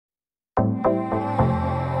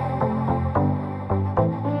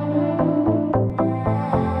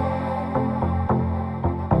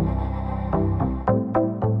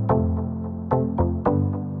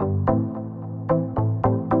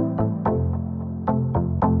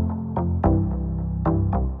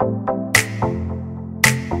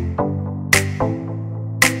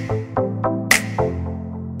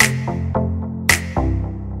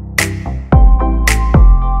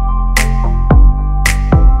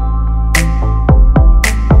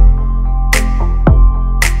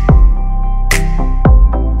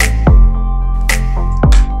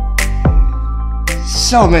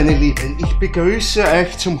So, meine Lieben, ich begrüße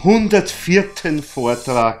euch zum 104.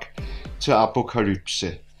 Vortrag zur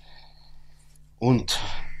Apokalypse. Und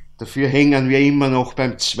dafür hängen wir immer noch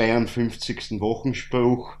beim 52.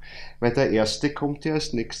 Wochenspruch, weil der erste kommt ja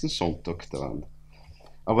erst nächsten Sonntag dran.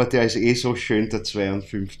 Aber der ist eh so schön, der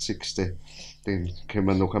 52. Den können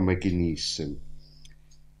wir noch einmal genießen.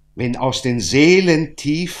 Wenn aus den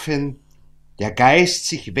Seelentiefen der Geist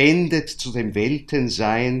sich wendet zu dem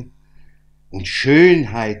Weltensein und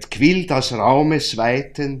Schönheit quillt aus Raumes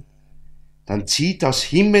Weiten, dann zieht aus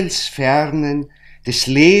Himmelsfernen des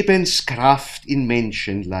Lebens Kraft in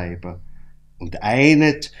Menschenleiber und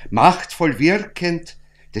einet, machtvoll wirkend,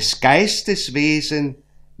 des Geistes Wesen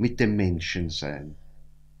mit dem Menschensein.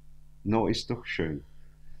 No, ist doch schön.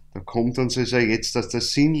 Da kommt uns also jetzt aus der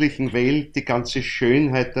sinnlichen Welt die ganze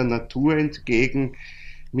Schönheit der Natur entgegen,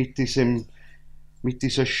 mit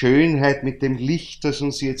dieser Schönheit, mit dem Licht, das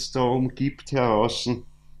uns jetzt da umgibt heraus,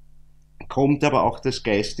 kommt aber auch das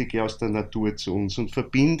Geistige aus der Natur zu uns und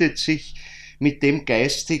verbindet sich mit dem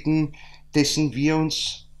Geistigen, dessen wir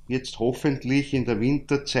uns jetzt hoffentlich in der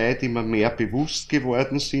Winterzeit immer mehr bewusst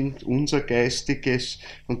geworden sind, unser Geistiges,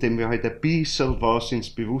 von dem wir heute ein bisschen was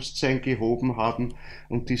ins Bewusstsein gehoben haben,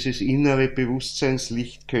 und dieses innere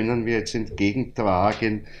Bewusstseinslicht können wir jetzt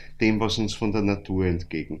entgegentragen, dem, was uns von der Natur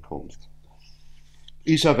entgegenkommt.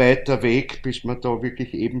 Ist ein weiter Weg, bis wir da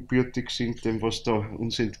wirklich ebenbürtig sind, dem, was da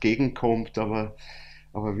uns entgegenkommt, aber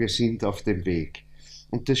wir sind auf dem Weg.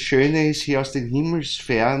 Und das Schöne ist, hier aus den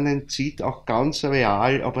Himmelsfernen zieht auch ganz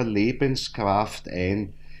real, aber Lebenskraft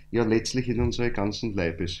ein, ja letztlich in unsere ganzen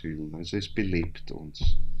Leibeshüllen. Also es belebt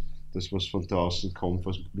uns. Das, was von draußen kommt,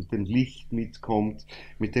 was mit dem Licht mitkommt,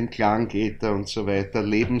 mit dem Klangäther und so weiter,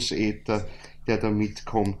 Lebensäther, der da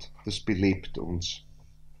mitkommt, das belebt uns.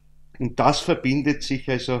 Und das verbindet sich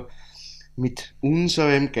also mit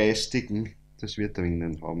unserem Geistigen, das wir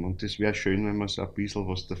drinnen haben. Und das wäre schön, wenn wir so ein bisschen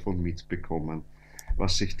was davon mitbekommen,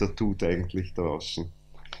 was sich da tut eigentlich draußen.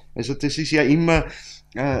 Also das ist ja immer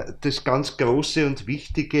das ganz Große und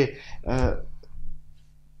Wichtige,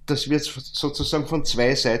 dass wir sozusagen von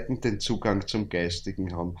zwei Seiten den Zugang zum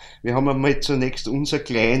Geistigen haben. Wir haben einmal zunächst unser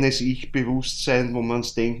kleines Ich-Bewusstsein, wo wir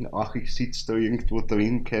uns denken, ach, ich sitze da irgendwo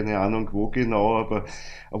drin, keine Ahnung wo genau, aber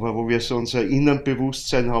wo wir so unser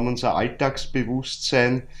Innenbewusstsein haben, unser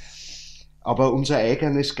Alltagsbewusstsein. Aber unser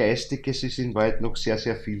eigenes Geistiges ist in Wahrheit noch sehr,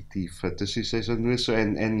 sehr viel tiefer. Das ist also nur so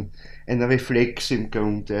ein Reflex im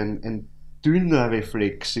Grunde, ein dünner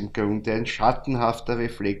Reflex im Grunde, ein schattenhafter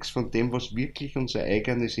Reflex von dem, was wirklich unser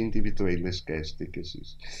eigenes individuelles Geistiges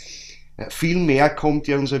ist. Viel mehr kommt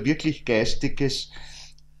ja unser wirklich Geistiges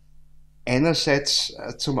einerseits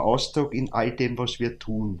zum Ausdruck in all dem, was wir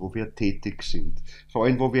tun, wo wir tätig sind. Vor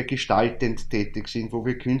allem, wo wir gestaltend tätig sind, wo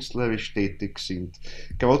wir künstlerisch tätig sind.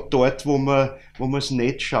 Gerade dort, wo wir es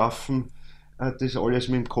nicht schaffen, das alles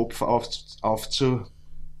mit dem Kopf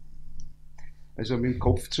mit dem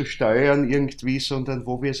Kopf zu steuern irgendwie, sondern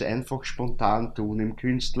wo wir es einfach spontan tun, im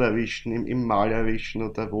Künstlerischen, im Malerischen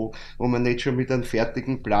oder wo wir nicht schon mit einem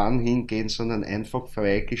fertigen Plan hingehen, sondern einfach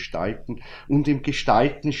frei gestalten und im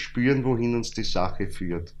Gestalten spüren, wohin uns die Sache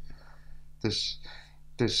führt.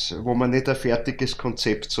 Wo wir nicht ein fertiges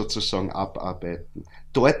Konzept sozusagen abarbeiten.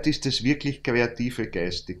 Dort ist das wirklich kreative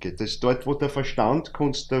Geistige. Dort, wo der Verstand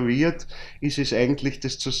konstruiert, ist es eigentlich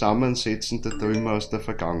das Zusammensetzen der Trümmer aus der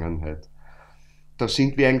Vergangenheit. Da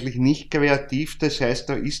sind wir eigentlich nicht kreativ, das heißt,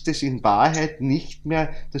 da ist es in Wahrheit nicht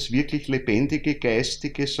mehr das wirklich lebendige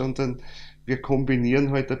Geistige, sondern wir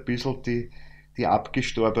kombinieren halt ein bisschen die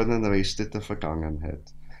abgestorbenen Reste der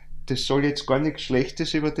Vergangenheit. Das soll jetzt gar nichts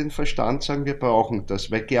Schlechtes über den Verstand sagen, wir brauchen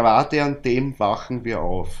das, weil gerade an dem wachen wir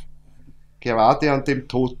auf. Gerade an dem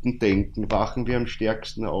toten Denken wachen wir am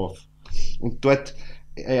stärksten auf. Und dort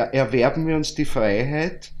erwerben wir uns die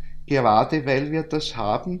Freiheit, gerade weil wir das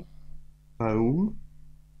haben. Warum?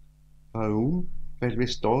 Weil wir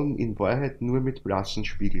es dann in Wahrheit nur mit blassen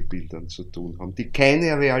Spiegelbildern zu tun haben, die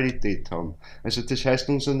keine Realität haben. Also das heißt,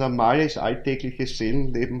 unser normales, alltägliches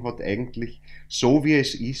Seelenleben hat eigentlich, so wie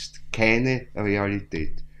es ist, keine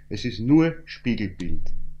Realität. Es ist nur Spiegelbild.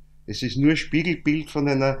 Es ist nur Spiegelbild von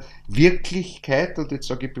einer Wirklichkeit, und jetzt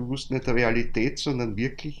sage ich bewusst nicht Realität, sondern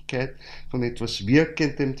Wirklichkeit, von etwas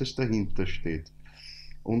Wirkendem, das dahinter steht.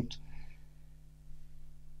 Und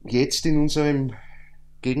jetzt in unserem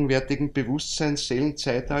gegenwärtigen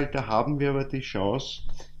Bewusstseinsseelenzeitalter haben wir aber die Chance,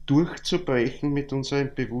 durchzubrechen mit unserem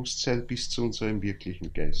Bewusstsein bis zu unserem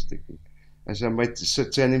wirklichen Geistigen. Also einmal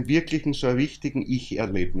zu einem wirklichen, so einem richtigen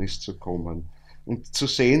Ich-Erlebnis zu kommen. Und zu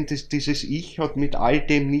sehen, dass dieses Ich hat mit all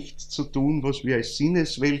dem nichts zu tun, was wir als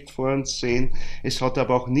Sinneswelt vor uns sehen. Es hat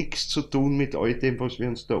aber auch nichts zu tun mit all dem, was wir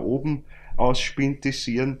uns da oben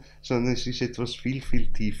ausspintisieren, sondern es ist etwas viel,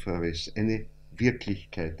 viel Tieferes, eine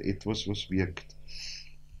Wirklichkeit, etwas, was wirkt.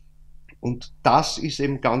 Und das ist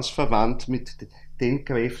eben ganz verwandt mit den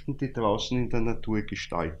Kräften, die draußen in der Natur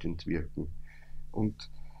gestaltend wirken. Und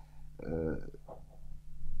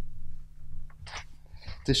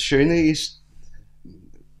das Schöne ist,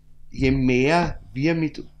 je mehr wir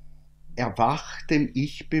mit erwachtem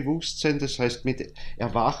Ich-Bewusstsein, das heißt mit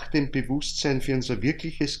erwachtem Bewusstsein für unser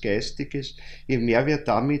wirkliches Geistiges, je mehr wir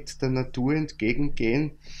damit der Natur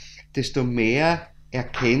entgegengehen, desto mehr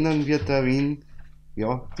erkennen wir darin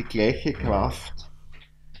ja, die gleiche Kraft,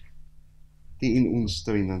 die in uns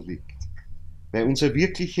drinnen liegt. Weil unser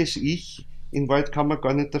wirkliches Ich, in Wahrheit kann man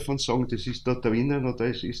gar nicht davon sagen, das ist da drinnen oder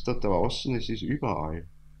es ist da draußen, es ist überall.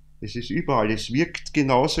 Es ist überall. Es wirkt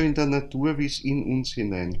genauso in der Natur, wie es in uns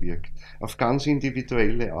hineinwirkt. Auf ganz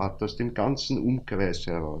individuelle Art, aus dem ganzen Umkreis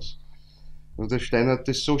heraus. Und der Steiner hat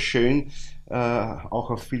das so schön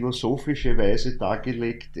auch auf philosophische Weise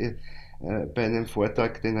dargelegt bei einem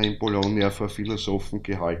Vortrag, den er in Bologna vor Philosophen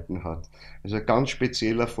gehalten hat. Also ein ganz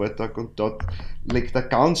spezieller Vortrag, und dort legt er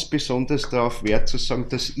ganz besonders darauf Wert zu sagen,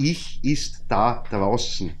 das Ich ist da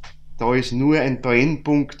draußen. Da ist nur ein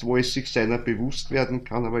Brennpunkt, wo es sich seiner bewusst werden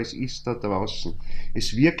kann, aber es ist da draußen.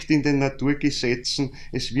 Es wirkt in den Naturgesetzen,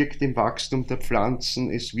 es wirkt im Wachstum der Pflanzen,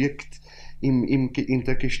 es wirkt in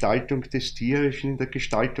der Gestaltung des Tierischen, in der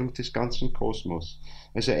Gestaltung des ganzen Kosmos.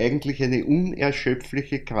 Also eigentlich eine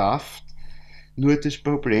unerschöpfliche Kraft. Nur das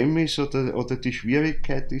Problem ist oder die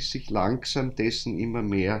Schwierigkeit ist, sich langsam dessen immer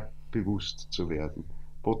mehr bewusst zu werden.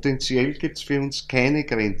 Potenziell gibt es für uns keine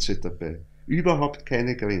Grenze dabei. Überhaupt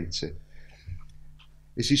keine Grenze.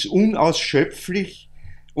 Es ist unausschöpflich,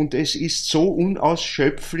 und es ist so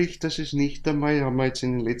unausschöpflich, dass es nicht einmal, haben wir jetzt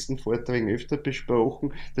in den letzten Vorträgen öfter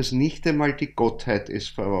besprochen, dass nicht einmal die Gottheit es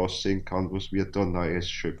voraussehen kann, was wir da Neues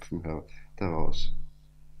schöpfen daraus.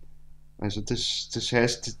 Also das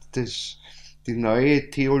heißt, die neue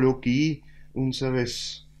Theologie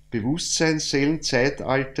unseres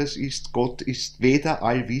Bewusstseinsseelenzeitalters ist, Gott ist weder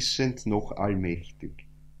allwissend noch allmächtig.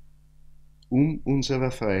 Um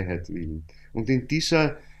unserer Freiheit willen. Und in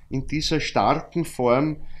dieser starken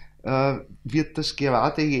Form wird das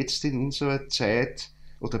gerade jetzt in unserer Zeit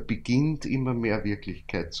oder beginnt immer mehr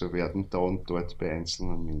Wirklichkeit zu werden, da und dort bei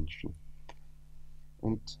einzelnen Menschen.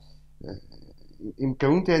 Und im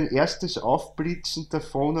Grunde ein erstes Aufblitzen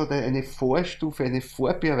davon oder eine Vorstufe, eine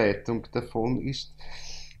Vorbereitung davon ist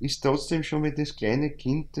trotzdem schon, wenn das kleine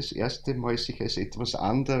Kind das erste Mal sich als etwas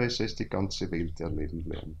anderes als die ganze Welt erleben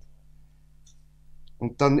lernt.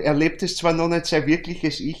 Und dann erlebt es zwar noch nicht sein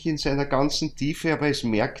wirkliches Ich in seiner ganzen Tiefe, aber es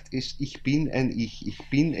merkt, ich bin ein ich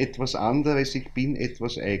bin etwas anderes, ich bin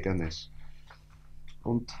etwas Eigenes.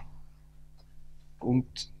 Und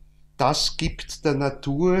das gibt der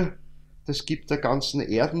Natur, das gibt der ganzen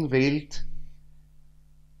Erdenwelt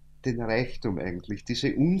den Reichtum eigentlich,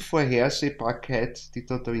 diese Unvorhersehbarkeit, die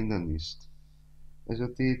da drinnen ist. Also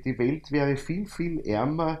die Welt wäre viel, viel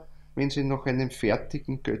ärmer, wenn sie nach einem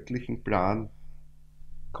fertigen göttlichen Plan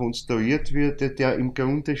konstruiert würde, der im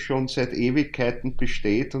Grunde schon seit Ewigkeiten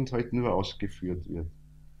besteht und halt nur ausgeführt wird.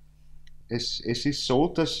 Es ist so,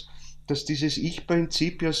 dass dieses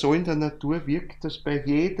Ich-Prinzip ja so in der Natur wirkt, dass bei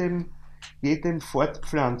jedem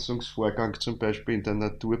Fortpflanzungsvorgang zum Beispiel in der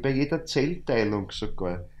Natur, bei jeder Zellteilung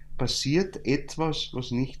sogar, passiert etwas,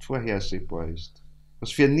 was nicht vorhersehbar ist.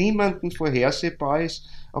 Was für niemanden vorhersehbar ist,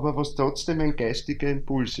 aber was trotzdem ein geistiger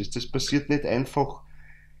Impuls ist. Das passiert nicht einfach,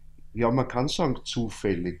 ja, man kann sagen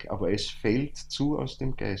zufällig, aber es fällt zu aus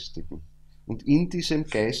dem Geistigen. Und in diesem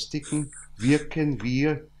Geistigen wirken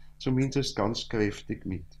wir zumindest ganz kräftig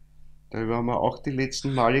mit. Darüber haben wir auch die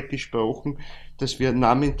letzten Male gesprochen, dass wir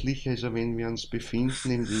namentlich, also wenn wir uns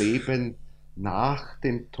befinden im Leben nach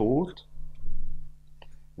dem Tod,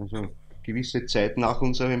 also gewisse Zeit nach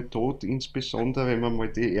unserem Tod, insbesondere wenn wir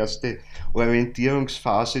mal die erste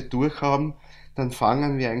Orientierungsphase durchhaben, dann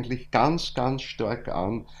fangen wir eigentlich ganz, ganz stark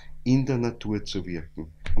an, in der Natur zu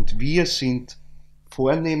wirken. Und wir sind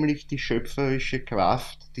vornehmlich die schöpferische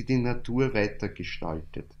Kraft, die die Natur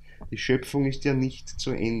weitergestaltet. Die Schöpfung ist ja nicht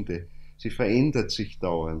zu Ende. Sie verändert sich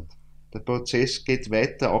dauernd. Der Prozess geht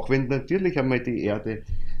weiter, auch wenn natürlich einmal die Erde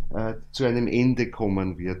zu einem Ende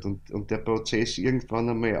kommen wird und der Prozess irgendwann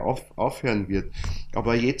einmal aufhören wird.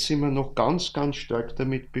 Aber jetzt sind wir noch ganz, ganz stark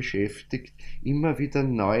damit beschäftigt, immer wieder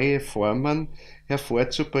neue Formen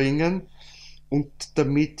hervorzubringen und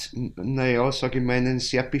damit, naja, sage ich mal, einen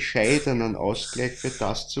sehr bescheidenen Ausgleich für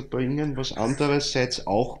das zu bringen, was andererseits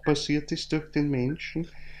auch passiert ist durch den Menschen,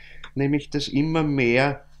 nämlich dass immer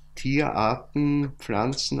mehr Tierarten,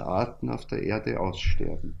 Pflanzenarten auf der Erde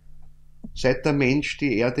aussterben. seit der Mensch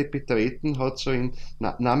die Erde betreten hat, so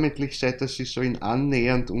namentlich seit er sie so in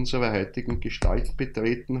annähernd unserer heutigen Gestalt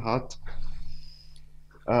betreten hat,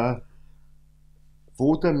 äh,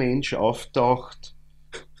 wo der Mensch auftaucht,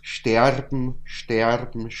 sterben,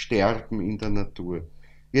 sterben, sterben in der Natur.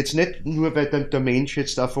 Jetzt nicht nur, weil der Mensch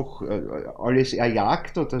jetzt einfach alles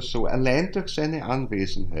erjagt oder so, allein durch seine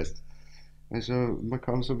Anwesenheit. Also man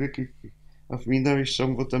kann so wirklich auf Wienerisch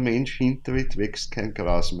sagen, wo der Mensch hintritt, wächst kein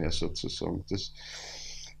Gras mehr sozusagen.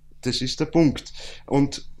 Das ist der Punkt.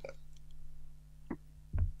 Und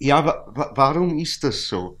ja, warum ist das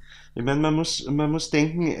so? Ich meine, man muss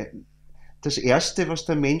denken, das Erste, was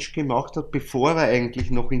der Mensch gemacht hat, bevor er eigentlich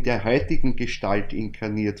noch in der heutigen Gestalt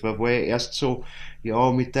inkarniert war, wo er erst so,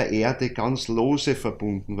 ja, mit der Erde ganz lose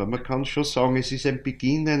verbunden war. Man kann schon sagen, es ist ein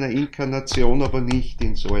Beginn einer Inkarnation, aber nicht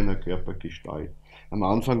in so einer Körpergestalt. Am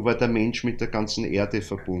Anfang war der Mensch mit der ganzen Erde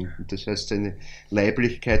verbunden. Das heißt, seine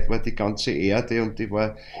Leiblichkeit war die ganze Erde und die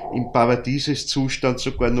war im Paradieses-Zustand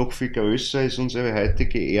sogar noch viel größer als unsere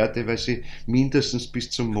heutige Erde, weil sie mindestens bis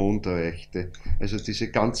zum Mond reichte. Also diese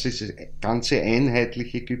ganze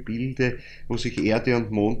einheitliche Gebilde, wo sich Erde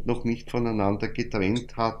und Mond noch nicht voneinander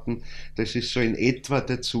getrennt hatten, das ist so in etwa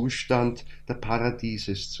der Zustand, der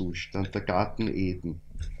Paradieses-Zustand, der Garten Eden.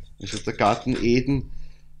 Also der Garten Eden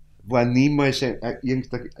war niemals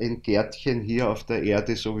irgendein Gärtchen hier auf der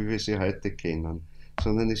Erde, so wie wir sie heute kennen,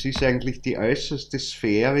 sondern es ist eigentlich die äußerste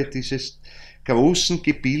Sphäre dieses großen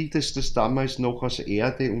Gebildes, das damals noch aus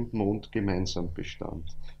Erde und Mond gemeinsam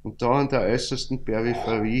bestand. Und da an der äußersten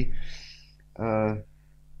Peripherie war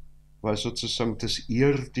sozusagen das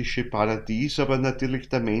irdische Paradies, aber natürlich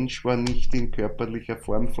der Mensch war nicht in körperlicher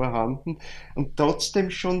Form vorhanden und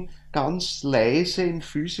trotzdem schon ganz leise im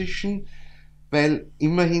physischen, weil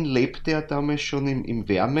immerhin lebte er damals schon im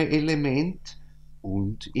Wärmeelement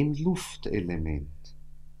und im Luftelement.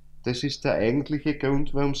 Das ist der eigentliche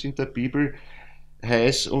Grund, warum es in der Bibel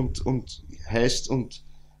heißt und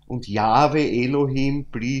Jahwe Elohim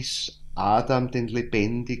blies Adam den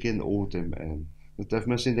lebendigen Odem ein. Da darf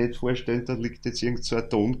man sich nicht vorstellen, da liegt jetzt irgend so eine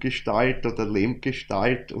Tongestalt oder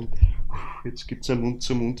Lehmgestalt und jetzt gibt es eine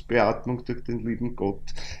Mund-zu-Mund-Beatmung durch den lieben Gott.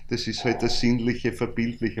 Das ist halt eine sinnliche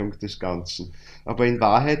Verbildlichung des Ganzen. Aber in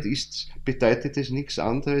Wahrheit bedeutet es nichts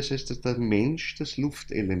anderes, als dass der Mensch das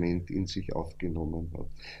Luftelement in sich aufgenommen hat.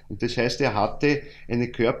 Und das heißt, er hatte eine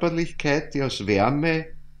Körperlichkeit, die aus Wärme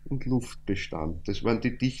und Luft bestand. Das waren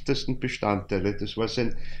die dichtesten Bestandteile. Das war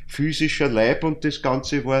sein physischer Leib und das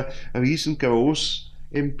Ganze war riesengroß,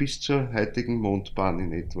 eben bis zur heutigen Mondbahn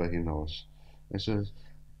in etwa hinaus. Also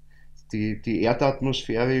die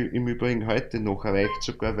Erdatmosphäre im Übrigen heute noch reicht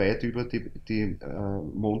sogar weit über die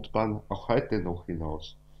Mondbahn auch heute noch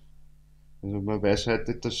hinaus. Also man weiß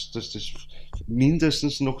heute, dass das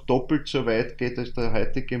mindestens noch doppelt so weit geht, als der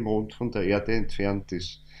heutige Mond von der Erde entfernt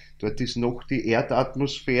ist. Dort ist noch die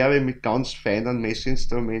Erdatmosphäre, mit ganz feinen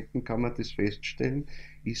Messinstrumenten kann man das feststellen,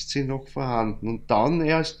 ist sie noch vorhanden. Und dann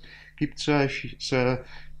erst gibt es so eine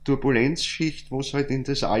Turbulenzschicht, wo es halt in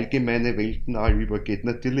das allgemeine Weltenall übergeht.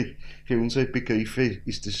 Natürlich, für unsere Begriffe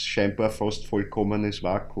ist es scheinbar fast vollkommenes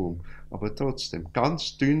Vakuum. Aber trotzdem,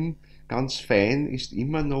 ganz dünn, ganz fein ist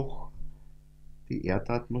immer noch die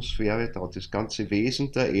Erdatmosphäre da. Das ganze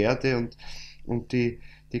Wesen der Erde und die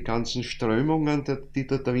ganzen Strömungen, die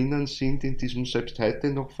da drinnen sind, in diesem selbst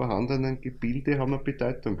heute noch vorhandenen Gebilde, haben eine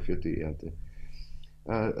Bedeutung für die Erde.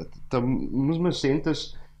 Da muss man sehen,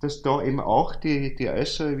 dass da eben auch die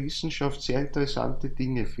äußere Wissenschaft sehr interessante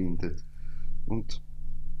Dinge findet. Und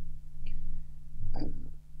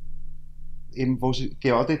eben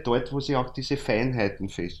gerade dort, wo sie auch diese Feinheiten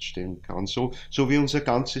feststellen kann. So wie unser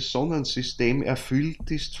ganzes Sonnensystem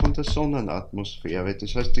erfüllt ist von der Sonnenatmosphäre.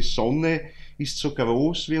 Das heißt, die Sonne ist so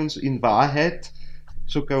groß wie uns, in Wahrheit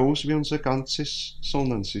so groß wie unser ganzes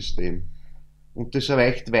Sonnensystem. Und das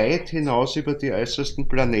reicht weit hinaus über die äußersten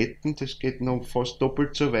Planeten. Das geht noch fast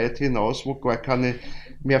doppelt so weit hinaus, wo gar keine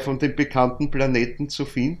mehr von den bekannten Planeten zu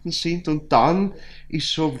finden sind. Und dann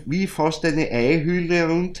ist so wie fast eine Eihülle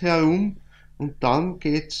rundherum. Und dann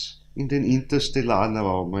geht's in den interstellaren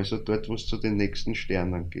Raum, also dort, wo es zu den nächsten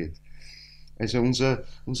Sternen geht. Also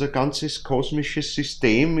unser ganzes kosmisches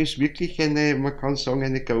System ist wirklich man kann sagen,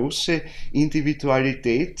 eine große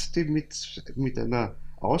Individualität, die mit einer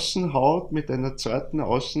Außenhaut, mit einer zarten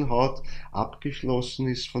Außenhaut abgeschlossen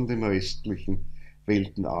ist von dem restlichen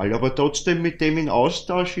Weltenall. Aber trotzdem mit dem in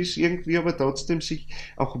Austausch ist irgendwie, aber trotzdem sich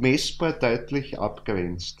auch messbar deutlich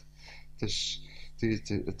abgrenzt. Das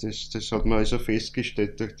hat man also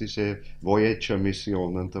festgestellt durch diese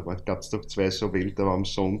Voyager-Missionen. Da gab es doch 2 so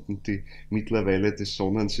Weltraumsonden, die mittlerweile das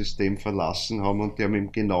Sonnensystem verlassen haben und die haben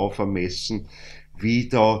eben genau vermessen, wie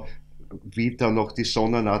da wie dann noch die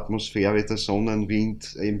Sonnenatmosphäre, der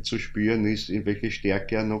Sonnenwind eben zu spüren ist, in welche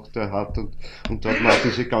Stärke er noch da hat und da hat man auch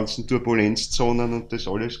diese ganzen Turbulenzzonen und das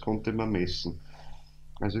alles konnte man messen.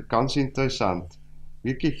 Also ganz interessant.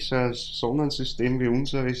 Wirklich so ein Sonnensystem wie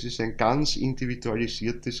unseres ist ein ganz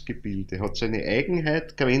individualisiertes Gebilde, hat seine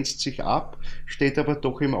Eigenheit, grenzt sich ab, steht aber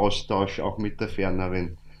doch im Austausch auch mit der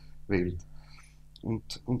ferneren Welt.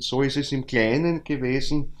 Und so ist es im Kleinen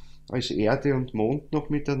gewesen, als Erde und Mond noch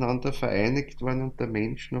miteinander vereinigt waren und der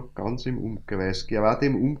Mensch noch ganz im Umkreis, gerade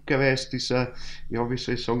im Umkreis dieser, ja, wie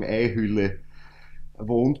soll ich sagen, Eihülle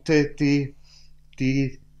wohnte, die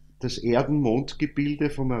das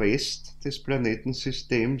Erden-Mond-Gebilde vom Rest des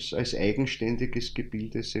Planetensystems als eigenständiges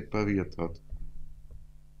Gebilde separiert hat.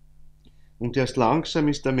 Und erst langsam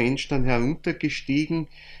ist der Mensch dann heruntergestiegen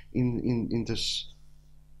in das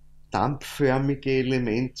dampfförmige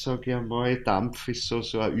Element, sage ich einmal. Dampf ist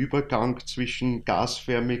so ein Übergang zwischen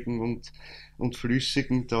gasförmigen und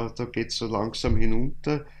flüssigen, da geht es so langsam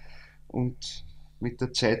hinunter. Und mit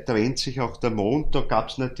der Zeit trennt sich auch der Mond. Da gab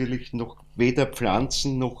es natürlich noch weder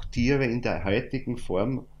Pflanzen noch Tiere in der heutigen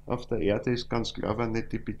Form auf der Erde, ist ganz klar, waren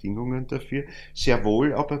nicht die Bedingungen dafür. Sehr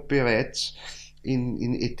wohl aber bereits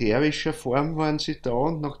in ätherischer Form waren sie da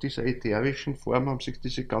und nach dieser ätherischen Form haben sich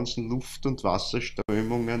diese ganzen Luft- und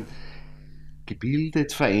Wasserströmungen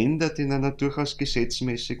gebildet, verändert in einer durchaus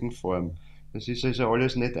gesetzmäßigen Form. Das ist also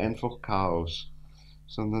alles nicht einfach Chaos,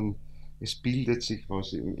 sondern es bildet sich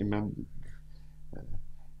was. Ich meine,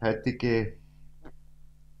 heutige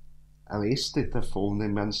Reste davon, ich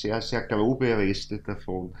meine sehr, sehr grobe Reste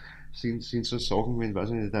davon, sind so Sachen, wenn, weiß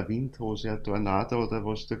ich nicht, eine Windhose, ein Tornado oder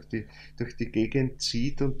was durch die Gegend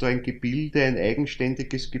zieht und da ein Gebilde, ein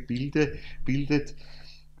eigenständiges Gebilde bildet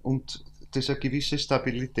und das eine gewisse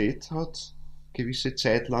Stabilität hat, gewisse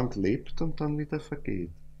Zeit lang lebt und dann wieder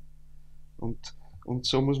vergeht. Und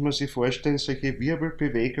so muss man sich vorstellen, solche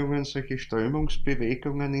Wirbelbewegungen, solche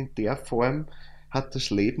Strömungsbewegungen in der Form hat das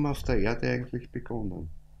Leben auf der Erde eigentlich begonnen.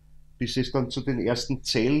 Bis es dann zu den ersten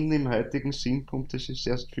Zellen im heutigen Sinn kommt, das ist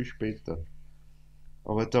erst viel später.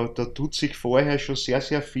 Aber da tut sich vorher schon sehr,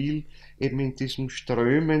 sehr viel eben in diesem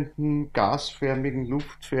strömenden, gasförmigen,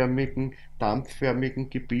 luftförmigen, dampfförmigen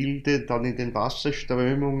Gebilde, dann in den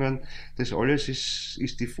Wasserströmungen. Das alles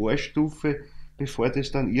ist die Vorstufe, bevor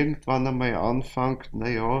das dann irgendwann einmal anfängt,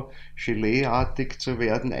 naja, Geleeartig zu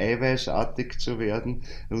werden, eiweißartig zu werden.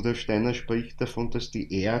 Rudolf Steiner spricht davon, dass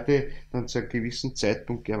die Erde dann zu einem gewissen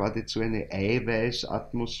Zeitpunkt geradezu eine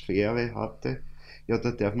Eiweiss-Atmosphäre hatte. Ja, da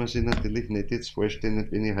darf man sich natürlich nicht jetzt vorstellen,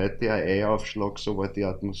 wenn ich heute ein Ei aufschlage, so war die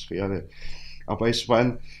Atmosphäre. Aber es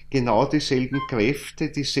waren genau dieselben Kräfte,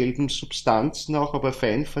 dieselben Substanzen auch, aber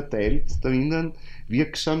fein verteilt drinnen,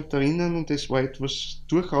 wirksam drinnen und es war etwas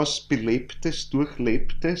durchaus Belebtes,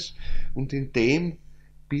 Durchlebtes und in dem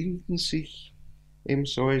bilden sich eben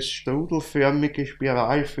so als strudelförmige,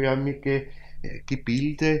 spiralförmige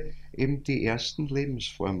Gebilde eben die ersten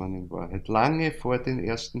Lebensformen in Wahrheit, lange vor den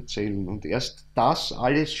ersten Zellen. Und erst das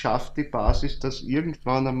alles schafft die Basis, dass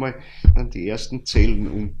irgendwann einmal dann die ersten Zellen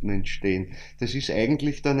unten entstehen. Das ist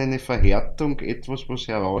eigentlich dann eine Verhärtung, etwas, was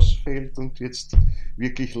herausfällt und jetzt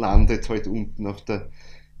wirklich landet halt unten auf der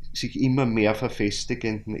sich immer mehr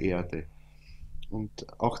verfestigenden Erde. Und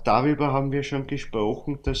auch darüber haben wir schon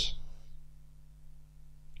gesprochen, dass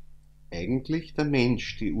eigentlich der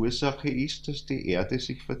Mensch die Ursache ist, dass die Erde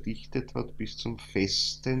sich verdichtet hat bis zum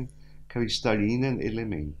festen, kristallinen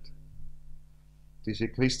Element. Diese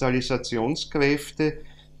Kristallisationskräfte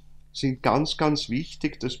sind ganz, ganz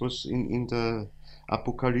wichtig, das was in der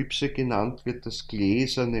Apokalypse genannt wird, das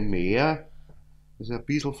gläserne Meer. Das ist ein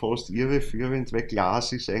bisschen fast irreführend, weil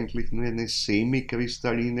Glas ist eigentlich nur eine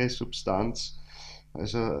semikristalline Substanz.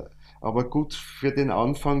 Also, aber gut, für den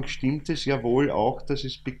Anfang stimmt es ja wohl auch, dass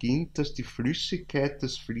es beginnt, dass die Flüssigkeit,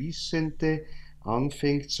 das Fließende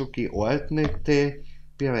anfängt, so geordnete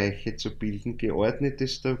Bereiche zu bilden, geordnete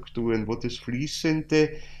Strukturen, wo das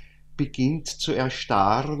Fließende beginnt zu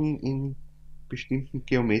erstarren in bestimmten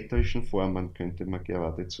geometrischen Formen, könnte man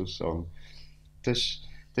geradezu sagen. Das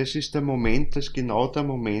ist der Moment, das ist genau der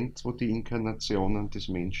Moment, wo die Inkarnationen des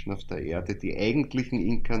Menschen auf der Erde, die eigentlichen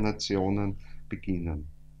Inkarnationen beginnen.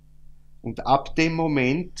 Und ab dem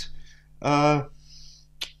Moment ja,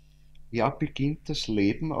 beginnt das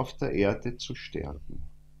Leben auf der Erde zu sterben.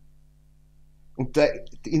 Und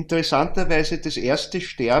interessanterweise das erste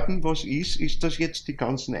Sterben, was ist, dass jetzt die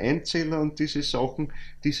ganzen Einzeller und diese Sachen,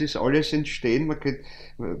 dieses alles entstehen.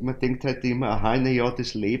 Man denkt halt immer, aha, na ja,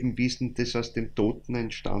 das Leben, wie ist denn das aus dem Toten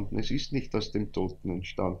entstanden? Es ist nicht aus dem Toten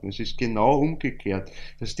entstanden. Es ist genau umgekehrt,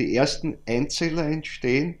 dass die ersten Einzeller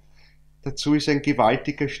entstehen, dazu ist ein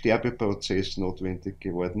gewaltiger Sterbeprozess notwendig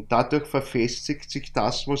geworden. Dadurch verfestigt sich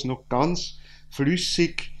das, was noch ganz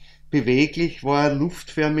flüssig beweglich war,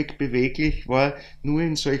 luftförmig beweglich war, nur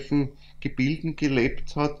in solchen Gebilden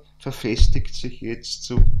gelebt hat, verfestigt sich jetzt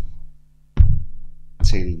zu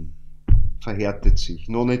Zellen, verhärtet sich.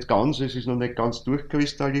 Noch nicht ganz, es ist noch nicht ganz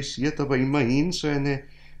durchkristallisiert, aber immerhin so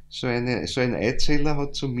ein Eizeller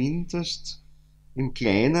hat zumindest im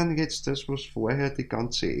Kleinen jetzt das, was vorher die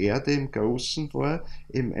ganze Erde im Großen war,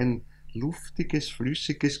 eben ein luftiges,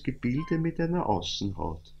 flüssiges Gebilde mit einer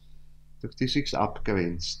Außenhaut, durch die sich's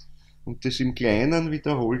abgrenzt. Und das im Kleinen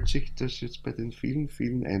wiederholt sich das jetzt bei den vielen,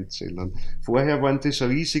 vielen Einzellern. Vorher waren das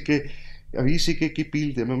riesige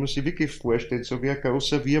Gebilde, man muss sich wirklich vorstellen, so wie ein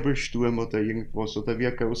großer Wirbelsturm oder irgendwas, oder wie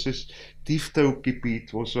ein großes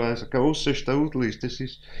Tiefdruckgebiet, wo so ein großer Strudel ist, das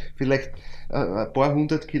ist vielleicht ein paar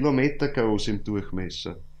 100 Kilometer groß im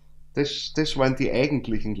Durchmesser. Das waren die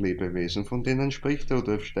eigentlichen Lebewesen, von denen spricht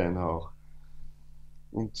Rudolf Steiner auch.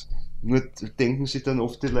 Und nur denken sich dann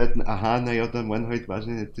oft die Leute, aha, naja, da waren halt, weiß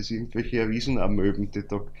ich nicht, das irgendwelche Riesenamöben, die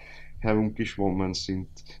da herumgeschwommen sind.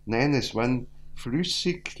 Nein, es waren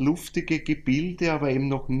flüssig, luftige Gebilde, aber eben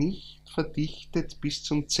noch nicht verdichtet bis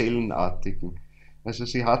zum Zellenartigen. Also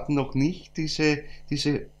sie hatten noch nicht diese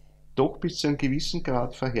doch bis zu einem gewissen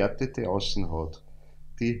Grad verhärtete Außenhaut,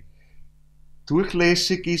 die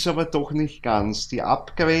durchlässig ist, aber doch nicht ganz, die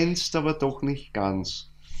abgrenzt, aber doch nicht ganz.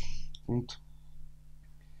 Und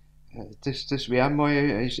das wäre mal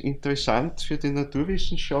interessant für die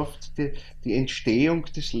Naturwissenschaft, die Entstehung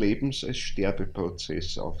des Lebens als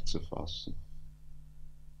Sterbeprozess aufzufassen.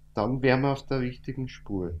 Dann wären wir auf der richtigen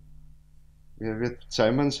Spur. Wir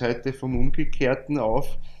zäumen uns heute vom Umgekehrten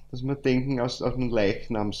auf, dass wir denken, aus dem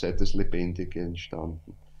Leichnam sei das Lebendige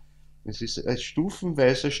entstanden. Es ist ein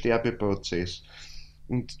stufenweiser Sterbeprozess.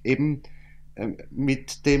 Und eben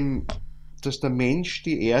mit dem, dass der Mensch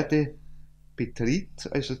die Erde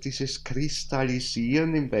betritt, also dieses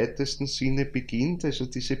Kristallisieren im weitesten Sinne beginnt, also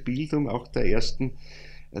diese Bildung auch der ersten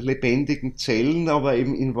lebendigen Zellen, aber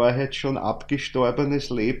eben in Wahrheit schon abgestorbenes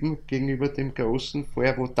Leben gegenüber dem Großen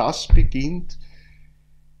vorher, wo das beginnt,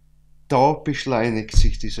 da beschleunigt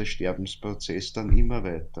sich dieser Sterbensprozess dann immer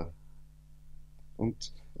weiter.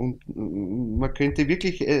 Und man könnte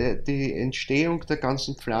wirklich die Entstehung der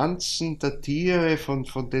ganzen Pflanzen, der Tiere,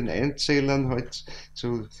 von den Einzellern halt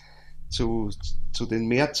zu den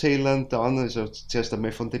Mehrzellern dann, also zuerst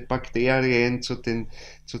einmal von den Bakterien zu den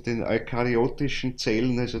eukaryotischen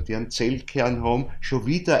Zellen, also die einen Zellkern haben, schon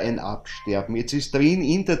wieder ein Absterben. Jetzt ist drin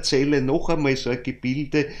in der Zelle noch einmal so ein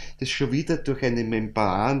Gebilde, das schon wieder durch eine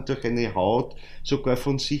Membran, durch eine Haut, sogar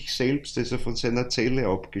von sich selbst, also von seiner Zelle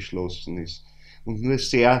abgeschlossen ist. Und nur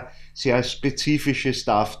sehr, sehr spezifisches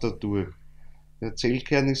Stuff dadurch. Der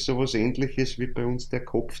Zellkern ist sowas Ähnliches wie bei uns der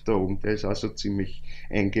Kopf da oben, der ist also ziemlich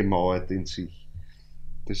eingemauert in sich.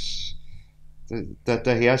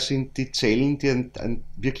 Daher sind die Zellen, die einen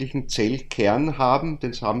wirklichen Zellkern haben,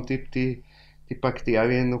 den haben die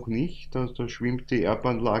Bakterien noch nicht. Da schwimmt die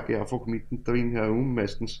Erbanlage einfach mittendrin herum,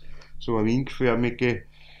 meistens so ringförmige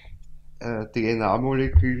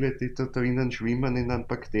DNA-Moleküle, die da drinnen schwimmen in einem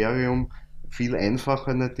Bakterium, viel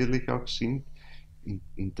einfacher natürlich auch sind. In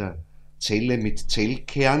der Zelle mit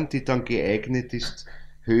Zellkern, die dann geeignet ist,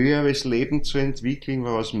 höheres Leben zu entwickeln,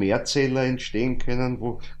 woraus Mehrzeller entstehen können,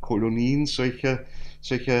 wo Kolonien solcher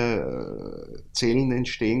Zellen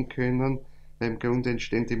entstehen können. Im Grunde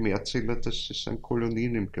entstehen die Mehrzeller, das sind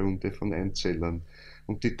Kolonien im Grunde von Einzellern.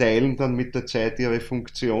 Und die teilen dann mit der Zeit ihre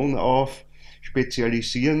Funktion auf,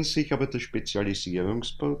 spezialisieren sich, aber der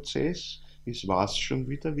Spezialisierungsprozess ist was schon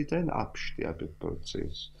wieder ein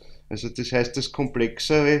Absterbeprozess. Also das heißt, das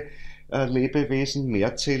komplexere Lebewesen,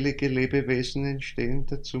 mehrzellige Lebewesen entstehen,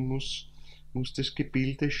 dazu muss das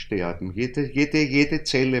Gebilde sterben. Jede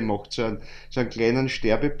Zelle macht so einen kleinen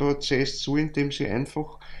Sterbeprozess zu, indem sie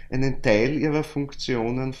einfach einen Teil ihrer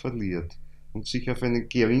Funktionen verliert und sich auf einen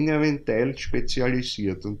geringeren Teil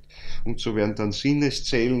spezialisiert. Und so werden dann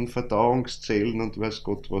Sinneszellen, Verdauungszellen und weiß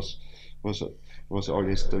Gott was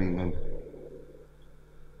alles drinnen.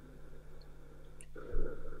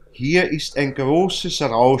 Hier ist ein großes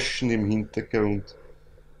Rauschen im Hintergrund.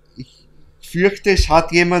 Ich fürchte, es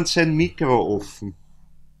hat jemand sein Mikro offen.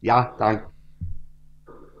 Ja, danke.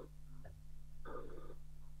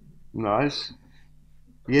 Na,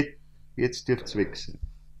 jetzt dürfte es weg sein.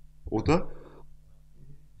 Oder?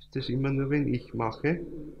 Ist das immer nur, wenn ich mache?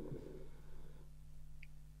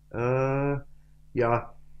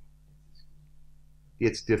 Ja,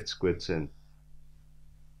 jetzt dürfte es gut sein.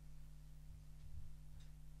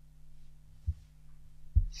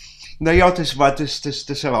 Naja, das war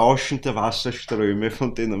das Rauschen der Wasserströme,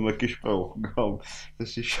 von denen wir gesprochen haben.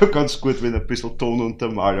 Das ist schon ganz gut, wenn ein bisschen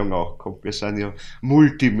Tonuntermalung auch kommt. Wir sind ja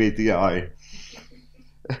multimedial.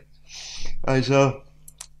 Also,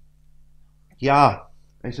 ja,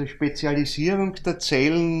 also Spezialisierung der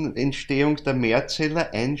Zellen, Entstehung der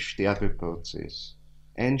Mehrzeller, ein Sterbeprozess.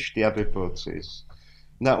 Ein Sterbeprozess.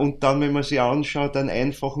 Na, und dann, wenn man sich anschaut, einen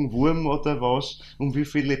einfachen Wurm oder was, um wie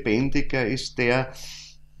viel lebendiger ist der,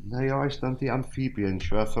 naja, als dann die Amphibien.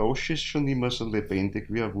 Schon ein Frosch ist schon immer so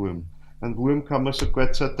lebendig wie ein Wurm. Ein Wurm kann man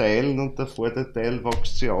sogar zerteilen und der Vorderteil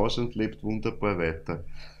wächst sich aus und lebt wunderbar weiter.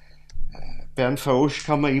 Bei einem Frosch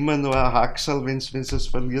kann man immer nur ein Hacksal, wenn es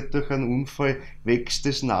verliert durch einen Unfall, wächst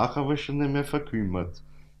es nach, aber schon nicht mehr verkümmert.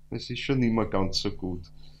 Das ist schon immer ganz so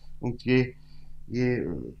gut. Und je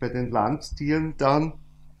bei den Landtieren dann,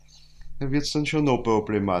 da wird es dann schon noch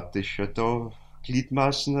problematischer. Da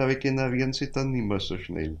Gliedmaßen regenerieren sich dann nicht mehr so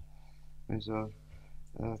schnell. Also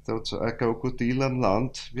da ein Krokodil am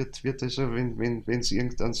Land wird also, wenn es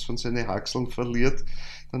irgendeins von seinen Haxeln verliert,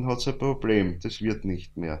 dann hat es ein Problem. Das wird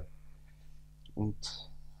nicht mehr. Und,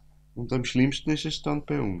 und am schlimmsten ist es dann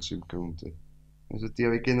bei uns im Grunde. Also die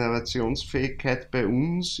Regenerationsfähigkeit bei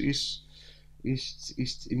uns ist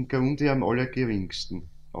im Grunde am allergeringsten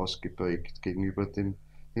ausgeprägt gegenüber dem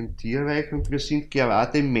Tierreich. Und wir sind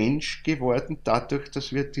gerade Mensch geworden dadurch,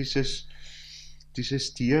 dass wir dieses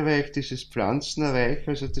Tierreich, dieses Pflanzenreich,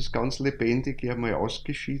 also das ganz Lebendige einmal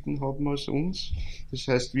ausgeschieden haben aus uns. Das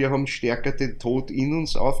heißt, wir haben stärker den Tod in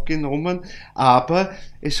uns aufgenommen, aber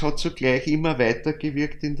es hat zugleich immer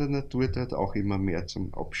weitergewirkt in der Natur, dort auch immer mehr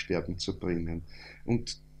zum Absterben zu bringen.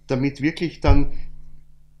 Und damit wirklich dann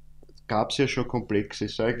gab es ja schon komplexe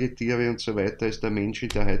Säugetiere und so weiter, als der Mensch in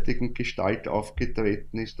der heutigen Gestalt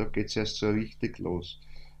aufgetreten ist, da geht es erst so richtig los.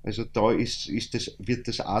 Also da wird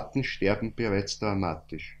das Artensterben bereits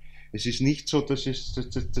dramatisch. Es ist nicht so, dass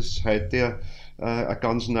das heute eine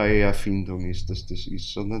ganz neue Erfindung ist, dass das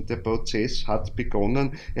ist, sondern der Prozess hat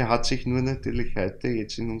begonnen. Er hat sich nur natürlich heute,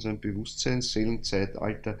 jetzt in unserem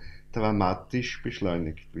Bewusstseinsseelenzeitalter, dramatisch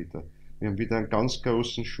beschleunigt wieder. Wir haben wieder einen ganz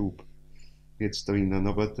großen Schub jetzt drinnen.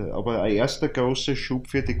 Aber ein erster großer Schub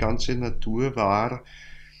für die ganze Natur war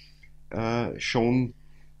schon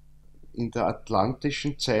in der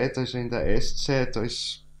atlantischen Zeit, also in der Eiszeit,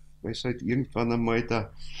 als halt irgendwann einmal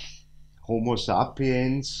der Homo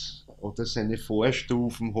sapiens oder seine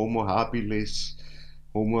Vorstufen, Homo habilis,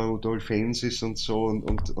 Homo rudolfensis und so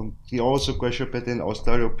und ja, sogar schon bei den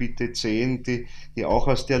Australopithecinen, die auch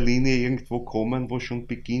aus der Linie irgendwo kommen, wo schon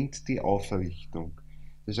beginnt die Aufrichtung.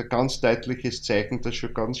 Das ist ein ganz deutliches Zeichen, dass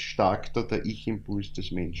schon ganz stark da der Ich-Impuls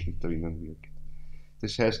des Menschen drinnen wirkt.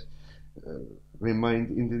 Das heißt, wenn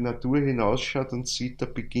man in die Natur hinausschaut und sieht, da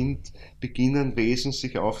beginnen Wesen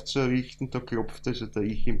sich aufzurichten, da klopft also der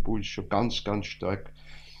Ich-Impuls schon ganz, ganz stark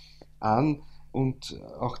an. Und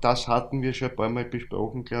auch das hatten wir schon ein paar Mal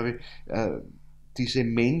besprochen, glaube ich. Diese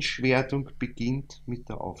Menschwerdung beginnt mit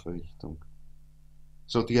der Aufrichtung.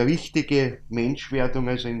 So, die richtige Menschwerdung,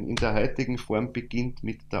 also in der heutigen Form, beginnt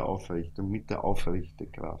mit der Aufrichtung, mit der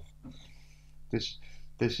Aufrichtekraft. Das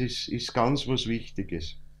ist ganz was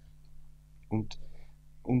Wichtiges. Und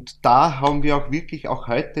da haben wir auch wirklich, auch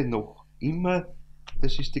heute noch, immer,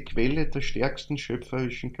 das ist die Quelle der stärksten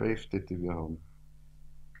schöpferischen Kräfte, die wir haben.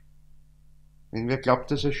 Wenn wer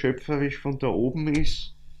glaubt, dass er schöpferisch von da oben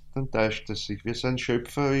ist, dann täuscht er sich. Wir sind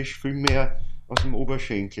schöpferisch viel mehr aus dem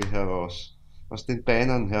Oberschenkel heraus, aus den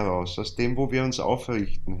Beinen heraus, aus dem, wo wir uns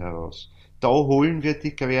aufrichten heraus. Da holen wir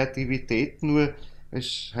die Kreativität nur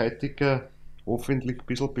als heutiger, hoffentlich ein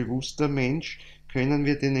bisschen bewusster Mensch, können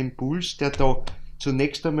wir den Impuls, der da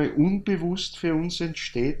zunächst einmal unbewusst für uns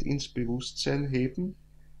entsteht, ins Bewusstsein heben,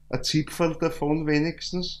 ein Zipferl davon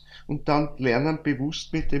wenigstens, und dann lernen,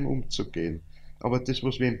 bewusst mit dem umzugehen. Aber das,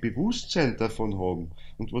 was wir im Bewusstsein davon haben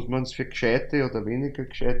und was wir uns für gescheite oder weniger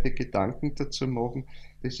gescheite Gedanken dazu machen,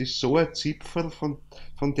 das ist so ein Zipferl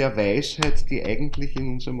von der Weisheit, die eigentlich in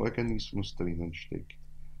unserem Organismus drinnen steckt.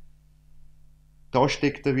 Da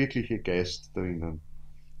steckt der wirkliche Geist drinnen.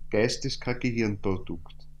 Geist ist kein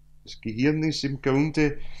Gehirnprodukt. Das Gehirn ist im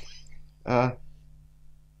Grunde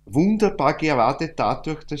wunderbar gerade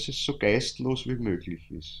dadurch, dass es so geistlos wie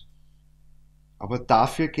möglich ist. Aber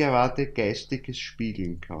dafür gerade Geistiges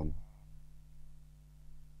spiegeln kann.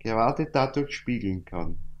 Gerade dadurch spiegeln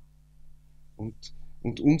kann.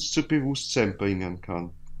 Und uns zu Bewusstsein bringen kann.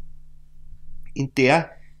 In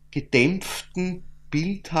der gedämpften,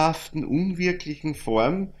 bildhaften, unwirklichen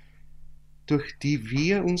Form, durch die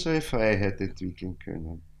wir unsere Freiheit entwickeln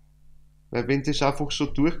können. Weil wenn das einfach so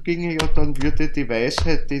durchginge, ja, dann würde die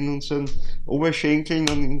Weisheit, die in unseren Oberschenkeln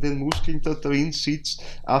und in den Muskeln da drin sitzt,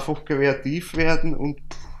 einfach kreativ werden und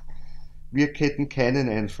wir hätten keinen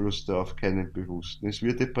Einfluss darauf, keinen bewussten. Es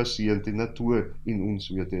würde passieren, die Natur in uns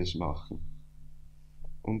würde es machen.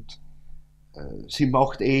 Und sie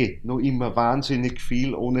macht noch immer wahnsinnig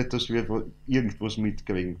viel, ohne dass wir irgendwas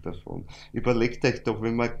mitkriegen davon. Überlegt euch doch,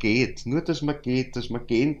 wenn man geht, nur dass man geht, dass man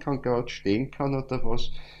gehen kann, gerade stehen kann oder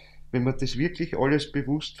was, wenn man das wirklich alles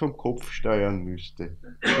bewusst vom Kopf steuern müsste.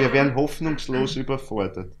 Wir wären hoffnungslos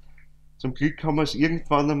überfordert. Zum Glück haben wir es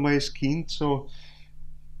irgendwann einmal als Kind so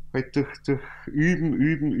halt durch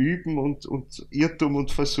Üben und Irrtum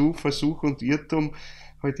und Versuch und Irrtum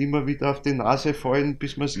halt immer wieder auf die Nase fallen,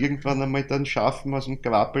 bis wir es irgendwann einmal dann schaffen, aus dem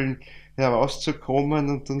Grabbeln herauszukommen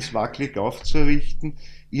und uns wackelig aufzurichten.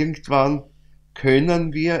 Irgendwann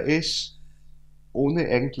können wir es, ohne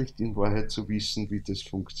eigentlich in Wahrheit zu wissen, wie das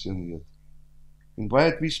funktioniert. In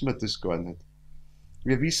Wahrheit wissen wir das gar nicht.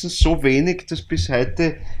 Wir wissen so wenig, dass bis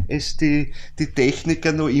heute es die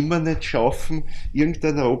Techniker noch immer nicht schaffen,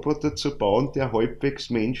 irgendeinen Roboter zu bauen, der halbwegs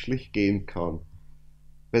menschlich gehen kann.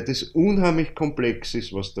 Weil das unheimlich komplex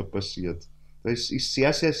ist, was da passiert. Da ist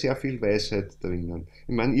sehr, sehr, sehr viel Weisheit drinnen.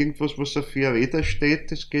 Ich meine, irgendwas, was auf 4 Rädern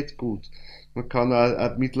steht, das geht gut. Man kann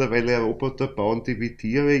auch mittlerweile Roboter bauen, die wie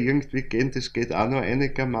Tiere irgendwie gehen, das geht auch noch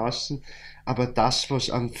einigermaßen. Aber das, was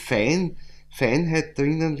an Feinheit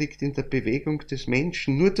drinnen liegt in der Bewegung des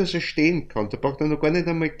Menschen, nur dass er stehen kann, da braucht er noch gar nicht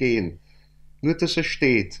einmal gehen, nur dass er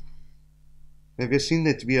steht. Weil wir sind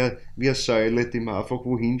nicht wie eine Säule, die man einfach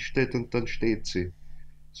wohin steht und dann steht sie,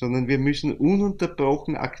 sondern wir müssen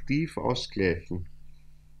ununterbrochen aktiv ausgleichen.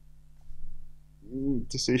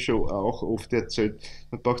 Das ist schon auch oft erzählt.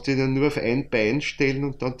 Man braucht sich dann nur auf ein Bein stellen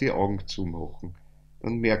und dann die Augen zumachen.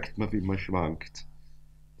 Dann merkt man, wie man schwankt.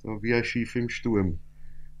 So wie ein Schiff im Sturm.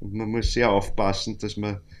 Und man muss sehr aufpassen, dass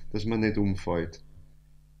man nicht umfällt.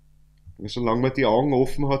 Solange man die Augen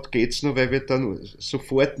offen hat, geht's noch, weil wir dann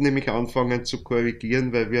sofort nämlich anfangen zu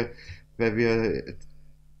korrigieren, weil wir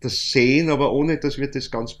das sehen, aber ohne, dass wir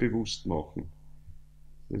das ganz bewusst machen.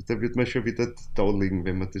 Da wird man schon wieder da liegen,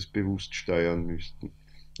 wenn wir das bewusst steuern müssten.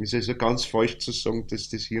 Es ist also ganz falsch zu sagen, dass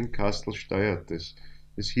das Hirnkastel steuert das.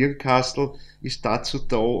 Das Hirnkastel ist dazu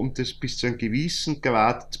da, um das bis zu einem gewissen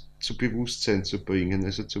Grad zu Bewusstsein zu bringen.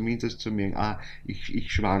 Also zumindest zu merken,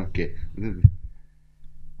 ich schwanke.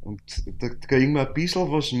 Und da kriegen wir ein bisschen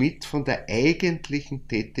was mit von der eigentlichen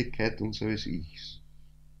Tätigkeit unseres Ichs.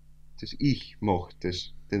 Das Ich macht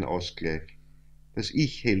den Ausgleich. Das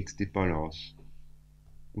Ich hält die Balance.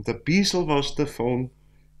 Und ein bisschen was davon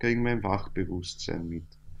kriegen wir im Wachbewusstsein mit.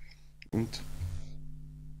 Und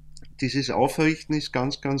dieses Aufrichten ist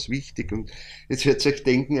ganz, ganz wichtig. Und jetzt wird ihr euch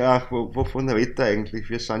denken, ach, wovon redet er eigentlich?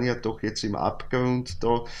 Wir sind ja doch jetzt im Abgrund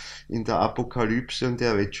da in der Apokalypse und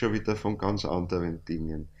er redet schon wieder von ganz anderen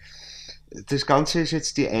Dingen. Das Ganze ist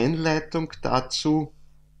jetzt die Einleitung dazu,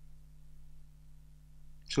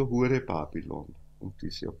 zur Hure Babylon, um die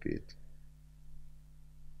es ja geht.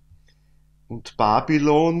 Und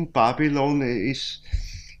Babylon ist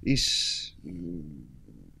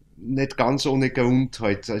nicht ganz ohne Grund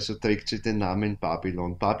halt, also trägt sie den Namen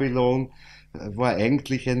Babylon. Babylon war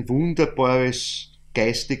eigentlich ein wunderbares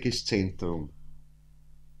geistiges Zentrum.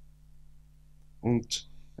 Und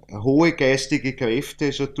hohe geistige Kräfte,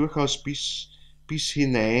 also durchaus bis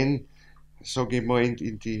hinein, sage ich mal,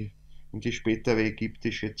 in die spätere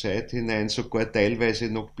ägyptische Zeit hinein, sogar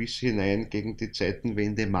teilweise noch bis hinein gegen die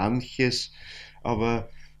Zeitenwende manches, aber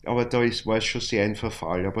da war es schon sehr ein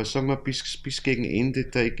Verfall. Aber sagen wir, bis gegen Ende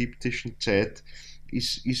der ägyptischen Zeit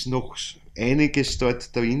ist noch einiges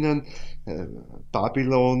dort drinnen.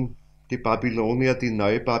 Babylon, die Babylonier, die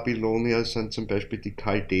Neubabylonier sind zum Beispiel die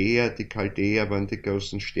Chaldäer. Die Chaldäer waren die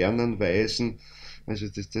großen Sternenweisen. Also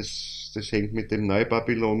das hängt mit dem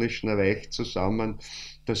neubabylonischen Reich zusammen.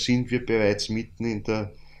 Da sind wir bereits mitten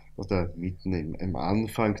im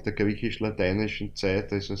Anfang der griechisch-lateinischen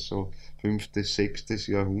Zeit, also so 5., 6.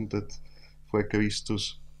 Jahrhundert vor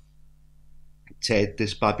Christus, Zeit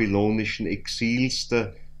des babylonischen Exils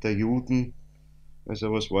der Juden.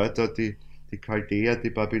 Also was war da? Die Chaldäer,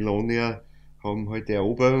 die Babylonier haben halt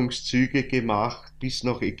Eroberungszüge gemacht bis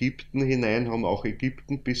nach Ägypten hinein, haben auch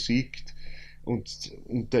Ägypten besiegt. Und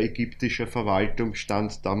unter ägyptischer Verwaltung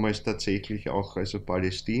stand damals tatsächlich auch also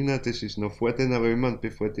Palästina, das ist noch vor den Römern,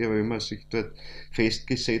 bevor die Römer sich dort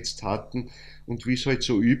festgesetzt hatten. Und wie es halt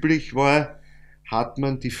so üblich war, hat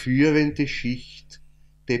man die führende Schicht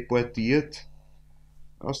deportiert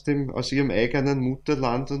aus ihrem eigenen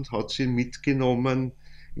Mutterland und hat sie mitgenommen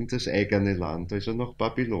in das eigene Land, also nach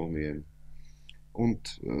Babylonien.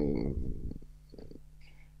 Und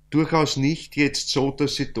durchaus nicht jetzt so,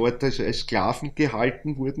 dass sie dort als Sklaven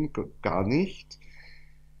gehalten wurden, gar nicht,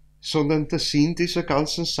 sondern der Sinn dieser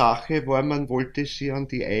ganzen Sache war, man wollte sie an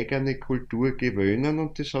die eigene Kultur gewöhnen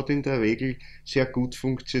und das hat in der Regel sehr gut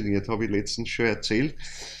funktioniert, habe ich letztens schon erzählt,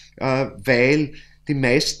 weil die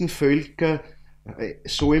meisten Völker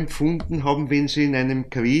so empfunden haben, wenn sie in einem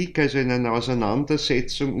Krieg, also in einer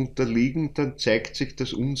Auseinandersetzung unterliegen, dann zeigt sich,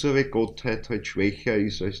 dass unsere Gottheit halt schwächer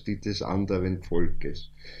ist als die des anderen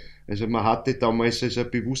Volkes. Also man hatte damals also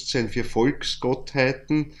ein Bewusstsein für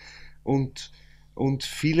Volksgottheiten und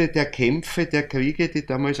viele der Kämpfe, der Kriege, die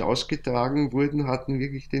damals ausgetragen wurden, hatten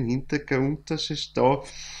wirklich den Hintergrund, dass es da,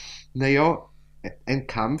 naja, ein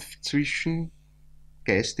Kampf zwischen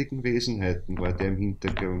geistigen Wesenheiten war, der im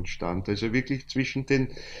Hintergrund stand. Also wirklich zwischen den,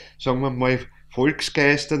 sagen wir mal,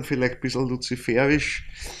 Volksgeistern, vielleicht ein bisschen luziferisch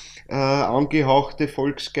angehauchte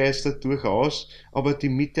Volksgeister durchaus, aber die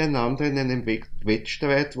miteinander in einem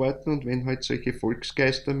Wettstreit warten und wenn halt solche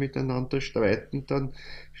Volksgeister miteinander streiten, dann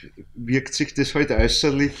wirkt sich das halt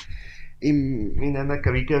äußerlich in einer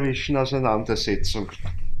kriegerischen Auseinandersetzung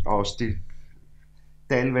aus, die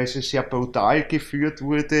teilweise sehr brutal geführt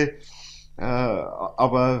wurde,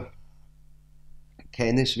 aber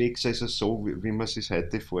keineswegs also so, wie man sich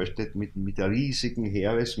heute vorstellt, mit riesigen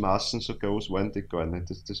Heeresmassen, so groß waren die gar nicht.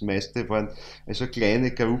 Das meiste waren also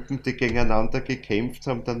kleine Gruppen, die gegeneinander gekämpft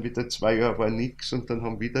haben, dann wieder 2 Jahre war nix und dann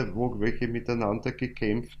haben wieder welche miteinander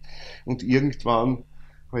gekämpft und irgendwann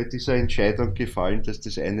halt ist eine Entscheidung gefallen, dass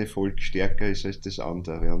das eine Volk stärker ist als das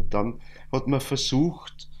andere. Und dann hat man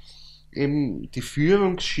versucht, eben die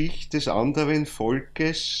Führungsschicht des anderen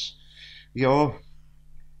Volkes, ja,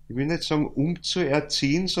 ich will nicht sagen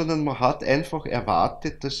umzuerziehen, sondern man hat einfach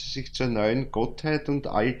erwartet, dass sie sich zur neuen Gottheit und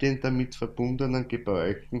all den damit verbundenen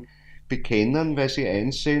Gebräuchen bekennen, weil sie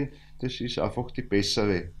einsehen, das ist einfach die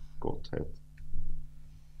bessere Gottheit.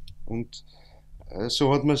 Und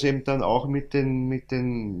so hat man es eben dann auch mit dem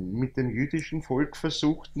jüdischen Volk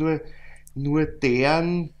versucht, nur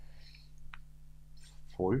deren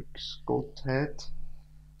Volksgottheit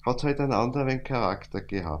hat halt einen anderen Charakter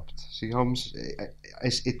gehabt. Sie haben es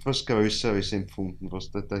als etwas Größeres empfunden, was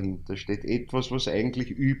da dahinter steht. Etwas, was eigentlich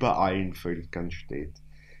über allen Völkern steht.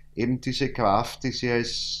 Eben diese Kraft, die sie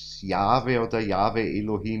als Jahwe oder Jahwe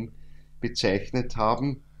Elohim bezeichnet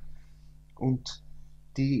haben und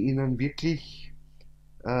die ihnen wirklich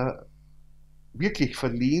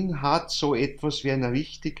verliehen hat, so etwas wie ein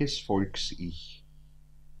richtiges Volks-Ich,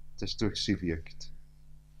 das durch sie wirkt.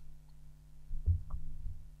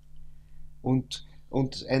 Und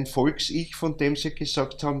ein Volks-Ich, von dem sie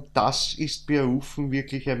gesagt haben, das ist berufen,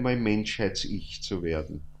 wirklich einmal Menschheits-Ich zu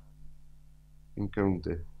werden. Im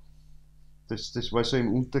Grunde. Das war so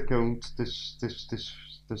im Untergrund das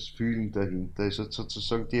Fühlen dahinter. Also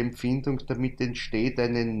sozusagen die Empfindung, damit entsteht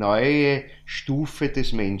eine neue Stufe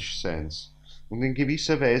des Menschseins. Und in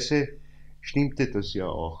gewisser Weise stimmte das ja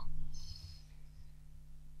auch.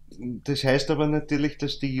 Das heißt aber natürlich,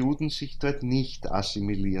 dass die Juden sich dort nicht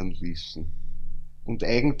assimilieren ließen. Und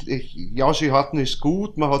eigentlich, ja, sie hatten es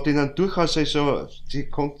gut, man hat ihnen durchaus, also, sie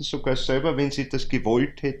konnten sogar selber, wenn sie das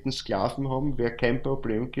gewollt hätten, Sklaven haben, wäre kein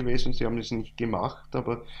Problem gewesen, sie haben es nicht gemacht,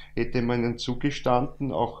 aber hätte man ihnen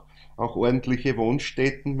zugestanden, auch ordentliche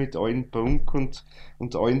Wohnstätten mit allen Prunk und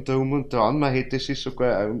allen drum und dran, man hätte sie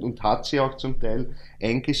sogar, und hat sie auch zum Teil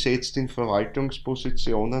eingesetzt in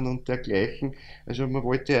Verwaltungspositionen und dergleichen, also man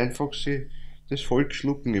wollte einfach das Volk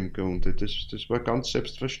schlucken im Grunde. Das war ganz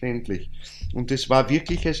selbstverständlich. Und es war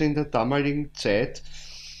wirklich also in der damaligen Zeit,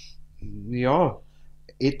 ja,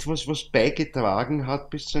 etwas, was beigetragen hat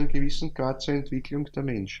bis zu einem gewissen Grad zur Entwicklung der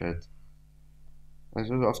Menschheit.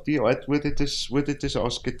 Also auf die Art wurde das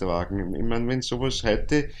ausgetragen. Ich meine, wenn sowas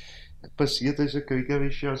heute passiert, also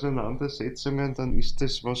kriegerische Auseinandersetzungen, dann ist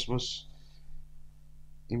das was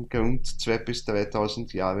im Grund 2.000 bis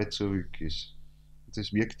 3.000 Jahre zurück ist.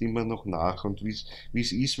 Das wirkt immer noch nach. Und wie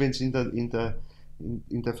es ist, wenn es in der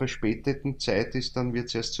verspäteten Zeit ist, dann wird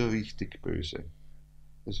es erst so richtig böse.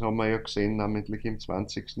 Das haben wir ja gesehen, namentlich im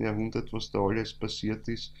 20. Jahrhundert, was da alles passiert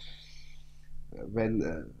ist.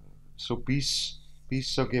 Weil so bis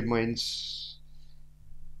sage ich mal, ins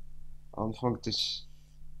Anfang des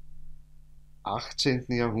 18.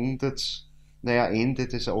 Jahrhunderts, naja, Ende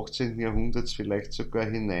des 18. Jahrhunderts vielleicht sogar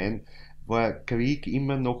hinein, war Krieg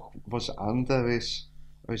immer noch was anderes,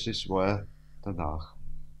 als es war danach.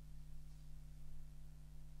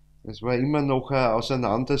 Es war immer noch eine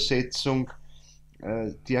Auseinandersetzung,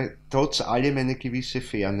 die trotz allem eine gewisse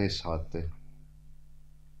Fairness hatte.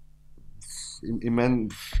 Ich meine,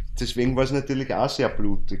 deswegen war es natürlich auch sehr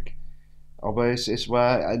blutig. Aber es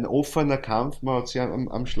war ein offener Kampf, man hat sich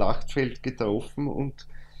am Schlachtfeld getroffen und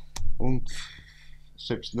Und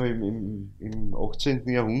selbst noch im 18.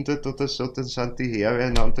 Jahrhundert oder so, dann sind die Heere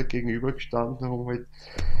einander gegenübergestanden, haben halt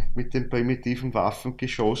mit den primitiven Waffen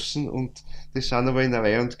geschossen und die sind aber in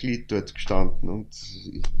Reihe und Glied dort gestanden. Und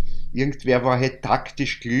irgendwer war halt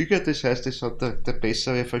taktisch klüger, das heißt, es hat der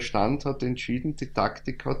bessere Verstand hat entschieden, die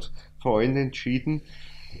Taktik hat vor allem entschieden,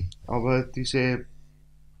 aber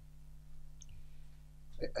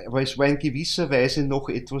aber es war in gewisser Weise noch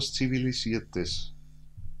etwas Zivilisiertes.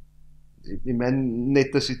 Ich meine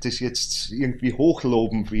nicht, dass ich das jetzt irgendwie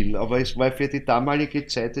hochloben will, aber es war für die damalige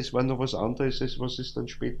Zeit, es war noch was anderes, als was es dann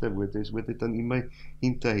später wurde. Es wurde dann immer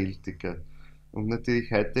hinterhältiger. Und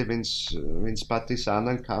natürlich heute, wenn's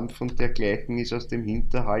Partisanenkampf und dergleichen ist aus dem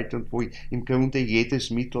Hinterhalt und wo im Grunde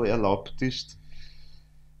jedes Mittel erlaubt ist,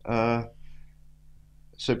 äh,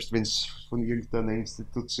 selbst wenn es von irgendeiner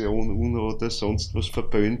Institution, UNO oder sonst was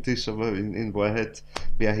verböhnt ist, aber in Wahrheit,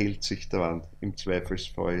 wer hält sich daran im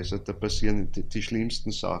Zweifelsfall? Also da passieren die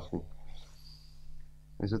schlimmsten Sachen.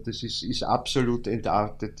 Also das ist absolut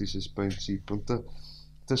entartet, dieses Prinzip. Und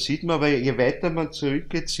da sieht man, aber je weiter man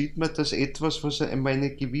zurückgeht, sieht man, dass etwas, was einmal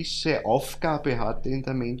eine gewisse Aufgabe hatte in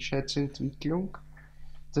der Menschheitsentwicklung,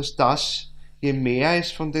 dass das, je mehr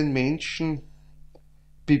es von den Menschen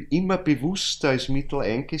immer bewusster als Mittel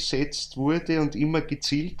eingesetzt wurde und immer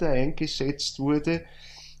gezielter eingesetzt wurde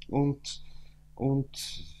und, und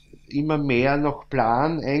immer mehr nach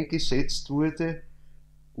Plan eingesetzt wurde,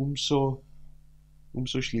 umso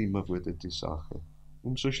schlimmer wurde die Sache.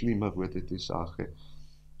 Umso schlimmer wurde die Sache.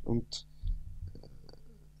 Und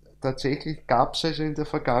tatsächlich gab es also in der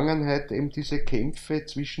Vergangenheit eben diese Kämpfe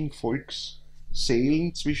zwischen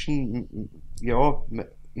Volksseelen, zwischen, ja,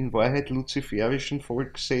 in Wahrheit luziferischen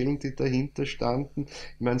Volksseelen, die dahinter standen.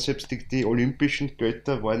 Ich meine, selbst die olympischen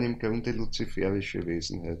Götter waren im Grunde luziferische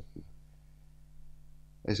Wesenheiten.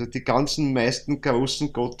 Also die ganzen meisten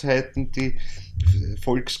großen Gottheiten, die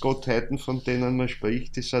Volksgottheiten, von denen man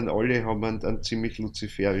spricht, die sind alle, haben einen ziemlich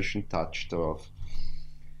luziferischen Touch drauf.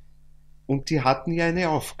 Und die hatten ja eine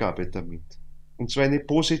Aufgabe damit. Und zwar eine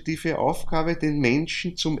positive Aufgabe, den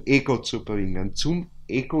Menschen zum Ego zu bringen, zum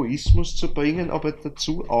Egoismus zu bringen, aber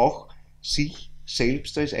dazu auch sich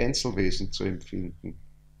selbst als Einzelwesen zu empfinden.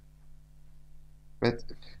 Weil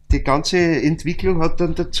die ganze Entwicklung hat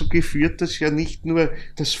dann dazu geführt, dass ja nicht nur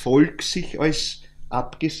das Volk sich als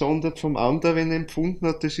abgesondert vom anderen empfunden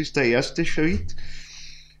hat, das ist der erste Schritt,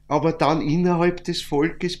 aber dann innerhalb des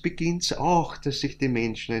Volkes beginnt es auch, dass sich die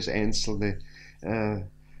Menschen als Einzelne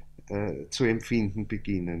zu empfinden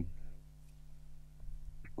beginnen.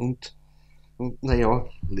 Und naja,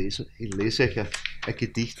 ich lese euch ein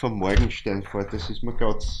Gedicht vom Morgenstern vor, das ist mir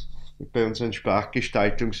gerade bei unseren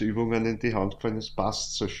Sprachgestaltungsübungen in die Hand gefallen, das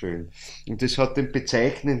passt so schön. Und es hat den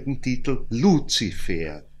bezeichnenden Titel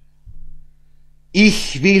Luzifer.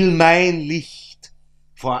 Ich will mein Licht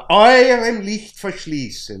vor eurem Licht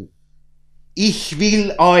verschließen. Ich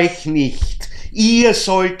will euch nicht, ihr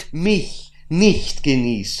sollt mich nicht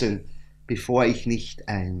genießen, bevor ich nicht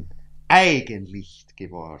ein Eigenlicht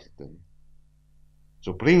geworden.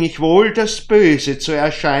 So bring ich wohl das Böse zur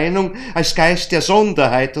Erscheinung als Geist der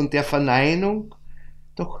Sonderheit und der Verneinung,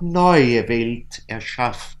 doch neue Welt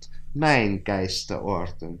erschafft mein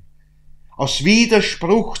Geisterorden. Aus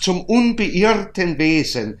Widerspruch zum unbeirrten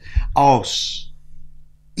Wesen, aus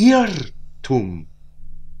Irrtum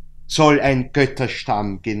soll ein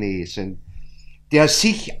Götterstamm genesen, der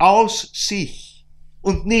sich aus sich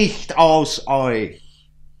und nicht aus euch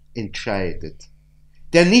entscheidet,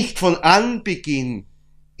 der nicht von Anbeginn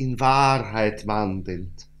in Wahrheit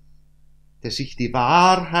wandelt, der sich die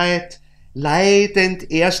Wahrheit leidend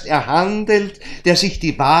erst erhandelt, der sich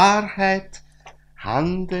die Wahrheit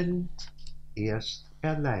handelnd erst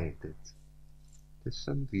erleidet. Das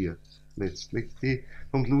sind wir letztlich, die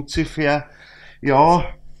vom Luzifer,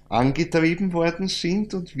 ja, angetrieben worden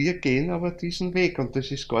sind, und wir gehen aber diesen Weg, und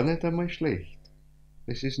das ist gar nicht einmal schlecht.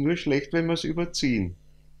 Es ist nur schlecht, wenn wir es überziehen.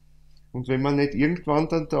 Und wenn man nicht irgendwann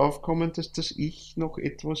dann draufkommen, dass das Ich noch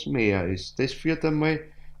etwas mehr ist. Das führt einmal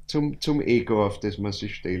zum Ego, auf das man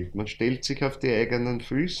sich stellt. Man stellt sich auf die eigenen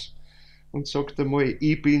Füße und sagt einmal,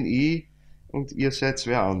 ich bin ich und ihr seid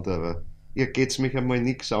wer anderer. Ihr geht's mich einmal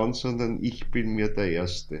nichts an, sondern ich bin mir der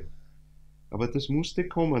Erste. Aber das musste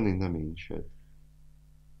kommen in der Menschheit.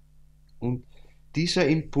 Und dieser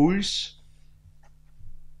Impuls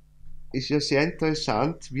ist ja sehr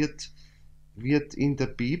interessant, wird in der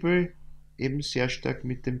Bibel eben sehr stark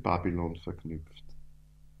mit dem Babylon verknüpft.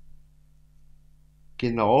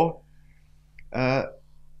 Genau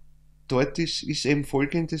dort ist eben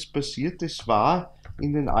Folgendes passiert. Es war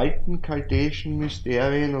in den alten chaldäischen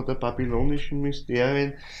Mysterien oder babylonischen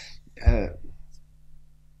Mysterien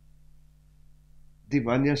die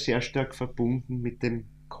waren ja sehr stark verbunden mit dem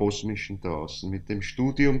Kosmischen draußen, mit dem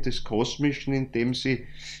Studium des Kosmischen, in dem sie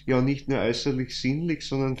ja nicht nur äußerlich sinnlich,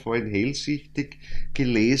 sondern vor allem hellsichtig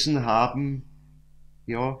gelesen haben,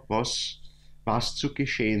 ja, was zu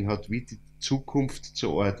geschehen hat, wie die Zukunft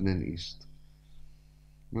zu ordnen ist.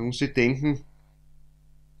 Man muss sich denken,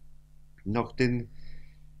 nach den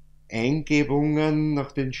Eingebungen,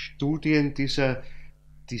 nach den Studien dieser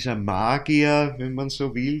Magier, wenn man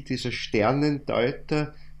so will, dieser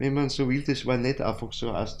Sternendeuter, wenn man so will, das war nicht einfach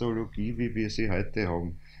so Astrologie, wie wir sie heute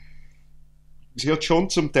haben. Sie hat schon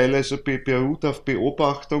zum Teil also beruht auf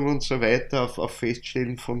Beobachtung und so weiter, auf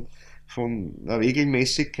Feststellen von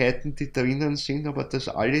Regelmäßigkeiten, die drinnen sind, aber das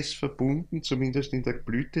alles verbunden, zumindest in der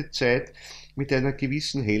Blütezeit, mit einer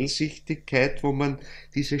gewissen Hellsichtigkeit, wo man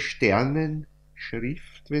diese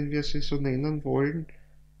Sternenschrift, wenn wir sie so nennen wollen,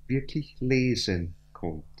 wirklich lesen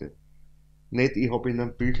konnte. Nicht, ich habe in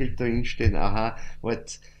einem Büchel drinstehen, aha,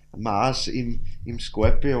 halt Mars im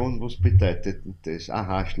Skorpion, was bedeutet denn das?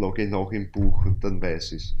 Aha, schlage ich nach im Buch und dann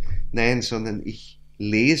weiß ich es. Nein, sondern ich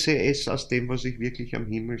lese es aus dem, was ich wirklich am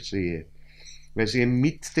Himmel sehe. Weil sie eben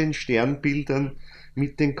mit den Sternbildern,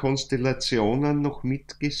 mit den Konstellationen noch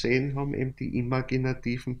mitgesehen haben, eben die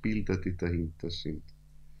imaginativen Bilder, die dahinter sind.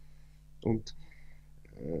 Und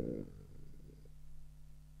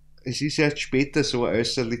es ist erst später so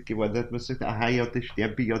äußerlich geworden, dass man sagt, aha, ja, das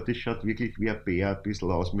Sternbild, ja, das schaut wirklich wie ein Bär ein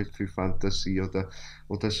bisschen aus mit viel Fantasie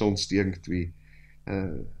oder sonst irgendwie.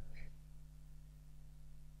 Äh,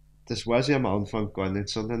 Das war sie am Anfang gar nicht,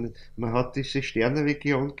 sondern man hat diese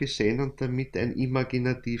Sternenregion gesehen und damit ein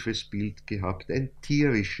imaginatives Bild gehabt, ein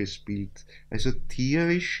tierisches Bild, also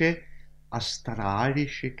tierische,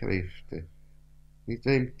 astralische Kräfte. Nicht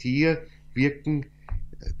nur im Tier wirken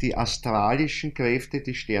die astralischen Kräfte,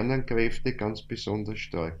 die Sternenkräfte ganz besonders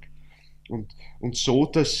stark. Und so,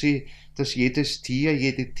 dass jedes Tier,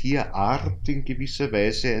 jede Tierart in gewisser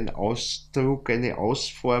Weise ein Ausdruck, eine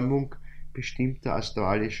Ausformung bestimmter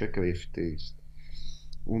astralischer Kräfte ist.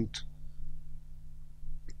 Und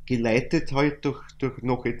geleitet halt durch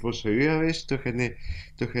noch etwas Höheres, durch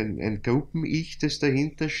ein Gruppen-Ich, das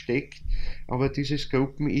dahinter steckt, aber dieses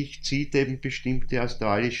Gruppen-Ich zieht eben bestimmte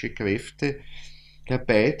astralische Kräfte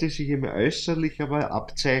herbei, die sich eben äußerlich aber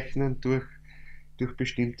abzeichnen durch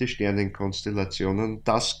bestimmte Sternenkonstellationen.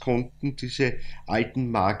 Das konnten diese alten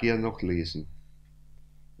Magier noch lesen.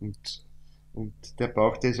 Und, und der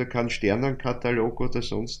brauchte also keinen Sternenkatalog oder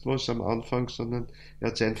sonst was am Anfang, sondern er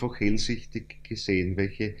hat es einfach hellsichtig gesehen,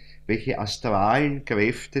 welche astralen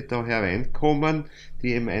Kräfte da hereinkommen, die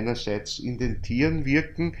eben einerseits in den Tieren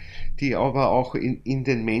wirken, die aber auch in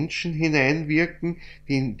den Menschen hineinwirken,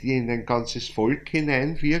 die in ein ganzes Volk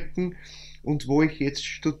hineinwirken und wo ich jetzt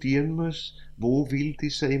studieren muss, wo will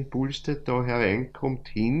dieser Impuls, der da hereinkommt,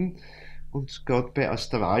 hin? Und gerade bei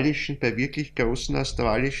astralischen, bei wirklich großen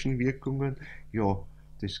astralischen Wirkungen, ja,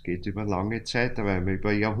 das geht über lange Zeiträume,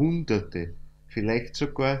 über Jahrhunderte, vielleicht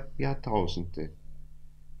sogar Jahrtausende.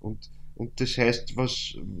 Und das heißt,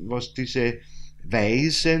 was diese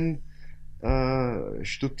Weisen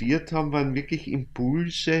studiert haben, waren wirklich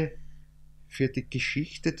Impulse für die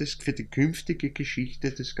Geschichte für die künftige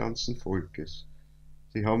Geschichte des ganzen Volkes.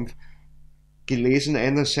 Sie haben gelesen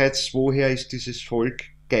einerseits, woher ist dieses Volk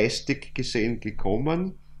geistig gesehen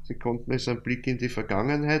gekommen. Sie konnten also einen Blick in die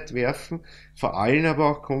Vergangenheit werfen, vor allem aber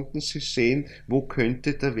auch konnten sie sehen, wo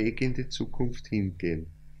könnte der Weg in die Zukunft hingehen.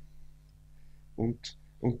 Und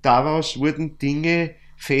daraus wurden Dinge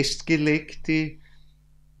festgelegt, die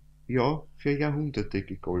ja für Jahrhunderte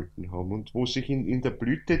gegolten haben und wo sich in der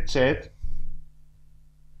Blütezeit,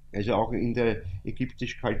 also auch in der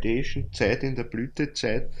ägyptisch-chaldäischen Zeit, in der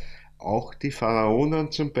Blütezeit, auch die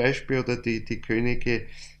Pharaonen zum Beispiel oder die Könige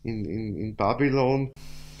in Babylon,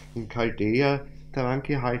 in Chaldea daran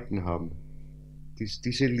gehalten haben,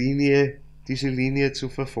 diese Linie zu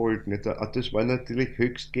verfolgen. Das war natürlich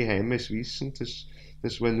höchst geheimes Wissen,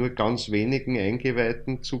 das war nur ganz wenigen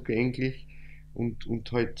Eingeweihten zugänglich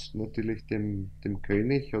und halt natürlich dem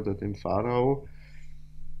König oder dem Pharao,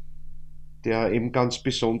 der eben ganz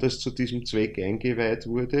besonders zu diesem Zweck eingeweiht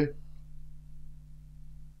wurde.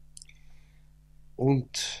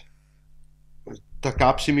 Und da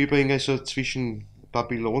gab es im Übrigen also zwischen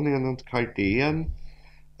Babyloniern und Chaldäern,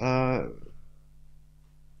 nein,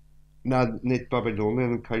 nicht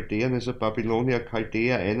Babyloniern und Chaldäern, also Babylonier,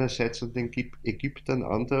 Chaldäer einerseits und den Ägyptern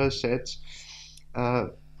andererseits,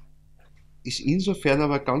 ist insofern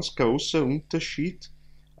aber ein ganz großer Unterschied,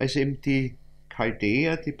 als eben die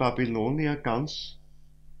Chaldäer, die Babylonier ganz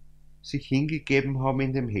sich hingegeben haben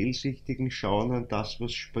in dem hellsichtigen Schauen an das,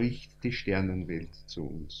 was spricht die Sternenwelt zu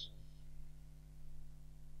uns.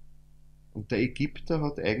 Und der Ägypter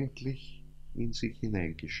hat eigentlich in sich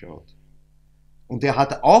hineingeschaut. Und er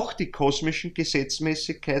hat auch die kosmischen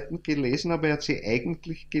Gesetzmäßigkeiten gelesen, aber er hat sie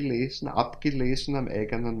eigentlich gelesen, abgelesen am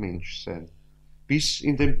eigenen Menschsein. Bis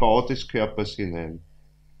in den Bau des Körpers hinein.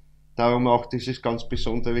 Darum auch dieses ganz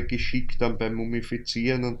besondere Geschick dann beim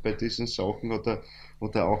Mumifizieren und bei diesen Sachen oder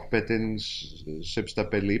auch bei den, selbst auch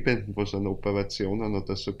bei Lebenden, was an Operationen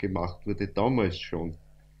oder so gemacht wurde, damals schon.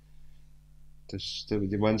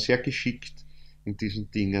 Die waren sehr geschickt in diesen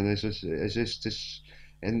Dingen. Also ist das,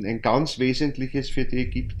 ein ganz wesentliches für die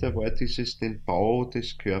Ägypter war dieses, den Bau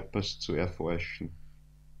des Körpers zu erforschen.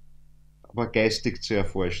 Aber geistig zu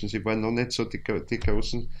erforschen. Sie waren noch nicht so die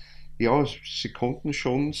großen, ja, sie konnten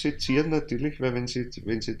schon sezieren natürlich, weil wenn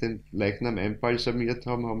sie den Leichnam einbalsamiert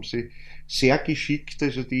haben, haben sie sehr geschickt,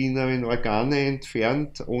 also die inneren Organe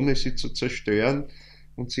entfernt, ohne sie zu zerstören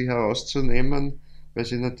und sie herauszunehmen, weil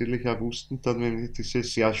sie natürlich auch wussten, dann, wenn ich diese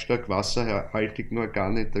sehr stark wasserhaltigen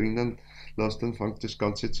Organe drinnen lasse, dann fängt das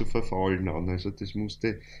Ganze zu verfaulen an. Also das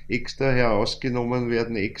musste extra herausgenommen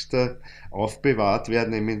werden, extra aufbewahrt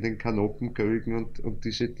werden, eben in den Kanopenkrügen und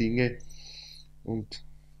diese Dinge. Und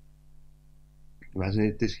ich weiß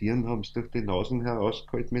nicht, das Hirn haben sie durch die Nasen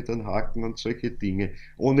herausgeholt mit einem Haken und solche Dinge,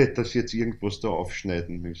 ohne dass sie jetzt irgendwas da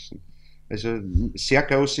aufschneiden müssen. Also sehr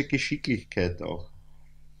große Geschicklichkeit auch.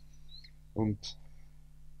 Und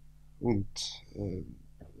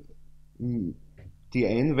die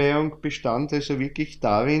Einweihung bestand also wirklich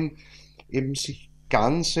darin, eben sich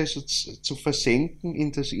ganz also zu versenken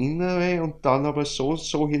in das Innere und dann aber so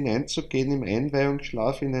hineinzugehen im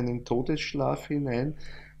Einweihungsschlaf, in einen Todesschlaf hinein.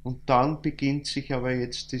 Und dann beginnt sich aber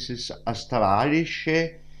jetzt dieses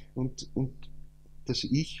Astralische und das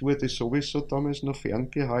Ich wurde sowieso damals noch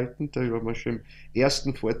ferngehalten, darüber haben wir schon im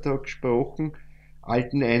ersten Vortrag gesprochen.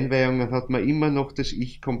 Alten Einweihungen hat man immer noch das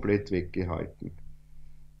Ich komplett weggehalten.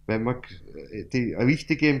 Weil man die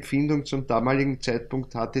richtige Empfindung zum damaligen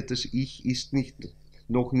Zeitpunkt hatte, das Ich ist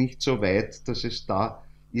noch nicht so weit, dass es da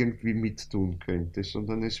irgendwie mittun könnte,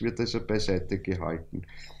 sondern es wird also beiseite gehalten.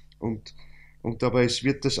 Und aber es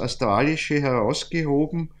wird das Astralische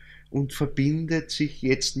herausgehoben und verbindet sich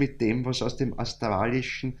jetzt mit dem, was aus dem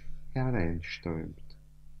Astralischen hereinströmt.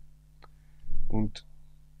 Und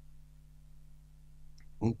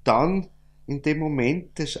dann in dem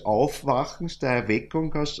Moment des Aufwachens, der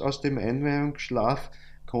Erweckung aus dem Einweihungsschlaf,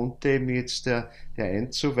 konnte eben jetzt der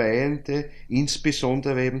Einzuweihende,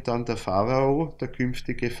 insbesondere eben dann der Pharao, der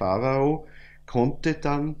künftige Pharao, konnte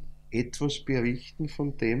dann etwas berichten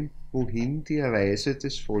von dem, wohin die Reise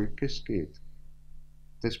des Volkes geht.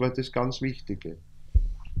 Das war das ganz Wichtige.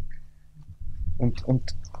 Und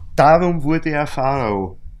darum wurde er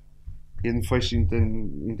Pharao. Jedenfalls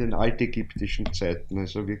in den altägyptischen Zeiten,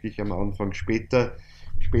 also wirklich am Anfang. Später,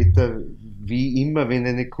 wie immer, wenn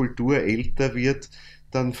eine Kultur älter wird,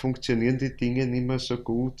 dann funktionieren die Dinge nicht mehr so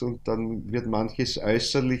gut und dann wird manches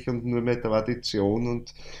äußerlich und nur mehr Tradition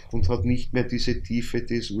und hat nicht mehr diese Tiefe,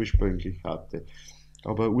 die es ursprünglich hatte.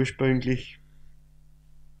 Aber ursprünglich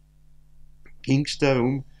ging es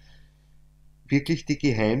darum, wirklich die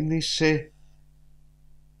Geheimnisse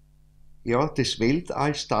des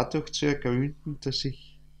Weltalls dadurch zu ergründen, dass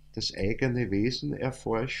ich das eigene Wesen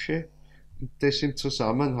erforsche und das im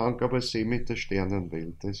Zusammenhang aber sehe mit der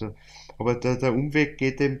Sternenwelt. Also, aber der Umweg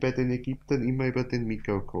geht eben bei den Ägyptern immer über den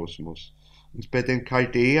Mikrokosmos. Und bei den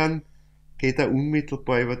Chaldäern geht er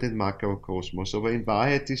unmittelbar über den Makrokosmos. Aber in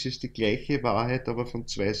Wahrheit ist es die gleiche Wahrheit, aber von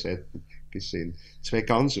zwei Seiten gesehen. Zwei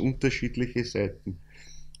ganz unterschiedliche Seiten.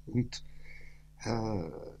 Und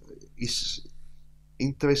ist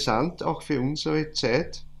interessant auch für unsere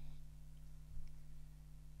Zeit,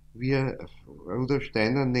 wie Rudolf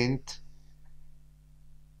Steiner nennt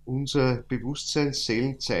unser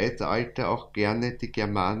Bewusstseinsseelenzeitalter auch gerne die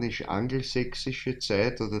germanisch-angelsächsische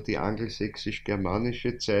Zeit oder die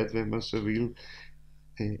angelsächsisch-germanische Zeit, wenn man so will,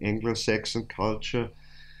 die Anglo-Saxon Culture,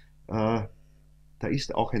 da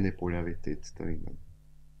ist auch eine Polarität drinnen.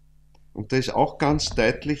 Und da ist auch ganz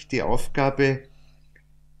deutlich die Aufgabe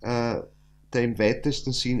der im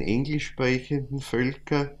weitesten Sinn englisch sprechenden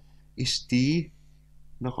Völker ist die,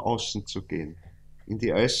 nach außen zu gehen, in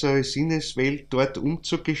die äußere Sinneswelt, dort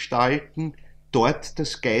umzugestalten, dort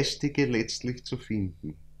das Geistige letztlich zu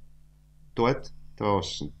finden. Dort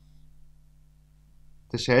draußen.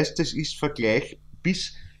 Das heißt, es ist Vergleich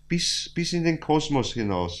bis in den Kosmos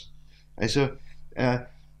hinaus. Also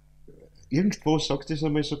irgendwo sagt es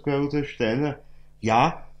einmal sogar Rudolf Steiner,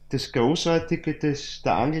 ja, das Großartige der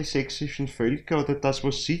angelsächsischen Völker oder das,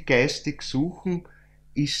 was sie geistig suchen,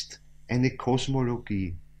 ist eine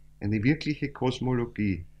Kosmologie, eine wirkliche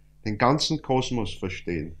Kosmologie, den ganzen Kosmos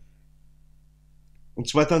verstehen. Und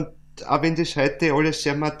zwar dann auch wenn das heute alles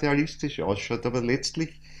sehr materialistisch ausschaut, aber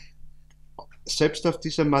letztlich, selbst auf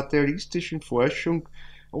dieser materialistischen Forschung,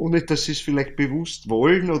 ohne dass sie es vielleicht bewusst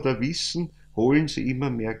wollen oder wissen, holen sie immer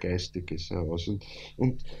mehr Geistiges heraus.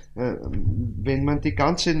 Wenn man die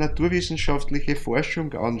ganze naturwissenschaftliche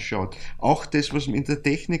Forschung anschaut, auch das, was in der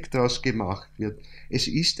Technik daraus gemacht wird, es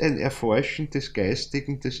ist ein Erforschen des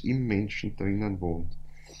Geistigen, das im Menschen drinnen wohnt.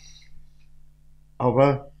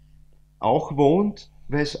 Aber auch wohnt,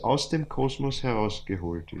 weil es aus dem Kosmos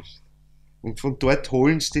herausgeholt ist. Und von dort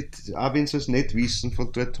holen sie, auch wenn sie es nicht wissen,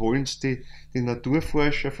 von dort holen sie die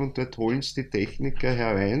Naturforscher, von dort holen sie die Techniker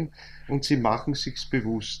herein und sie machen sich's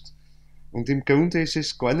bewusst. Und im Grunde ist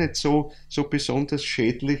es gar nicht so besonders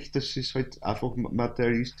schädlich, dass sie es halt einfach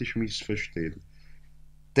materialistisch missverstehen.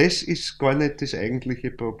 Das ist gar nicht das eigentliche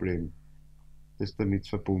Problem, das damit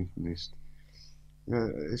verbunden ist.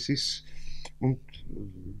 Es ist, und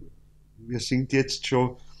wir sind jetzt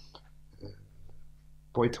schon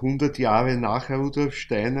bald 100 Jahre nach Rudolf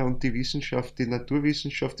Steiner und die Wissenschaft, die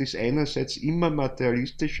Naturwissenschaft ist einerseits immer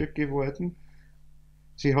materialistischer geworden.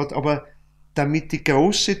 Sie hat aber damit die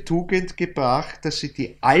große Tugend gebracht, dass sie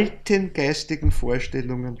die alten geistigen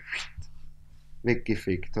Vorstellungen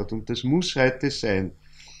weggefegt hat. Und das muss heute sein.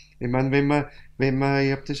 Ich meine,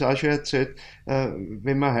 ich habe das auch schon erzählt,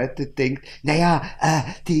 wenn man heute denkt, naja,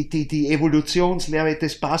 die Evolutionslehre,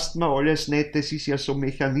 das passt mir alles nicht, das ist ja so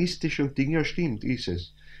mechanistisch und Ding, ja stimmt, ist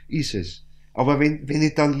es. Aber wenn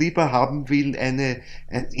ich dann lieber haben will, ein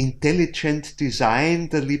Intelligent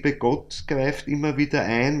Design, der liebe Gott greift immer wieder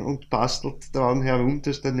ein und bastelt daran herum,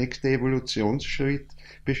 dass der nächste Evolutionsschritt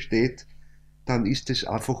besteht, dann ist es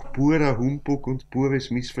einfach purer Humbug und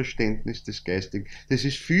pures Missverständnis des Geistigen. Das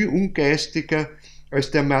ist viel ungeistiger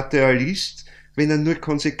als der Materialist, wenn er nur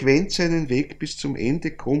konsequent seinen Weg bis zum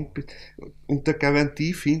Ende kommt. Unter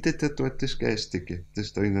Garantie findet er dort das Geistige,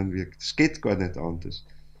 das drinnen wirkt. Es geht gar nicht anders.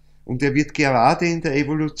 Und er wird gerade in der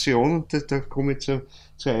Evolution, und da komme ich zur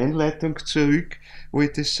Einleitung zurück, wo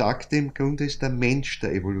ich das sagte, im Grunde ist der Mensch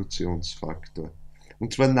der Evolutionsfaktor.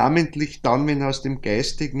 Und zwar namentlich dann, wenn er aus dem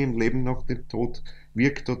Geistigen im Leben nach dem Tod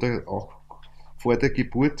wirkt oder auch vor der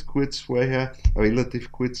Geburt kurz vorher,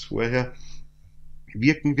 relativ kurz vorher,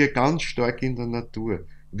 wirken wir ganz stark in der Natur.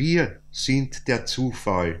 Wir sind der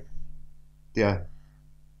Zufall, der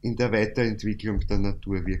in der Weiterentwicklung der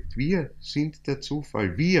Natur wirkt. Wir sind der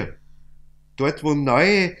Zufall. Wir. Dort, wo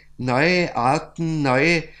neue Arten,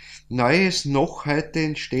 Neues noch heute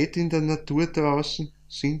entsteht in der Natur draußen,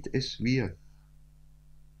 sind es wir.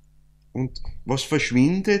 Und was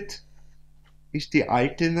verschwindet, ist die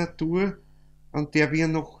alte Natur, an der wir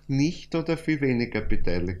noch nicht oder viel weniger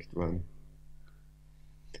beteiligt waren.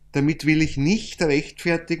 Damit will ich nicht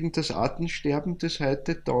rechtfertigen das Artensterben, das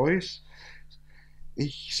heute da ist.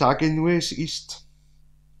 Ich sage nur, es ist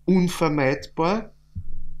unvermeidbar,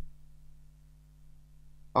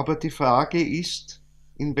 aber die Frage ist,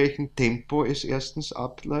 in welchem Tempo es erstens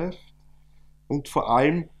abläuft und vor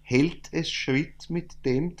allem hält es Schritt mit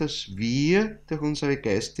dem, dass wir durch unsere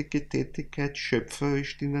geistige Tätigkeit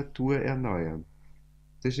schöpferisch die Natur erneuern.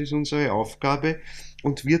 Das ist unsere Aufgabe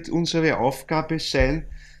und wird unsere Aufgabe sein,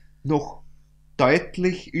 noch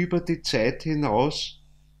deutlich über die Zeit hinaus,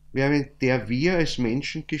 während der wir als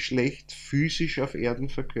Menschengeschlecht physisch auf Erden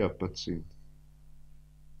verkörpert sind.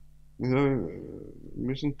 Wir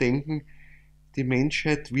müssen denken, die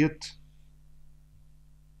Menschheit wird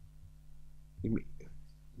im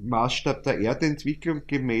Maßstab der Erdentwicklung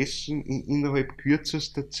gemessen innerhalb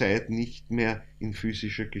kürzester Zeit nicht mehr in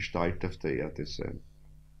physischer Gestalt auf der Erde sein.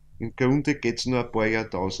 Im Grunde geht es nur ein paar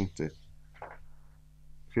Jahrtausende.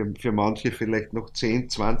 Für manche vielleicht noch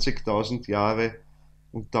 10.000, 20.000 Jahre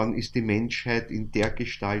und dann ist die Menschheit in der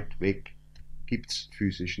Gestalt weg. Gibt's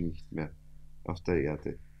physisch nicht mehr auf der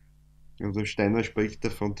Erde. Also Steiner spricht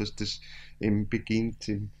davon, dass das eben beginnt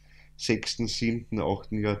im 6., 7.,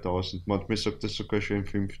 8. Jahrtausend. Manchmal sagt er sogar schon im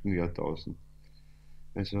 5. Jahrtausend.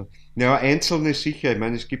 Also, ja, Einzelne sicher. Ich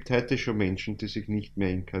meine, es gibt heute schon Menschen, die sich nicht mehr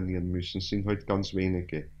inkarnieren müssen. Es sind halt ganz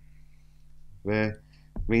wenige. Weil,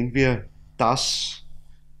 wenn wir das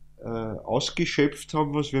ausgeschöpft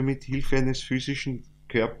haben, was wir mit Hilfe eines physischen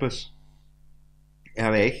Körpers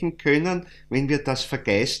erreichen können, wenn wir das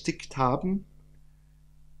vergeistigt haben,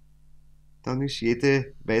 dann ist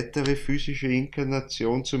jede weitere physische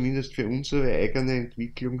Inkarnation, zumindest für unsere eigene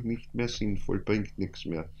Entwicklung, nicht mehr sinnvoll, bringt nichts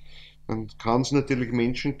mehr. Dann kann es natürlich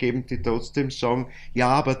Menschen geben, die trotzdem sagen, ja,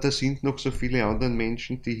 aber da sind noch so viele andere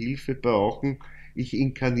Menschen, die Hilfe brauchen, ich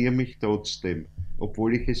inkarniere mich trotzdem,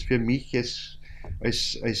 obwohl ich es für mich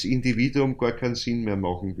als Individuum gar keinen Sinn mehr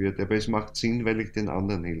machen würde, aber es macht Sinn, weil ich den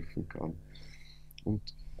anderen helfen kann. Und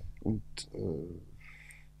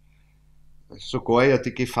sogar ja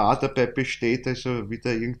die Gefahr dabei besteht, also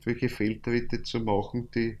wieder irgendwelche Fehltritte zu machen,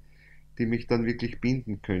 die mich dann wirklich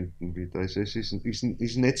binden könnten wieder. Also es ist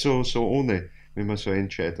nicht so ohne, wenn man so eine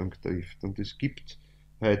Entscheidung trifft. Und es gibt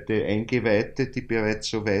heute Eingeweihte, die bereits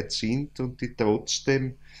so weit sind und die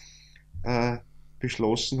trotzdem äh,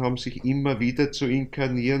 beschlossen haben, sich immer wieder zu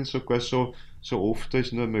inkarnieren, sogar so oft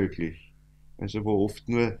als nur möglich. Also wo oft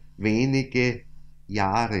nur wenige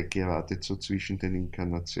Jahre geradezu zwischen den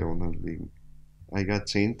Inkarnationen liegen. Ein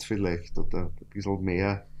Jahrzehnt vielleicht oder ein bisschen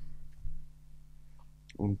mehr.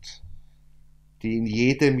 Und die in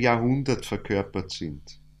jedem Jahrhundert verkörpert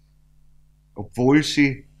sind. Obwohl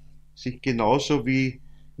sie sich genauso wie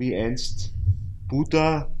einst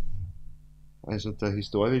Buddha, also der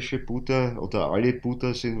historische Buddha oder alle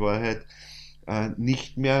Buddhas in Wahrheit,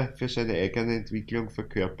 nicht mehr für seine eigene Entwicklung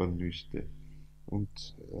verkörpern müsste.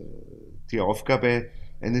 Und die Aufgabe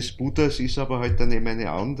eines Buddhas ist aber halt dann eben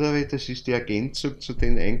eine andere, das ist die Ergänzung zu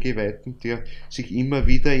den Eingeweihten, die sich immer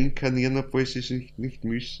wieder inkarnieren, obwohl sie es nicht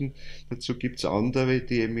müssen. Dazu gibt es andere,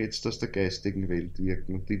 die eben jetzt aus der geistigen Welt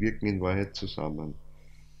wirken und die wirken in Wahrheit zusammen.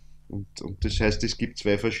 Und das heißt, es gibt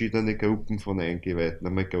zwei verschiedene Gruppen von Eingeweihten,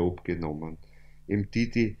 einmal grob genommen. Eben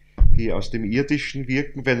die aus dem Irdischen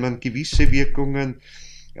wirken, weil man gewisse Wirkungen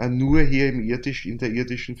nur hier in der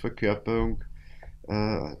irdischen Verkörperung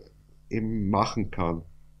eben machen kann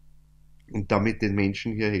und damit den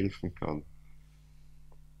Menschen hier helfen kann.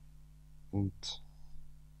 Und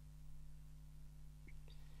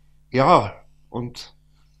ja, und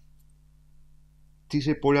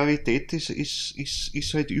diese Polarität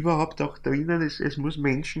ist halt überhaupt auch drinnen. Es muss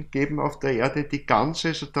Menschen geben auf der Erde, die ganz,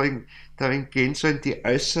 also darin gehen sollen, die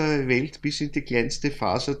äußere Welt bis in die kleinste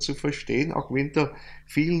Faser zu verstehen, auch wenn da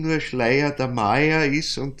viel nur Schleier der Maya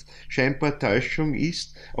ist und scheinbar Täuschung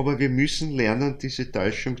ist, aber wir müssen lernen, diese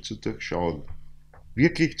Täuschung zu durchschauen.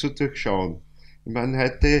 Wirklich zu durchschauen. Ich meine,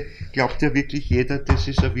 heute glaubt ja wirklich jeder, das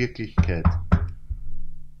ist eine Wirklichkeit.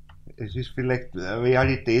 Es ist vielleicht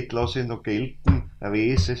Realität, lasse ich noch gelten,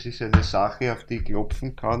 es ist eine Sache, auf die ich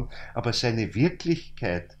klopfen kann, aber seine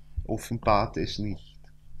Wirklichkeit offenbart es nicht.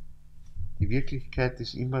 Die Wirklichkeit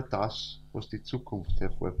ist immer das, was die Zukunft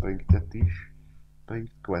hervorbringt. Der Tisch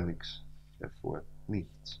bringt gar nichts hervor,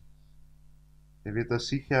 nichts. Er wird das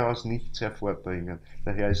sicher aus nichts hervorbringen,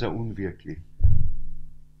 daher ist er unwirklich.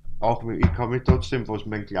 Auch ich kann mich trotzdem, was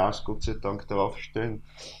mein Glas Gott sei Dank draufstellen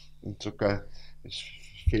und sogar, es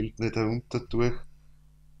fällt nicht runter durch.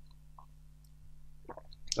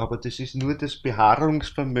 Aber das ist nur das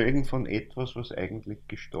Beharrungsvermögen von etwas, was eigentlich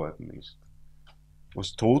gestorben ist.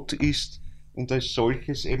 Was tot ist und als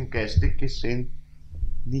solches eben geistig gesehen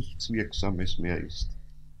nichts Wirksames mehr ist.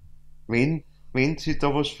 Wenn sich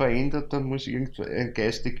da was verändert, dann muss irgendein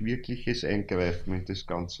geistig Wirkliches eingreifen in das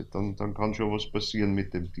Ganze. Dann kann schon was passieren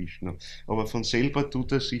mit dem Tisch noch. Aber von selber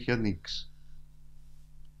tut er sicher nichts.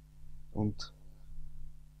 Und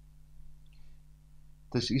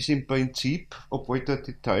das ist im Prinzip, obwohl da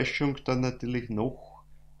die Täuschung dann natürlich noch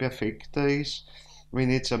perfekter ist, wenn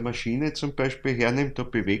ich jetzt eine Maschine zum Beispiel hernimmt, da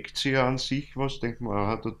bewegt sie ja an sich was, denkt man,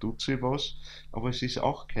 aha, da tut sie was, aber es ist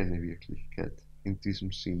auch keine Wirklichkeit in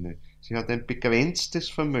diesem Sinne. Sie hat ein begrenztes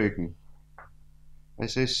Vermögen.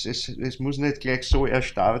 Also es muss nicht gleich so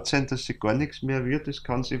erstarrt sein, dass sie gar nichts mehr wird, es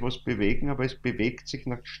kann sich was bewegen, aber es bewegt sich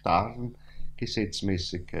nach starren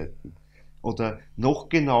Gesetzmäßigkeiten. Oder noch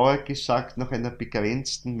genauer gesagt, nach einer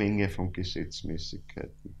begrenzten Menge von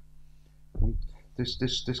Gesetzmäßigkeiten. Und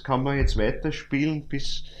das kann man jetzt weiterspielen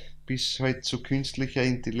bis halt zu künstlicher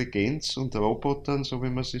Intelligenz und Robotern, so wie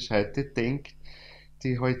man es heute denkt,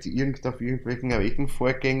 die halt auf irgendwelchen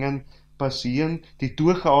Rechenvorgängen basieren, die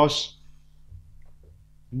durchaus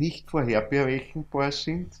nicht vorherberechenbar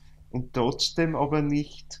sind und trotzdem aber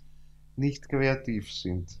nicht kreativ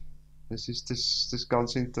sind. Das ist das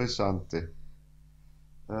ganz Interessante.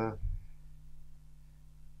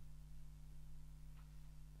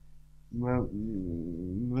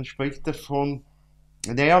 Man spricht davon,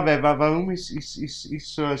 naja, weil warum ist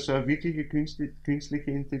so eine wirkliche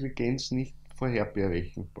künstliche Intelligenz nicht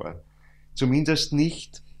vorherberechenbar? Zumindest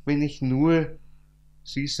nicht, wenn ich nur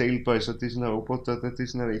sie selber, also diesen Roboter oder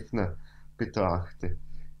diesen Rechner betrachte.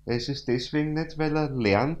 Es ist deswegen nicht, weil er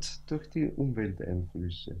lernt durch die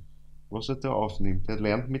Umwelteinflüsse, was er da aufnimmt. Er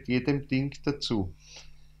lernt mit jedem Ding dazu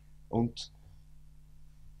und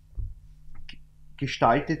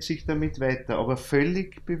gestaltet sich damit weiter, aber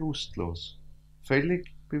völlig bewusstlos.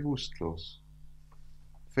 Völlig bewusstlos.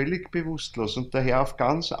 Völlig bewusstlos und daher auf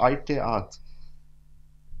ganz alte Art.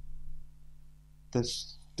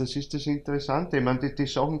 Das ist das Interessante. Ich meine, die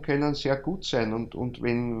Sachen können sehr gut sein und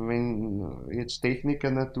wenn jetzt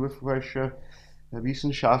Techniker, Naturforscher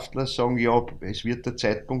Wissenschaftler sagen, ja, es wird der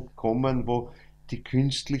Zeitpunkt kommen, wo die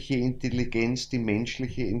künstliche Intelligenz die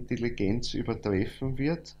menschliche Intelligenz übertreffen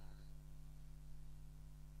wird,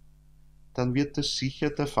 dann wird das sicher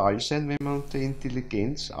der Fall sein, wenn man unter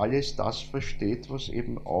Intelligenz alles das versteht, was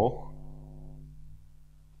eben auch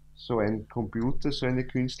so ein Computer, so eine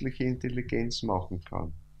künstliche Intelligenz machen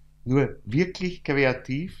kann. Nur wirklich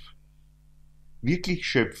kreativ, wirklich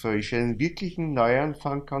schöpferisch, einen wirklichen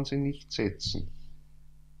Neuanfang kann sie nicht setzen.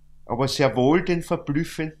 Aber sehr wohl den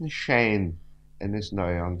verblüffenden Schein eines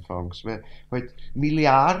Neuanfangs, weil halt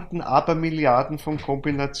Milliarden, Abermilliarden von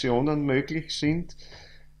Kombinationen möglich sind.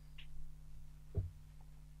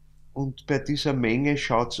 Und bei dieser Menge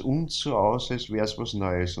schaut es uns so aus, als wäre es was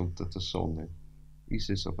Neues unter der Sonne. Ist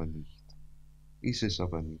es aber nicht. Ist es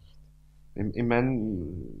aber nicht. Ich meine,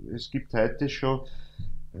 es gibt heute schon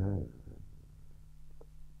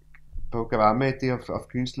Programme, die auf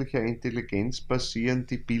künstlicher Intelligenz basieren,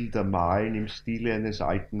 die Bilder malen im Stile eines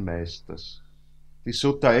alten Meisters. Die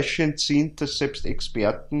so täuschend sind, dass selbst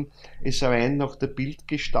Experten es rein nach der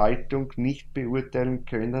Bildgestaltung nicht beurteilen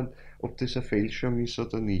können, ob das eine Fälschung ist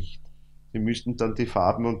oder nicht. Sie müssten dann die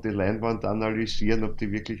Farben und die Leinwand analysieren, ob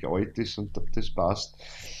die wirklich alt ist und ob das passt.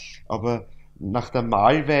 Aber nach der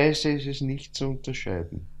Malweise ist es nicht zu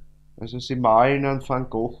unterscheiden. Also sie malen einen Van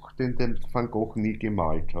Gogh, den Van Gogh nie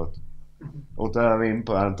gemalt hat. Oder ein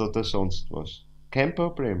Rembrandt oder sonst was. Kein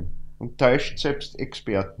Problem. Und täuscht selbst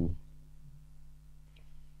Experten.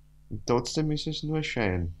 Und trotzdem ist es nur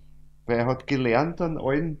Schein. Weil er hat gelernt an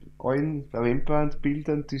allen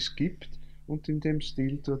Rembrandt-Bildern, die es gibt, und in dem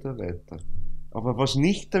Stil tut er weiter. Aber was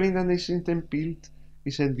nicht drinnen ist in dem Bild,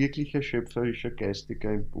 ist ein wirklicher schöpferischer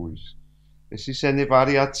geistiger Impuls. Es ist eine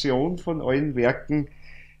Variation von allen Werken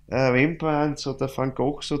Rembrandts oder Van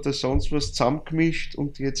Goghs oder sonst was zusammengemischt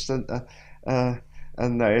und jetzt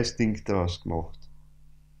ein neues Ding daraus gemacht.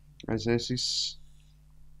 Also es ist.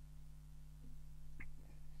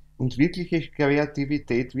 Und wirkliche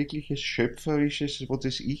Kreativität, wirkliches Schöpferisches, wo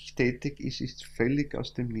das Ich tätig ist, ist völlig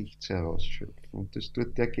aus dem Nichts herausschöpfen. Und das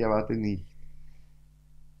tut der gerade nicht.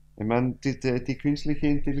 Ich meine, die künstliche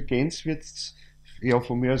Intelligenz wird ja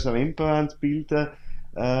von mir aus Rembrandt-Bilder,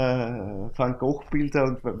 Van Gogh-Bilder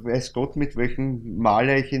und weiß Gott mit welchem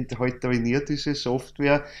Maler ich halt trainiert diese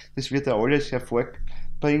Software, das wird er alles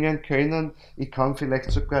hervorbringen können. Ich kann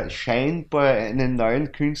vielleicht sogar scheinbar einen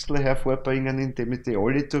neuen Künstler hervorbringen, indem ich die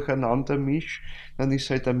alle durcheinander mische. Dann ist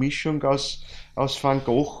halt eine Mischung aus Van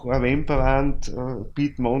Gogh, Rembrandt,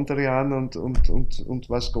 Piet Mondrian und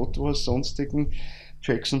weiß Gott was, sonstigen,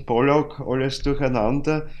 Jackson Pollock, alles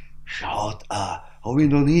durcheinander. Schaut, habe ich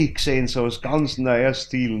noch nie gesehen, so ein ganz neuer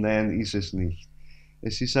Stil. Nein, ist es nicht.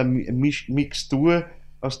 Es ist eine Mixtur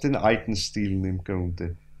aus den alten Stilen im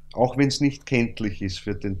Grunde. Auch wenn es nicht kenntlich ist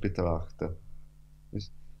für den Betrachter.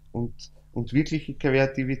 Und wirkliche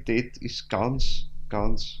Kreativität ist ganz,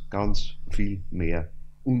 ganz, ganz viel mehr.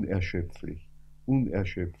 Unerschöpflich.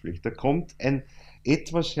 Unerschöpflich. Da kommt ein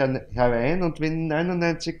etwas herein und wenn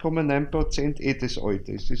 99,9% das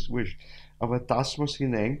Alte ist, ist wurscht. Aber das, was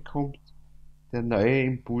hineinkommt, der neue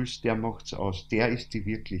Impuls, der macht's aus. Der ist die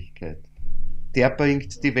Wirklichkeit. Der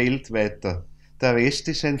bringt die Welt weiter. Der Rest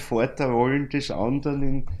ist ein Fortrollen des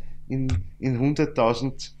anderen in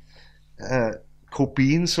 100.000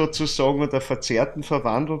 Kopien sozusagen oder verzerrten,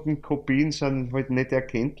 verwandelten Kopien sind halt nicht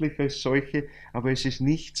erkenntlich als solche, aber es ist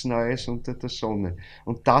nichts Neues unter der Sonne.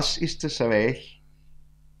 Und das ist das Reich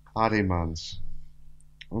Ahrimans.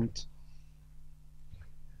 Und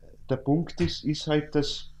der Punkt ist halt,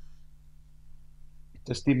 dass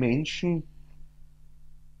die Menschen,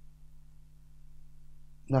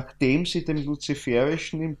 nachdem sie dem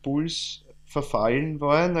luziferischen Impuls verfallen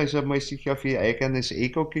waren, also einmal sich auf ihr eigenes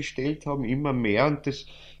Ego gestellt haben, immer mehr, und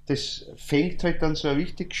das fängt halt dann so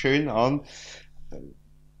richtig schön an,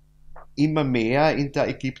 immer mehr in der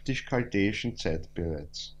ägyptisch-chaldäischen Zeit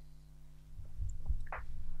bereits.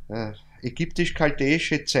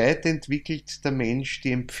 Ägyptisch-chaldäische Zeit entwickelt der Mensch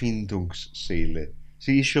die Empfindungsseele.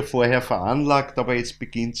 Sie ist schon vorher veranlagt, aber jetzt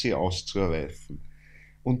beginnt sie auszureifen.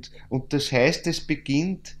 Und das heißt, es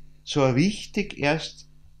beginnt so richtig erst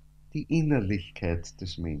die Innerlichkeit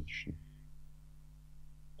des Menschen.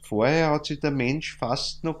 Vorher hat sich der Mensch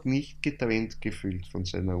fast noch nicht getrennt gefühlt von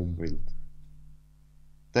seiner Umwelt.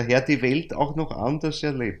 Daher die Welt auch noch anders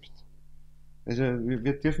erlebt. Also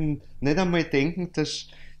wir dürfen nicht einmal denken, dass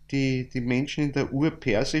die Menschen in der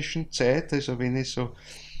urpersischen Zeit, also wenn ich so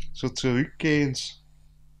zurückgehe ins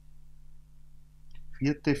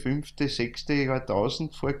 4., 5., 6.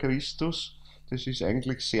 Jahrtausend vor Christus, das ist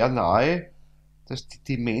eigentlich sehr nahe, dass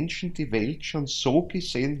die Menschen die Welt schon so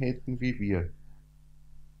gesehen hätten wie wir.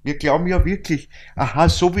 Wir glauben ja wirklich, aha,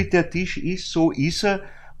 so wie der Tisch ist, so ist er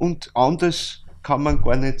und anders kann man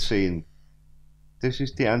gar nicht sehen. Das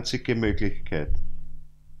ist die einzige Möglichkeit.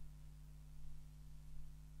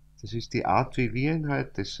 Das ist die Art, wie wir ihn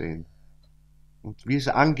heute sehen und wie es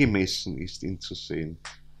angemessen ist, ihn zu sehen.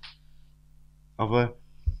 Aber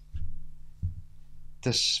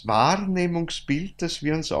das Wahrnehmungsbild, das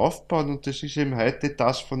wir uns aufbauen, und das ist eben heute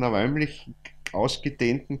das von räumlich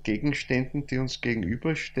ausgedehnten Gegenständen, die uns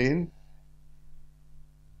gegenüberstehen,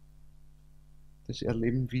 das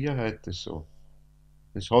erleben wir heute so.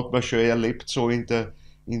 Das hat man schon erlebt so in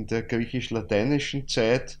der griechisch-lateinischen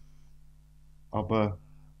Zeit, aber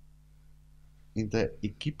in der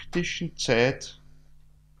ägyptischen Zeit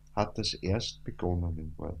hat das erst begonnen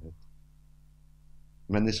in Wahrheit.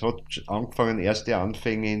 Ich meine, es hat angefangen, erste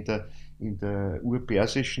Anfänge in der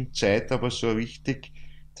urpersischen Zeit, aber so richtig,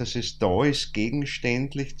 dass es da ist,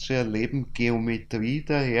 gegenständlich zu erleben, Geometrie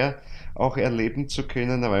daher auch erleben zu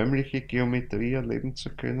können, räumliche Geometrie erleben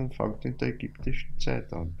zu können, fängt in der ägyptischen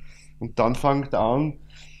Zeit an. Und dann fängt an,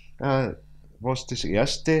 äh, was das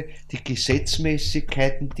erste, die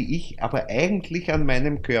Gesetzmäßigkeiten, die ich aber eigentlich an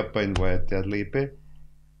meinem Körper in Wahrheit erlebe,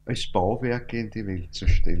 als Bauwerke in die Welt zu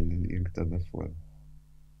stellen in irgendeiner Form.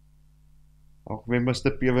 Auch wenn man es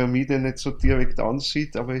der Pyramide nicht so direkt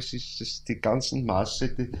ansieht, aber es ist die ganzen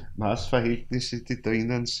die Maßverhältnisse, die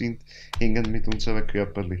drinnen sind, hängen mit unserer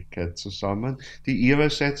Körperlichkeit zusammen, die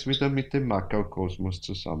ihrerseits wieder mit dem Makrokosmos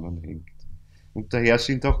zusammenhängt. Und daher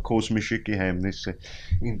sind auch kosmische Geheimnisse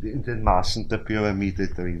in den Maßen der Pyramide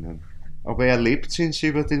drinnen. Aber erlebt sind sie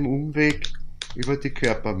über den Umweg, über die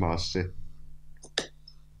Körpermasse.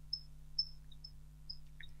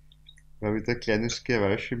 War wieder ein kleines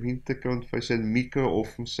Geräusch im Hintergrund, falls ein Mikro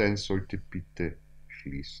offen sein sollte, bitte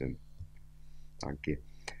schließen. Danke.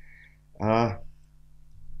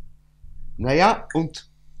 Naja,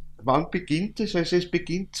 und wann beginnt es? Also es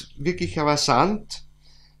beginnt wirklich rasant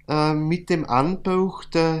mit dem Anbruch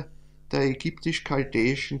der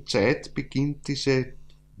ägyptisch-chaldäischen Zeit beginnt dieses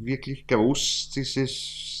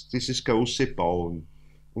große Bauen.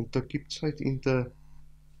 Und da gibt's halt in der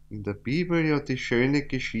Bibel ja die schöne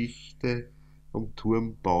Geschichte vom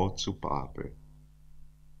Turmbau zu Babel.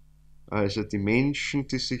 Also die Menschen,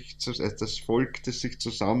 das Volk, das sich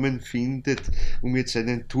zusammenfindet, um jetzt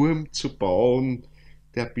einen Turm zu bauen,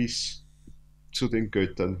 der bis zu den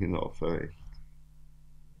Göttern hinaufreicht.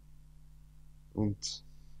 Und,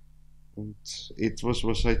 und etwas,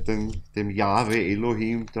 was halt dem Jahwe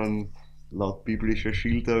Elohim dann laut biblischer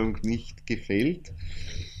Schilderung nicht gefällt.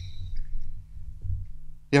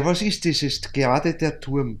 Ja, was ist dieses? Gerade der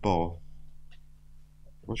Turmbau.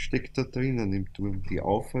 Was steckt da drinnen im Turm? Die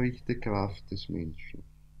aufrechte Kraft des Menschen.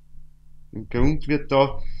 Im Grund wird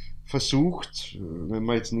da versucht, wenn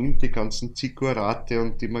man jetzt nimmt, die ganzen Zikkurate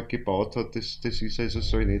und die man gebaut hat, das ist also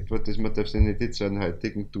so in etwa, dass man darf sich nicht jetzt so einen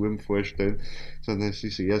heutigen Turm vorstellen, sondern es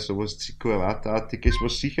ist eher so was Zikkuratartiges,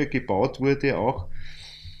 was sicher gebaut wurde auch.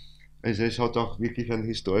 Also es hat auch wirklich einen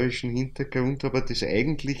historischen Hintergrund, aber das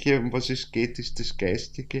Eigentliche, um was es geht, ist das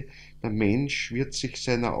Geistige. Der Mensch wird sich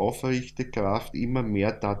seiner aufrichten Kraft immer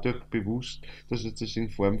mehr dadurch bewusst, dass er das in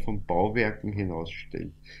Form von Bauwerken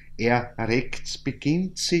hinausstellt.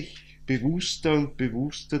 Beginnt sich bewusster und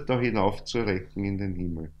bewusster da hinaufzurecken in den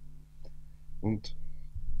Himmel. Und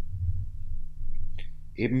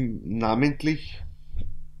eben namentlich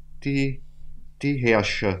die, die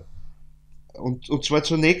Herrscher. Und zwar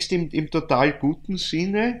zunächst im total guten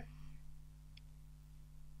Sinne,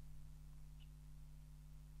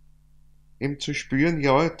 eben zu spüren,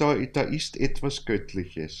 ja, da ist etwas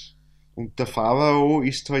Göttliches. Und der Pharao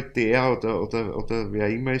ist halt oder wer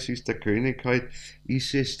immer es ist, der König halt,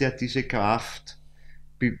 ist es, der diese Kraft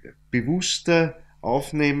bewusster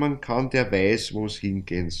aufnehmen kann, der weiß, wo es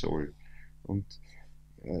hingehen soll. Und,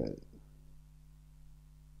 äh,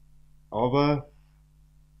 aber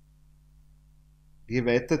je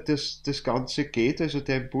weiter das Ganze geht, also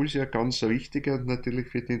der Impuls ja ganz richtiger und natürlich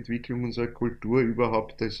für die Entwicklung unserer Kultur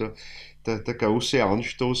überhaupt, also der große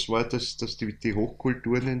Anstoß war, dass die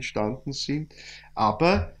Hochkulturen entstanden sind,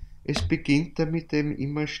 aber es beginnt damit eben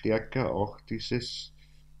immer stärker auch dieses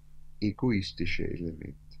egoistische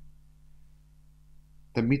Element.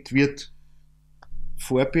 Damit wird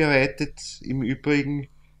vorbereitet im Übrigen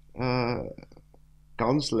äh,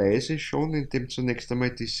 ganz leise schon, indem zunächst einmal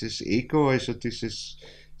dieses Ego, also dieses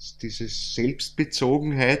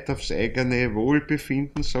Selbstbezogenheit aufs eigene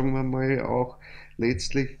Wohlbefinden, sagen wir mal auch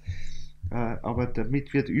letztlich, aber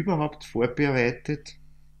damit wird überhaupt vorbereitet,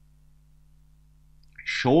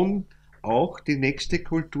 schon auch die nächste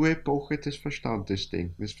Kulturepoche des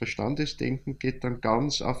Verstandesdenkens. Das Verstandesdenken geht dann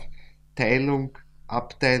ganz auf Teilung,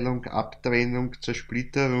 Abteilung, Abtrennung,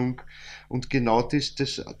 Zersplitterung. Und genau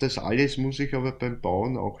das alles muss ich aber beim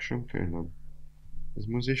Bauen auch schon können. Das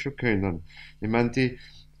muss ich schon können. Ich meine, die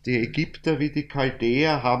Ägypter wie die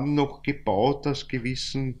Chaldäer haben noch gebaut aus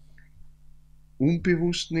gewissen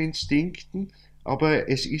unbewussten Instinkten, aber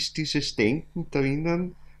es ist dieses Denken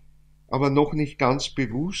drinnen, aber noch nicht ganz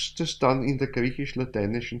bewusst, das dann in der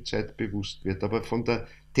griechisch-lateinischen Zeit bewusst wird. Aber von der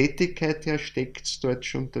Tätigkeit her steckt es dort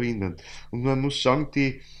schon drinnen. Und man muss sagen,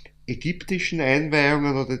 die ägyptischen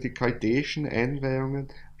Einweihungen oder die chaldäischen Einweihungen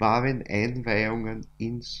waren Einweihungen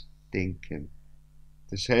ins Denken.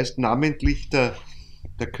 Das heißt, namentlich der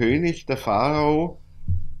König, der Pharao,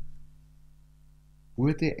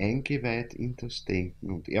 wurde eingeweiht in das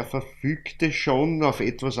Denken. Und er verfügte schon auf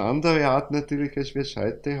etwas andere Art natürlich, als wir es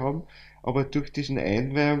heute haben, aber durch diesen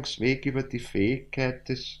Einweihungsweg über die Fähigkeit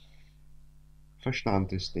des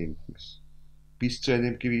Verstandesdenkens. Bis zu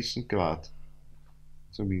einem gewissen Grad.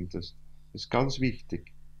 Zumindest. Das ist ganz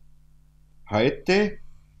wichtig. Heute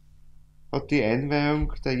hat die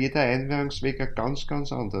Einweihung, jeder Einweihungsweg ein ganz,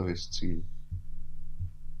 ganz anderes Ziel.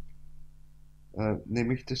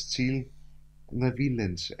 Nämlich das Ziel einer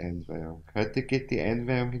Willenseinweihung. Heute geht die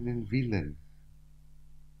Einweihung in den Willen.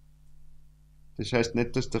 Das heißt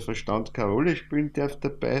nicht, dass der Verstand keine Rolle spielen darf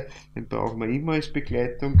dabei, den brauchen wir immer als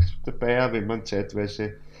Begleitung dabei, auch wenn man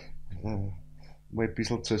zeitweise mal ein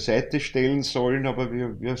bisschen zur Seite stellen sollen, aber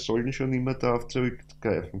wir sollen schon immer darauf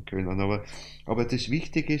zurückgreifen können. Aber das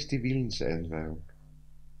Wichtige ist die Willenseinweihung.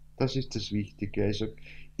 Das ist das Wichtige. Also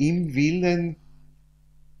im Willen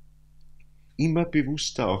immer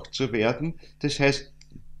bewusster auch zu werden. Das heißt,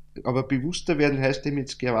 aber bewusster werden heißt eben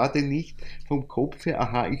jetzt gerade nicht vom Kopf her,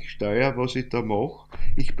 aha, ich steuere, was ich da mache,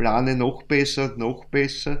 ich plane noch besser und noch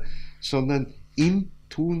besser, sondern im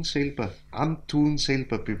Tun selber, am Tun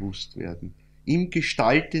selber bewusst werden. Im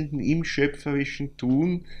gestaltenden, im schöpferischen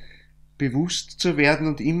Tun bewusst zu werden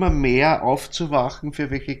und immer mehr aufzuwachen,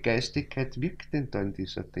 für welche Geistigkeit wirkt denn da in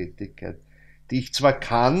dieser Tätigkeit, die ich zwar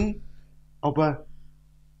kann, aber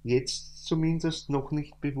jetzt zumindest noch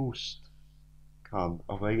nicht bewusst kann,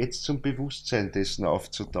 aber jetzt zum Bewusstsein dessen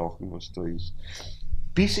aufzutauchen, was da ist.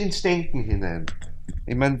 Bis ins Denken hinein.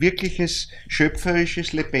 Ich meine, wirkliches,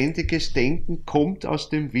 schöpferisches, lebendiges Denken kommt aus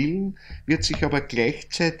dem Willen, wird sich aber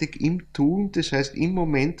gleichzeitig im Tun, das heißt im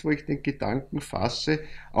Moment, wo ich den Gedanken fasse,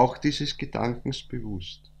 auch dieses Gedankens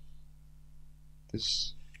bewusst.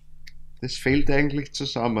 Das fällt eigentlich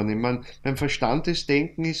zusammen. Ich meine, beim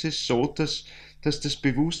Verstandesdenken ist es so, dass das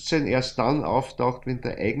Bewusstsein erst dann auftaucht, wenn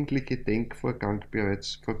der eigentliche Denkvorgang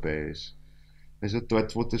bereits vorbei ist. Also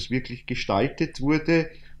dort, wo das wirklich gestaltet wurde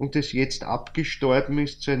und es jetzt abgestorben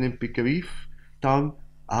ist zu einem Begriff, dann,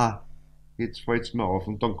 jetzt fällt es mir auf.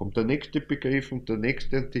 Und dann kommt der nächste Begriff und der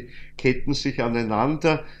nächste und die ketten sich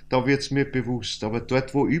aneinander, da wird es mir bewusst. Aber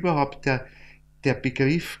dort, wo überhaupt der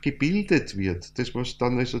Begriff gebildet wird, das was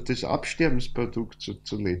dann also das Absterbensprodukt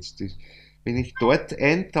zuletzt ist, wenn ich dort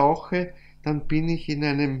eintauche, dann bin ich in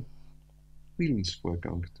einem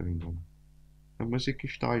Willensvorgang drinnen. Da muss ich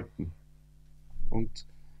gestalten. Und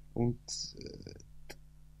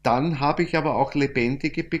dann habe ich aber auch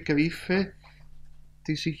lebendige Begriffe,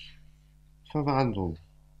 die sich verwandeln,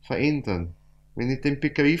 verändern. Wenn ich den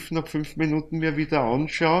Begriff nach 5 Minuten mir wieder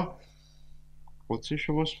anschaue, hat sich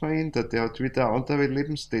schon was verändert. Der hat wieder eine andere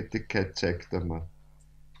Lebenstätigkeit, zeigt er mir.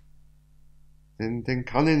 Den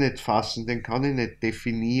kann ich nicht fassen, den kann ich nicht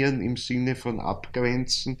definieren im Sinne von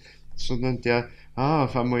abgrenzen, sondern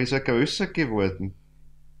auf einmal ist er größer geworden.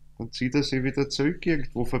 Dann zieht er sich wieder zurück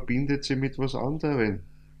irgendwo, verbindet sich mit was anderem.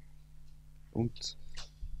 Und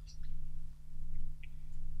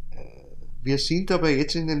wir sind aber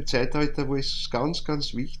jetzt in einem Zeitalter, wo es ganz,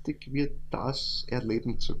 ganz wichtig wird, das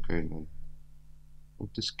erleben zu können.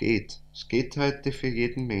 Und es geht. Es geht heute für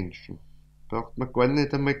jeden Menschen. Braucht man gar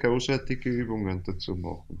nicht einmal großartige Übungen dazu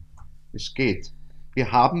machen. Es geht.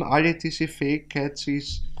 Wir haben alle diese Fähigkeit, sie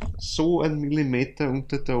ist so ein Millimeter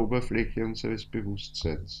unter der Oberfläche unseres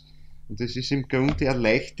Bewusstseins. Und es ist im Grunde eine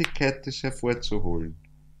Leichtigkeit, das hervorzuholen.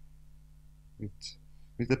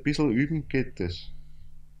 Mit ein bisschen Üben geht es.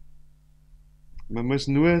 Man muss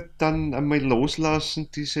nur dann einmal loslassen,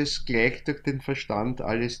 dieses gleich durch den Verstand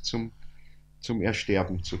alles zum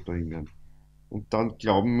Ersterben zu bringen. Und dann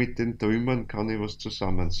glauben, mit den Trümmern kann ich was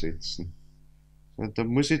zusammensetzen. Und da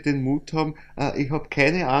muss ich den Mut haben, ich habe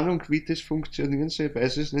keine Ahnung, wie das funktionieren soll, ich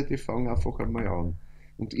weiß es nicht, ich fange einfach einmal an.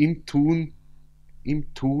 Und im Tun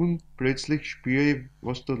plötzlich spüre ich,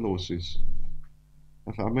 was da los ist.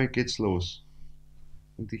 Auf einmal geht's los.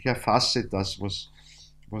 Und ich erfasse das,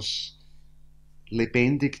 was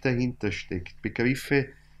lebendig dahinter steckt. Begriffe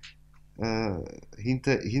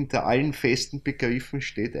hinter allen festen Begriffen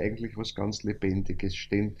steht eigentlich was ganz Lebendiges,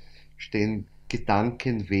 stehen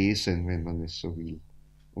Gedankenwesen, wenn man es so will.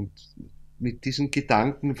 Und mit diesen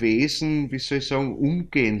Gedankenwesen, wie soll ich sagen,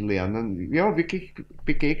 umgehen lernen, ja, wirklich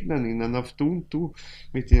begegnen ihnen, auf Du und Du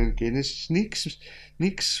mit ihnen gehen. Es ist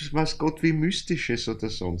nichts, was Gott wie Mystisches oder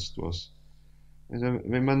sonst was. Also,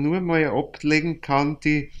 wenn man nur mal ablegen kann,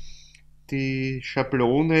 die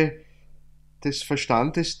Schablone des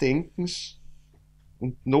Verstandesdenkens,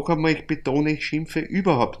 und noch einmal, ich betone, ich schimpfe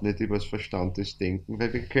überhaupt nicht über das Verstandesdenken,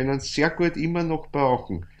 weil wir können es sehr gut immer noch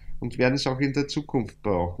brauchen und werden es auch in der Zukunft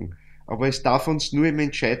brauchen. Aber es darf uns nur im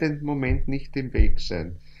entscheidenden Moment nicht im Weg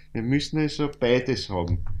sein. Wir müssen also beides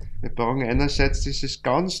haben. Wir brauchen einerseits dieses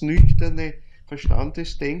ganz nüchterne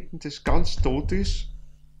Verstandesdenken, das ganz tot ist,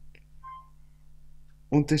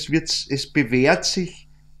 und es bewährt sich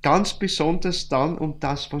ganz besonders dann, um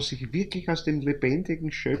das, was ich wirklich aus dem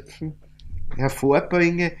lebendigen Schöpfen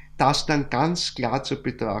hervorbringe, das dann ganz klar zu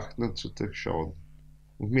betrachten und zu durchschauen.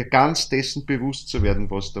 Und mir ganz dessen bewusst zu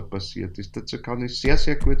werden, was da passiert ist. Dazu kann ich sehr,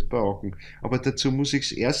 sehr gut brauchen. Aber dazu muss ich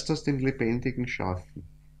es erst aus dem Lebendigen schaffen.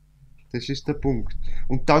 Das ist der Punkt.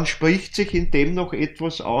 Und dann spricht sich in dem noch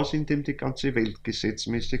etwas aus, in dem die ganze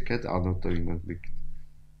Weltgesetzmäßigkeit auch noch drinnen liegt.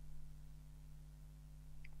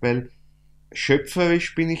 Weil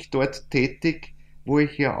schöpferisch bin ich dort tätig, wo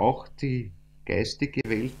ich ja auch die geistige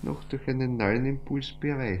Welt noch durch einen neuen Impuls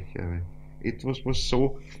bereichere. Etwas, was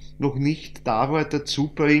so noch nicht da war, dazu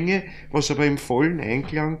bringe, was aber im vollen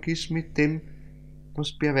Einklang ist mit dem,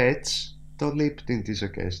 was bereits da lebt in dieser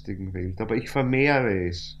geistigen Welt. Aber ich vermehre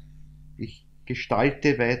es. Ich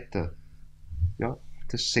gestalte weiter. Ja,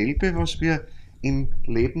 dasselbe, was wir im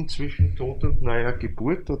Leben zwischen Tod und neuer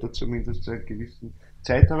Geburt oder zumindest einen gewissen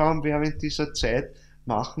Zeitraum während dieser Zeit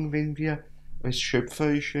machen, wenn wir als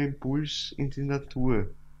schöpferischer Impuls in die Natur,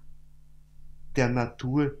 der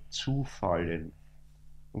Natur zufallen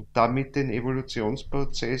und damit den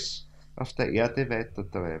Evolutionsprozess auf der Erde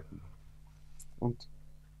weitertreiben. Und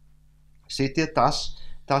seht ihr, das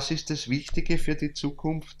ist das Wichtige für die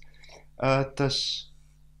Zukunft, dass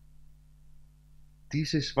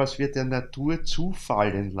dieses, was wir der Natur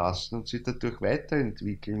zufallen lassen und sie dadurch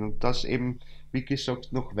weiterentwickeln und das eben, wie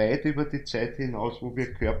gesagt, noch weit über die Zeit hinaus, wo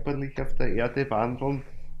wir körperlich auf der Erde wandeln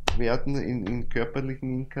werden, in körperlichen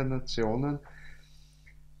Inkarnationen,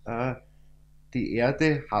 die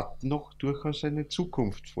Erde hat noch durchaus eine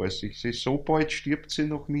Zukunft vor sich. So bald stirbt sie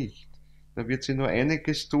noch nicht. Da wird sie noch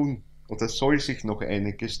einiges tun oder soll sich noch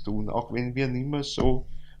einiges tun, auch wenn wir nicht mehr so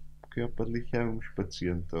körperlich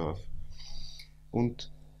herumspazieren darf.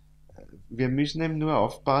 Und wir müssen eben nur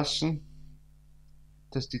aufpassen,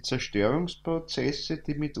 dass die Zerstörungsprozesse,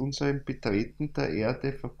 die mit unserem Betreten der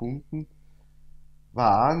Erde verbunden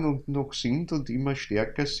waren und noch sind und immer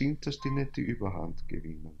stärker sind, dass die nicht die Überhand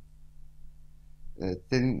gewinnen.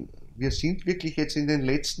 Denn wir sind wirklich jetzt in den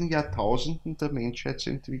letzten Jahrtausenden der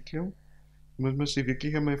Menschheitsentwicklung, muss man sich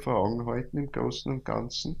wirklich einmal vor Augen halten im Großen und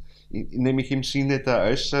Ganzen, nämlich im Sinne der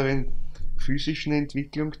äußeren physischen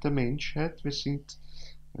Entwicklung der Menschheit. Wir sind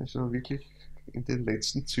also wirklich in den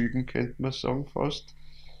letzten Zügen, könnte man sagen, fast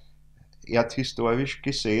erdhistorisch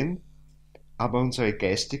gesehen, aber unsere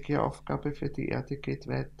geistige Aufgabe für die Erde geht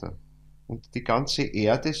weiter. Und die ganze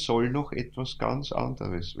Erde soll noch etwas ganz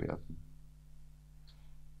anderes werden.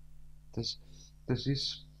 Das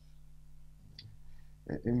ist,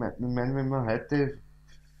 ich meine, wenn man heute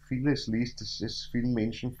vieles liest, es vielen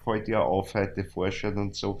Menschen fällt ja auf, heute Forschern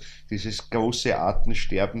und so, dieses große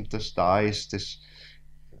Artensterben, das da ist, das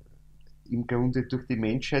im Grunde durch die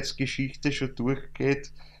Menschheitsgeschichte schon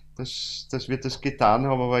durchgeht, dass wir das getan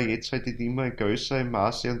haben, aber jetzt halt in immer größerem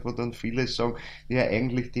Maße und wo dann viele sagen, ja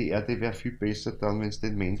eigentlich die Erde wäre viel besser dann, wenn es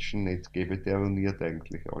den Menschen nicht gäbe, der ruiniert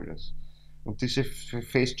eigentlich alles. Und diese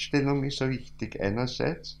Feststellung ist richtig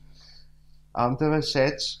einerseits.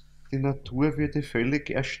 Andererseits, die Natur würde völlig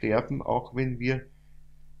ersterben, auch wenn wir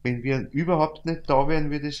überhaupt nicht da wären,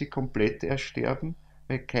 würde sie komplett ersterben,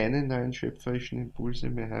 weil keine neuen schöpferischen Impulse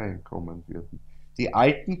mehr hereinkommen würden. Die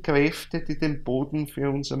alten Kräfte, die den Boden für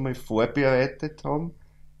uns einmal vorbereitet haben,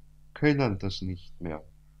 können das nicht mehr.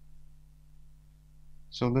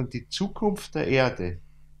 Sondern die Zukunft der Erde,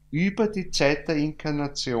 über die Zeit der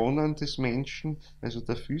Inkarnationen des Menschen, also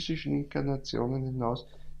der physischen Inkarnationen hinaus,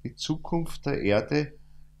 die Zukunft der Erde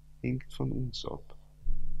hängt von uns ab.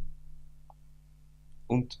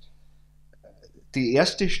 Und die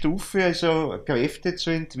erste Stufe, also Kräfte zu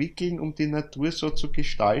entwickeln, um die Natur so zu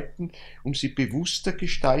gestalten, um sie bewusster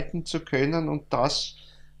gestalten zu können und das,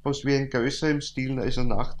 was wir in größerem Stil, also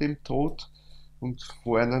nach dem Tod und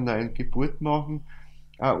vor einer neuen Geburt machen,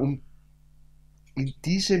 um in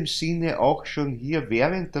diesem Sinne auch schon hier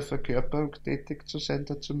während der Verkörperung tätig zu sein,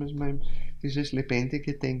 dazu müssen wir eben dieses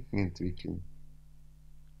lebendige Denken entwickeln.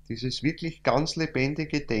 Dieses wirklich ganz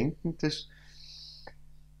lebendige Denken, das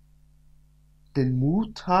den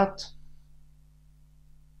Mut hat,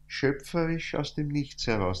 schöpferisch aus dem Nichts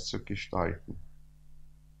heraus zu gestalten.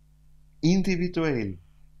 Individuell,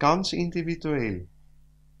 ganz individuell.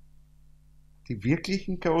 Die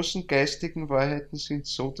wirklichen großen geistigen Wahrheiten sind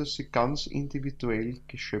so, dass sie ganz individuell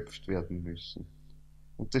geschöpft werden müssen.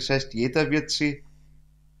 Und das heißt, jeder wird sie,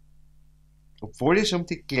 obwohl es um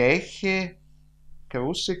die gleiche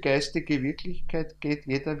große geistige Wirklichkeit geht,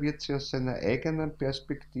 jeder wird sie aus seiner eigenen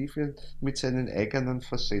Perspektive mit seinen eigenen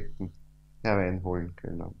Facetten hereinholen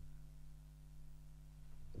können.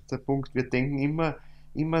 Der Punkt, wir denken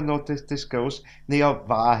immer noch das Große, naja,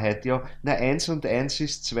 Wahrheit, ja, na 1 und 1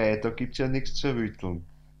 ist 2, da gibt es ja nichts zu rütteln.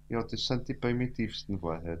 Ja, das sind die primitivsten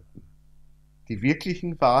Wahrheiten. Die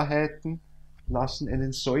wirklichen Wahrheiten lassen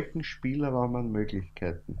einen solchen Spielraum an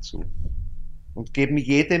Möglichkeiten zu und geben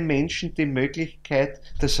jedem Menschen die Möglichkeit,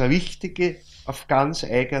 das Richtige auf ganz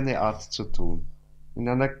eigene Art zu tun. In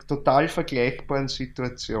einer total vergleichbaren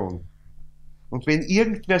Situation. Und wenn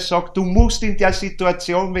irgendwer sagt, du musst in der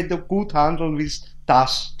Situation, wenn du gut handeln willst,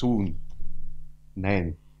 das tun.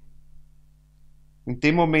 Nein. In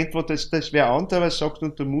dem Moment, wo das wer anderer sagt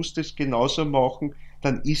und du musst es genauso machen,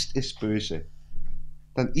 dann ist es böse.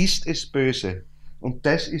 Dann ist es böse. Und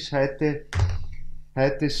das ist heute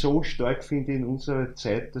so stark, finde ich, in unserer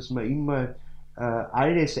Zeit, dass man immer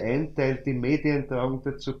alles einteilt. Die Medien tragen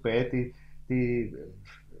dazu bei, die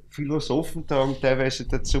Philosophen tragen teilweise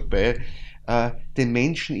dazu bei, den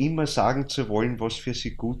Menschen immer sagen zu wollen, was für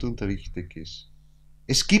sie gut und richtig ist.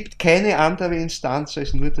 Es gibt keine andere Instanz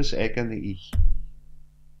als nur das eigene Ich.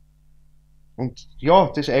 Und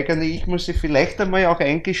ja, das eigene Ich muss sich vielleicht einmal auch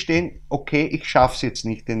eingestehen, okay, ich schaffe es jetzt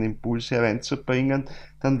nicht, den Impuls hereinzubringen,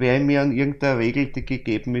 dann werde ich mir an irgendeiner Regel, die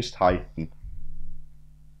gegeben ist, halten.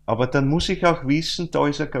 Aber dann muss ich auch wissen, da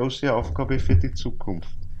ist eine große Aufgabe für die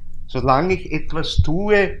Zukunft. Solange ich etwas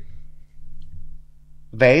tue,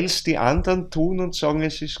 weil es die anderen tun und sagen,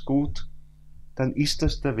 es ist gut, dann ist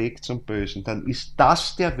das der Weg zum Bösen. Dann ist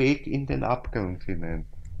das der Weg in den Abgrund hinein.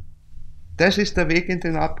 Das ist der Weg in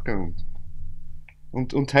den Abgrund.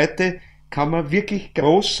 Und heute kann man wirklich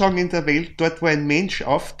groß sagen in der Welt, dort wo ein Mensch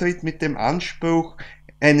auftritt mit dem Anspruch,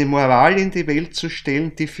 eine Moral in die Welt zu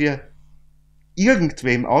stellen, die für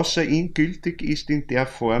irgendwem außer ihn gültig ist in der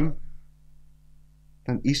Form,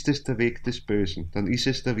 dann ist es der Weg des Bösen, dann ist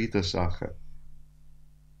es der Widersacher.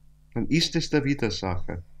 Dann ist es der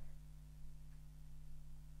Widersacher.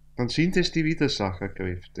 Dann sind es die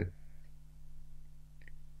Widersacherkräfte.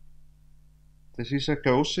 Das ist ein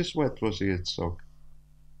großes Wort, was ich jetzt sage.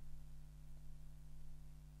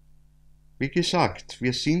 Wie gesagt,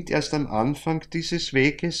 wir sind erst am Anfang dieses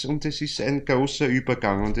Weges und es ist ein großer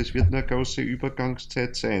Übergang und es wird eine große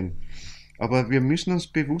Übergangszeit sein. Aber wir müssen uns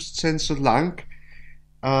bewusst sein, solange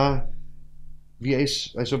wenn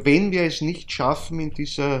wir es nicht schaffen in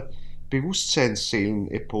dieser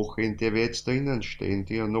Bewusstseinsseelenepoche, in der wir jetzt drinnen stehen,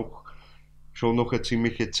 die ja schon noch eine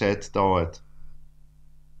ziemliche Zeit dauert,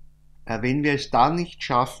 wenn wir es da nicht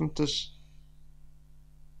schaffen, dass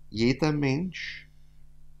jeder Mensch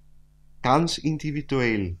ganz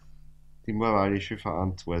individuell die moralische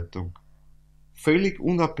Verantwortung völlig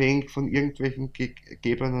unabhängig von irgendwelchen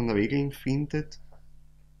gegebenen Regeln findet,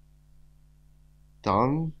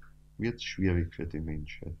 dann wird es schwierig für die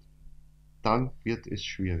Menschheit. Dann wird es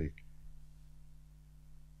schwierig.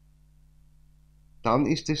 Dann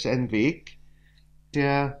ist es ein Weg,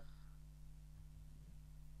 der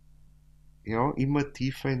ja immer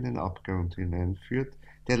tiefer in den Abgrund hineinführt,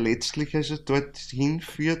 der letztlich also dorthin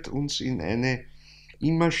führt, uns in eine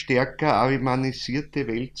immer stärker arimanisierte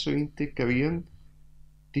Welt zu integrieren,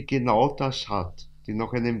 die genau das hat, die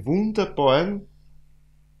nach einem wunderbaren,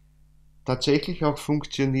 tatsächlich auch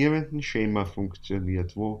funktionierenden Schema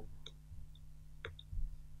funktioniert, wo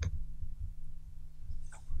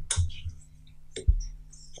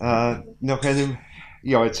nach einem,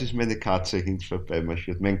 ja, jetzt ist meine Katze hinten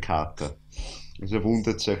vorbeimarschiert, mein Kater. Also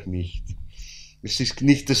wundert euch nicht. Es ist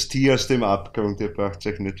nicht das Tier aus dem Abgrund, ihr braucht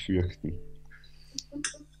euch nicht fürchten.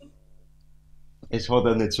 Es hat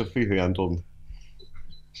auch nicht so viel Hörndeln.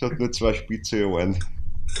 Es hat nur 2 spitze Ohren.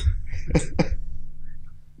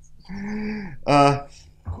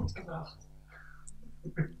 Gut gedacht.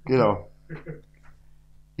 Genau.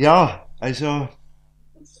 Ja, also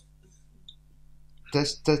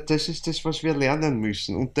das ist das, was wir lernen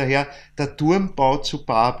müssen. Und daher der Turmbau zu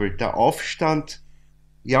Babel, der Aufstand,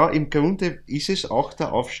 ja, im Grunde ist es auch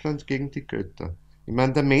der Aufstand gegen die Götter. Ich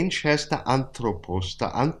meine, der Mensch heißt der Anthropos.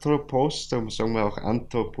 Der Anthropos, darum sagen wir auch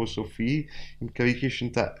Anthroposophie, im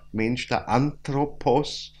Griechischen der Mensch, der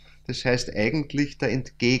Anthropos, das heißt eigentlich der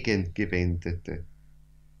Entgegengewendete,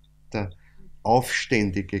 der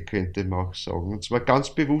Aufständige könnte man auch sagen. Und zwar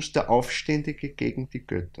ganz bewusst der Aufständige gegen die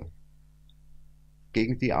Götter.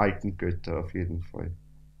 Gegen die alten Götter auf jeden Fall.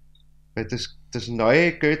 Weil das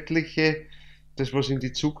neue Göttliche, das was in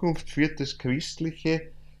die Zukunft führt, das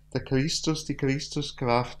Christliche, der Christus, die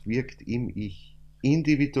Christuskraft wirkt im Ich.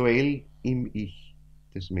 Individuell im Ich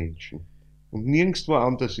des Menschen. Und nirgendwo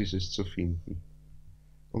anders ist es zu finden.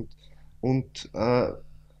 Und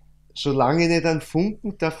solange ich nicht einen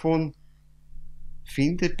Funken davon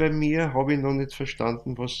finde bei mir, habe ich noch nicht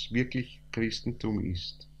verstanden, was wirklich Christentum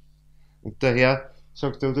ist. Und daher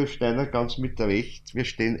sagt Rudolf Steiner ganz mit Recht, wir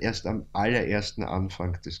stehen erst am allerersten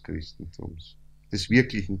Anfang des Christentums, des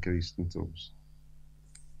wirklichen Christentums.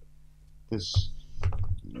 Das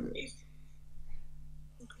Ich,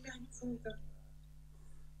 ein kleiner Funke.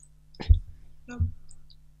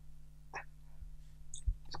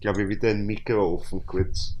 ist, glaube ich, wieder ein Mikro offen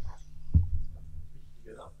kurz.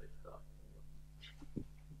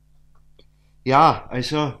 Ja,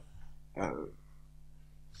 also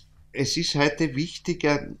es ist heute wichtig,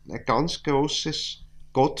 ein ganz großes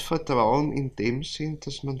Gottvertrauen in dem Sinn,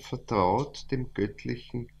 dass man vertraut dem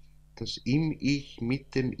Göttlichen, das im Ich,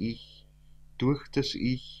 mit dem Ich, durch das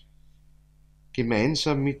Ich,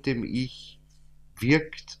 gemeinsam mit dem Ich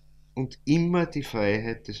wirkt und immer die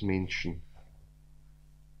Freiheit des Menschen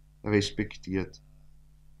respektiert.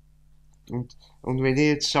 Und wenn ich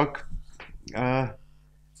jetzt sage,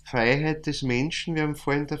 Freiheit des Menschen, wir haben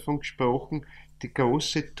vorhin davon gesprochen, die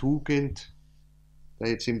große Tugend der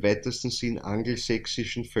jetzt im weitesten Sinn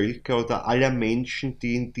angelsächsischen Völker oder aller Menschen,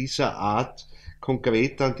 die in dieser Art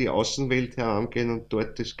konkret an die Außenwelt herangehen und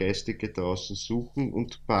dort das Geistige draußen suchen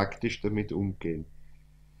und praktisch damit umgehen.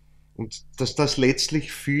 Und dass das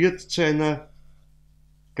letztlich führt zu einer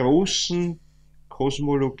großen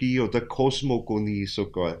Kosmologie oder Kosmogonie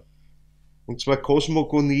sogar. Und zwar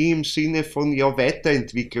Kosmogonie im Sinne von ja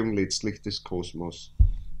Weiterentwicklung letztlich des Kosmos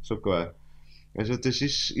sogar. Also das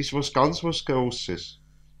ist was ganz was Großes.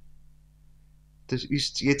 Das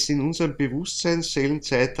ist jetzt in unserem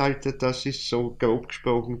Bewusstseinsseelenzeitalter, das ist so grob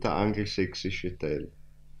gesprochen der angelsächsische Teil.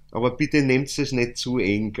 Aber bitte nehmt es nicht zu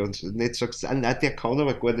eng und nicht sagt, ah nein, der kann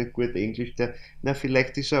aber gar nicht gut Englisch, na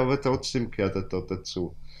vielleicht ist er aber trotzdem gehört er da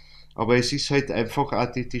dazu. Aber es ist halt einfach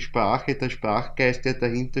auch die Sprache, der Sprachgeist, der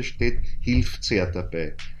dahinter steht, hilft sehr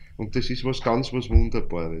dabei. Und das ist was ganz was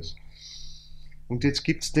Wunderbares. Und jetzt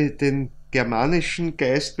gibt's den germanischen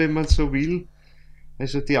Geist, wenn man so will,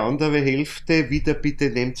 also die andere Hälfte, wieder bitte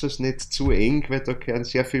nehmt es nicht zu eng, weil da gehören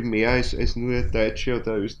sehr viel mehr als nur Deutsche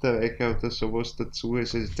oder Österreicher oder sowas dazu.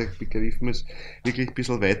 Also der Begriff muss wirklich ein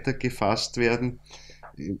bisschen weiter gefasst werden.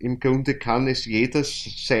 Im Grunde kann es jeder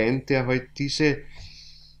sein, der halt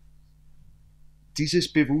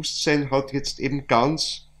dieses Bewusstsein hat jetzt eben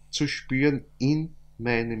ganz zu spüren in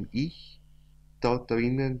meinem Ich, da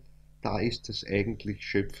drinnen, da ist das eigentlich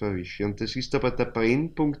Schöpferische. Und das ist aber der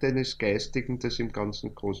Brennpunkt eines Geistigen, das im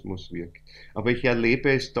ganzen Kosmos wirkt. Aber ich erlebe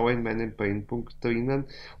es da in meinem Brennpunkt drinnen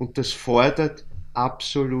und das fordert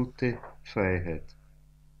absolute Freiheit.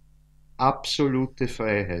 Absolute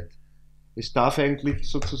Freiheit. Es darf eigentlich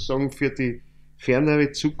sozusagen für die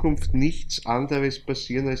fernere Zukunft nichts anderes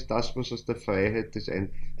passieren als das, was aus der Freiheit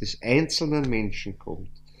des einzelnen Menschen kommt.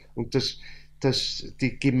 Und dass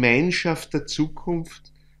die Gemeinschaft der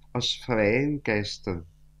Zukunft aus freien Geistern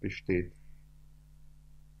besteht.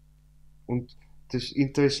 Und das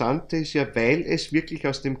Interessante ist ja, weil es wirklich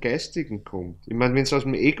aus dem Geistigen kommt. Ich meine, wenn es aus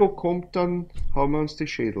dem Ego kommt, dann hauen wir uns die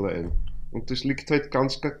Schädel ein. Und das liegt halt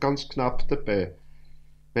ganz knapp dabei.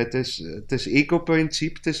 Weil das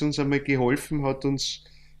Ego-Prinzip, das uns einmal geholfen hat, uns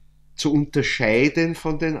zu unterscheiden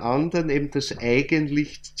von den anderen, eben das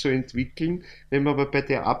Eigenlicht zu entwickeln. Wenn wir aber bei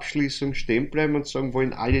der Abschließung stehen bleiben und sagen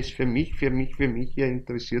wollen, alles für mich, ja,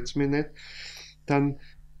 interessiert's mich nicht, dann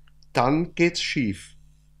geht's schief.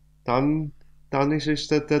 Dann ist es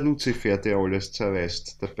der Luzifer, der alles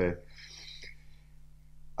zerreißt dabei.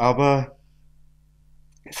 Aber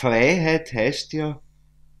Freiheit heißt ja,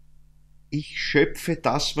 ich schöpfe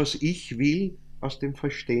das, was ich will, aus dem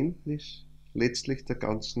Verständnis letztlich der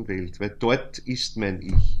ganzen Welt, weil dort ist mein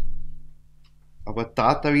Ich. Aber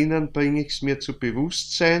da drinnen bringe ich es mir zu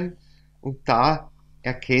Bewusstsein und da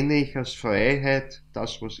erkenne ich als Freiheit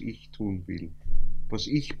das, was ich tun will, was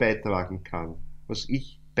ich beitragen kann, was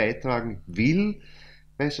ich beitragen will,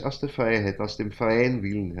 weil es aus der Freiheit, aus dem freien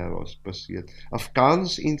Willen heraus passiert. Auf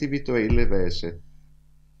ganz individuelle Weise.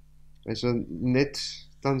 Also nicht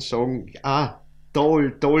dann sagen,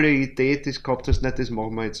 tolle Idee, das gehabt hast, nein, das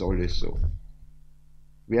machen wir jetzt alles so.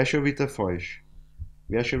 Wäre schon wieder falsch.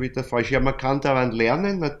 Wäre schon wieder falsch. Ja, man kann daran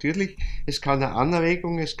lernen, natürlich. Es kann eine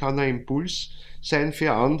Anregung, es kann ein Impuls sein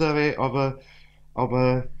für andere,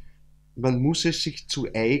 aber man muss es sich zu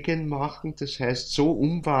eigen machen, das heißt so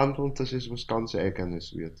umwandeln, dass es was ganz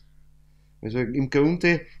Eigenes wird. Also im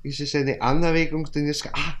Grunde ist es eine Anregung, denn jetzt,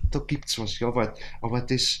 da gibt's was, ja, aber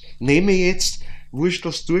das nehme ich jetzt, wurscht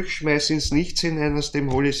das durchschmeiße ins Nichts hinein, aus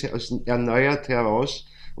dem hole ich es erneuert heraus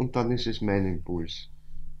und dann ist es mein Impuls.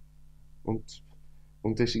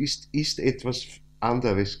 Und es ist etwas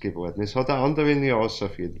anderes geworden. Es hat eine andere Nuance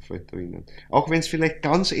auf jeden Fall drinnen. Auch wenn es vielleicht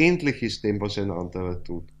ganz ähnlich ist dem, was ein anderer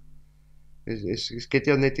tut. Es geht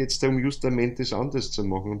ja nicht jetzt darum, justament das anders zu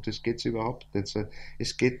machen, und das geht es überhaupt nicht.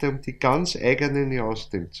 Es geht darum, die ganz eigene Nuance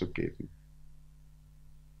dem zu geben.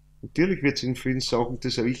 Natürlich wird es in vielen Sachen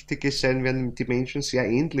das Richtige sein, wenn die Menschen sehr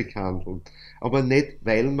ähnlich handeln. Aber nicht,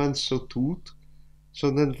 weil man es so tut,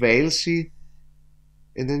 sondern weil sie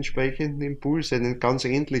einen entsprechenden Impuls, einen ganz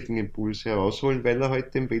ähnlichen Impuls herausholen, weil er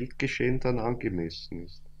halt dem Weltgeschehen dann angemessen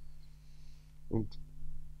ist. Und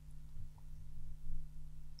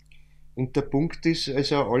der Punkt ist,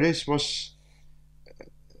 also alles, was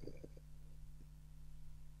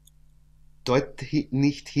dort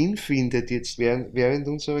nicht hinfindet, jetzt während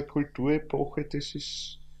unserer Kulturepoche, das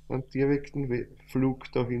ist ein direkten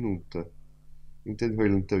Flug da hinunter, in den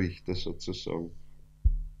Höllentrichter sozusagen.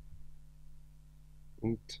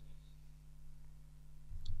 Und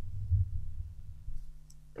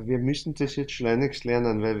wir müssen das jetzt schleunigst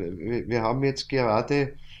lernen, weil wir haben jetzt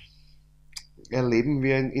gerade, erleben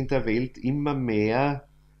wir in der Welt immer mehr,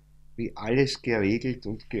 wie alles geregelt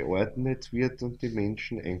und geordnet wird und die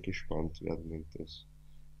Menschen eingespannt werden in das.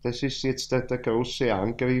 Das ist jetzt der große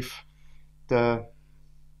Angriff der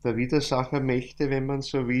Widersachermächte, wenn man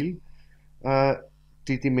so will,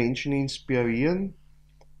 die Menschen inspirieren.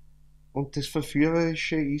 Und das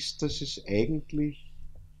Verführerische ist, dass es eigentlich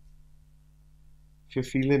für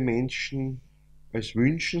viele Menschen als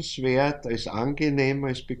wünschenswert, als angenehm,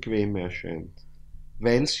 als bequem erscheint.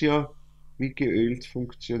 Weil es ja wie geölt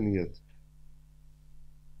funktioniert.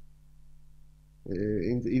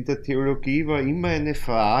 In der Theologie war immer eine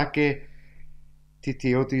Frage, die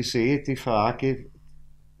Theodizee, die Frage,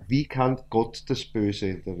 wie kann Gott das Böse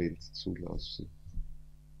in der Welt zulassen?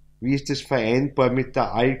 Wie ist es vereinbar mit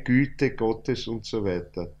der Allgüte Gottes und so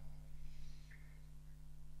weiter?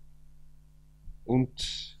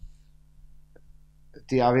 Und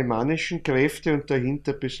die arimanischen Kräfte und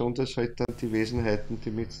dahinter besonders halt dann die Wesenheiten,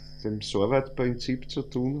 die mit dem Sorvat-Prinzip zu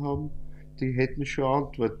tun haben, die hätten schon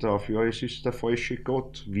Antwort darauf. Ja, es ist der falsche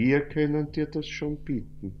Gott. Wir können dir das schon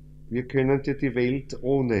bieten. Wir können dir die Welt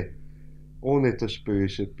ohne das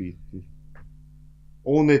Böse bieten.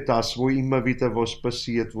 Ohne das, wo immer wieder was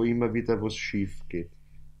passiert, wo immer wieder was schief geht.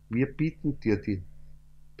 Wir bieten dir die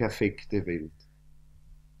perfekte Welt.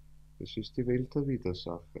 Das ist die Welt der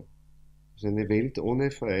Widersacher. Das ist eine Welt ohne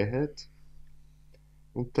Freiheit,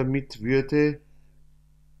 und damit würde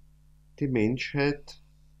die Menschheit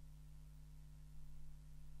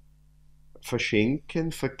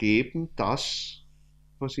verschenken, vergeben, das,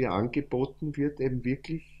 was ihr angeboten wird, eben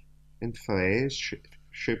wirklich ein freies,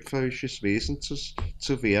 schöpferisches Wesen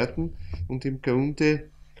zu werden und im Grunde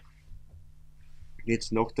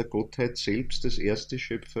jetzt nach der Gottheit selbst das erste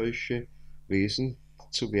schöpferische Wesen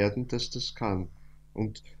zu werden, das das kann.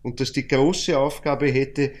 Und dass die große Aufgabe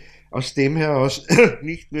hätte, aus dem heraus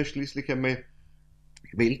nicht nur schließlich einmal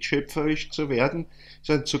weltschöpferisch zu werden,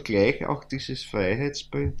 sondern zugleich auch dieses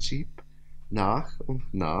Freiheitsprinzip nach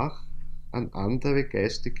und nach an andere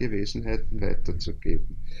geistige Wesenheiten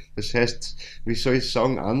weiterzugeben. Das heißt, wie soll ich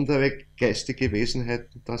sagen, andere geistige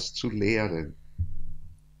Wesenheiten das zu lehren.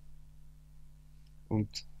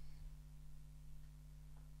 Und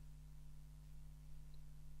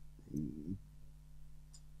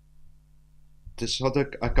das hat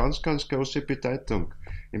eine ganz, ganz große Bedeutung.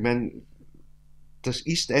 Ich meine, das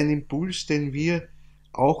ist ein Impuls, den wir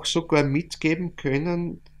auch sogar mitgeben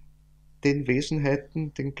können den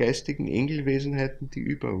Wesenheiten, den geistigen Engelwesenheiten, die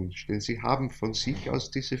über uns stehen. Sie haben von sich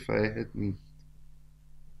aus diese Freiheit nicht.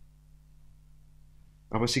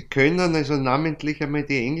 Aber sie können also namentlich einmal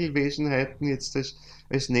die Engelwesenheiten jetzt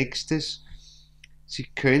als nächstes, sie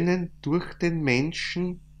können durch den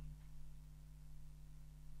Menschen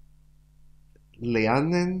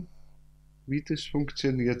lernen, wie das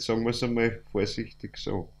funktioniert, sagen wir es einmal vorsichtig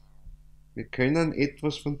so. Wir können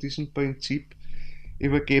etwas von diesem Prinzip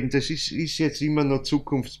übergeben. Das ist jetzt immer noch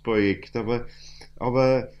Zukunftsprojekt,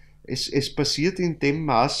 aber es passiert in dem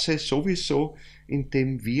Maße sowieso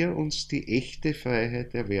indem wir uns die echte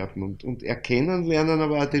Freiheit erwerben und erkennen lernen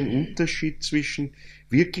aber auch den Unterschied zwischen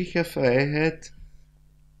wirklicher Freiheit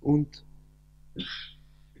und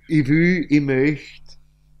ich will, ich möchte.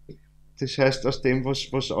 Das heißt, aus dem,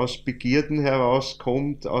 was aus Begierden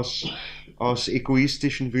herauskommt, aus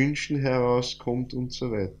egoistischen Wünschen herauskommt und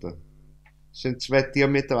so weiter. Das sind zwei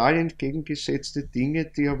diametral entgegengesetzte Dinge,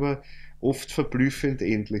 die aber oft verblüffend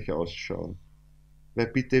ähnlich ausschauen. Weil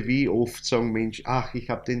bitte wie oft sagen Menschen, ach, ich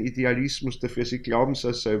habe den Idealismus dafür, sie glauben es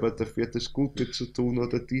auch selber dafür, das Gute zu tun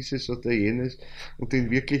oder dieses oder jenes und in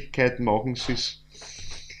Wirklichkeit machen sie es,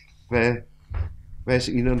 weil es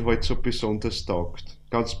ihnen halt so besonders taugt.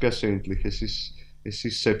 Ganz persönlich, es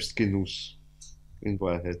ist Selbstgenuss in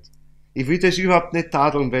Wahrheit. Ich will das überhaupt nicht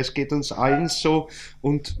tadeln, weil es geht uns allen so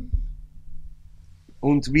und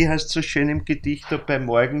wie heißt es so schön im Gedicht da bei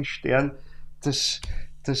Morgenstern, dass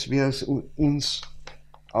wir uns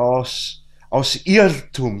aus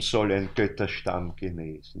Irrtum soll ein Götterstamm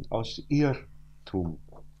genesen. Aus Irrtum.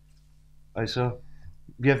 Also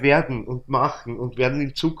wir werden und machen und werden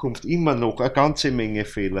in Zukunft immer noch eine ganze Menge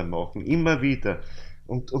Fehler machen, immer wieder.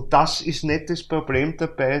 Und das ist nicht das Problem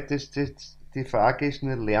dabei, die Frage ist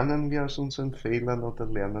nur, lernen wir aus unseren Fehlern oder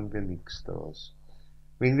lernen wir nichts daraus?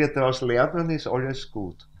 Wenn wir daraus lernen, ist alles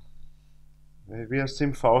gut. Wie aus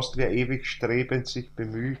dem Faust, wer ewig strebend sich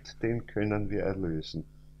bemüht, den können wir erlösen.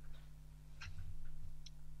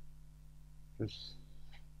 Das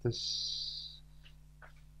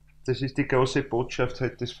ist die große Botschaft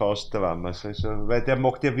halt des Faustdramas. Also, weil der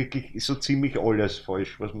macht ja wirklich so ziemlich alles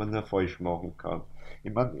falsch, was man nur falsch machen kann.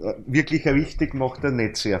 Ich meine, wirklich richtig macht er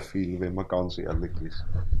nicht sehr viel, wenn man ganz ehrlich ist.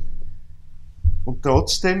 Und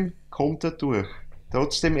trotzdem kommt er durch.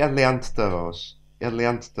 Trotzdem er lernt daraus. Er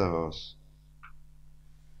lernt daraus.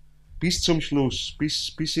 Bis zum Schluss,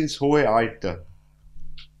 bis ins hohe Alter.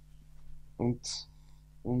 Und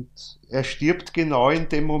er stirbt genau in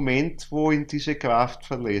dem Moment, wo ihn diese Kraft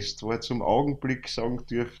verlässt, wo er zum Augenblick sagen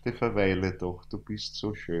dürfte, verweile doch, du bist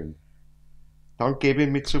so schön. Dann gebe ich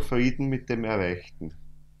mich zufrieden mit dem Erreichten.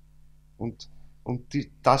 Und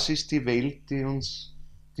das ist die Welt, die uns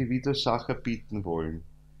die Widersacher bieten wollen.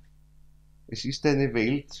 Es ist eine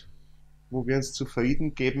Welt, wo wir uns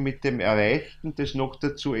zufrieden geben mit dem Erreichten, das noch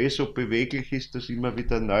dazu so beweglich ist, dass immer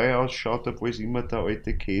wieder neu ausschaut, obwohl es immer der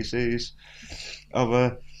alte Käse ist.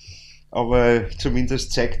 Aber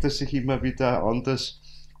zumindest zeigt er sich immer wieder anders.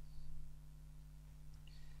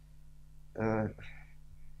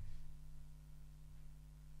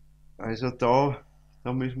 Also da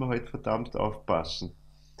müssen wir halt verdammt aufpassen.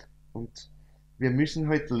 Und wir müssen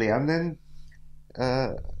halt lernen,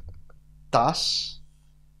 das,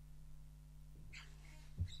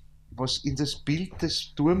 was in das Bild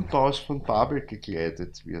des Turmbaus von Babel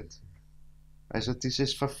gekleidet wird. Also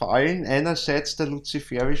dieses Verfallen einerseits der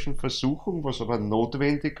luziferischen Versuchung, was aber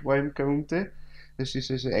notwendig war im Grunde. Das ist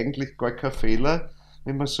also eigentlich gar kein Fehler,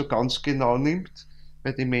 wenn man es so ganz genau nimmt,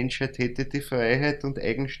 weil die Menschheit hätte die Freiheit und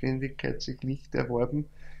Eigenständigkeit sich nicht erworben,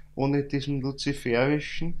 ohne diesen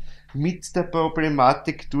luziferischen, mit der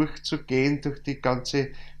Problematik durchzugehen, durch die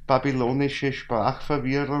ganze babylonische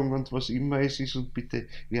Sprachverwirrung und was immer es ist. Und bitte,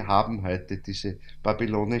 wir haben heute diese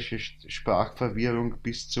babylonische Sprachverwirrung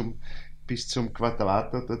bis zum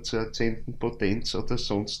Quadrat oder zur 10. Potenz oder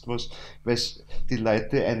sonst was, weil die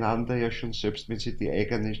Leute einander ja schon, selbst wenn sie die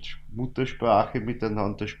eigene Muttersprache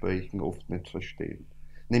miteinander sprechen, oft nicht verstehen.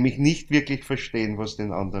 Nämlich nicht wirklich verstehen, was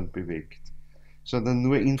den anderen bewegt, sondern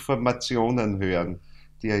nur Informationen hören,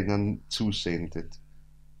 die er ihnen zusendet.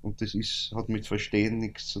 Und das hat mit Verstehen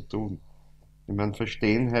nichts zu tun. Ich meine,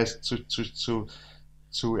 Verstehen heißt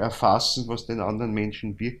zu erfassen, was den anderen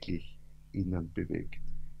Menschen wirklich innen bewegt.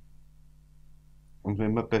 Und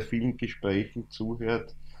wenn man bei vielen Gesprächen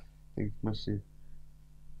zuhört, denkt man sich,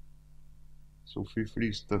 so viel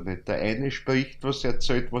fließt da nicht. Der eine spricht was,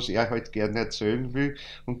 erzählt, was er halt gerne erzählen will,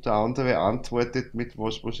 und der andere antwortet mit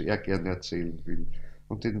was er gerne erzählen will.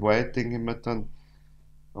 Und in Wahrheit denke ich mir dann,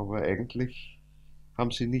 aber eigentlich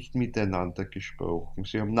haben sie nicht miteinander gesprochen.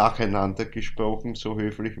 Sie haben nacheinander gesprochen, so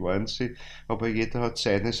höflich waren sie, aber jeder hat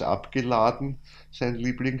seines abgeladen, sein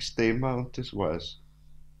Lieblingsthema, und das war's.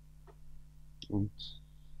 Und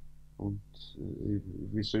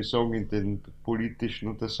wie soll ich sagen, in den politischen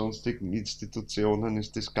oder sonstigen Institutionen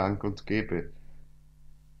ist das gang und gäbe.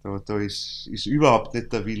 Da ist überhaupt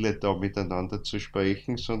nicht der Wille da, miteinander zu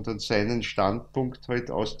sprechen, sondern seinen Standpunkt halt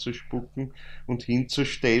auszuspucken und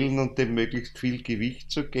hinzustellen und dem möglichst viel Gewicht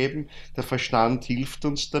zu geben. Der Verstand hilft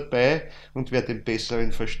uns dabei, und wer den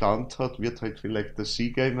besseren Verstand hat, wird halt vielleicht der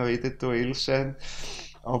Sieger im Rededuell sein.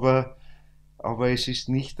 Aber es ist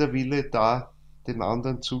nicht der Wille da, dem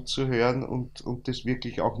anderen zuzuhören und das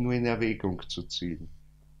wirklich auch nur in Erwägung zu ziehen.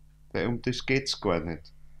 Weil um das geht's gar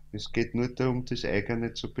nicht. Es geht nur darum, das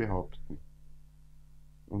eigene zu behaupten.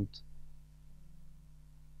 Und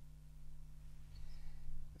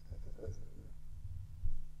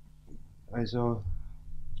also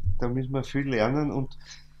da müssen wir viel lernen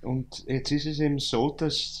und jetzt ist es eben so,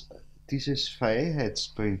 dass dieses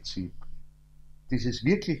Freiheitsprinzip, dieses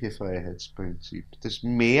wirkliche Freiheitsprinzip, das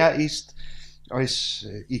mehr ist als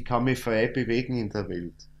ich kann mich frei bewegen in der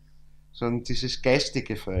Welt, sondern dieses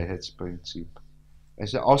geistige Freiheitsprinzip.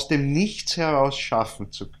 Also aus dem Nichts heraus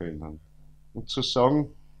schaffen zu können und zu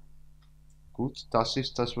sagen, gut, das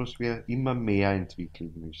ist das, was wir immer mehr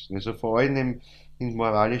entwickeln müssen. Also vor allem in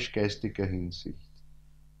moralisch-geistiger Hinsicht.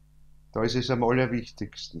 Da ist es am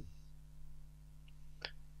allerwichtigsten.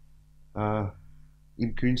 Äh,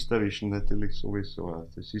 Im Künstlerischen natürlich sowieso auch.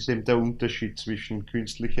 Das ist eben der Unterschied zwischen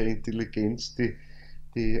künstlicher Intelligenz,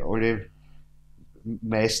 die alle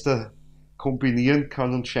Meister kombinieren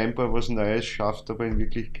kann und scheinbar was Neues schafft, aber in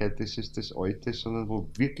Wirklichkeit ist es das Alte, sondern wo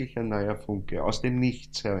wirklich ein neuer Funke aus dem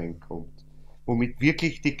Nichts hereinkommt, womit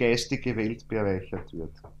wirklich die geistige Welt bereichert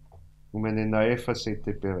wird, um eine neue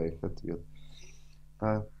Facette bereichert wird.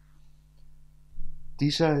 Äh,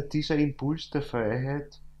 dieser Impuls der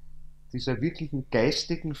Freiheit, dieser wirklichen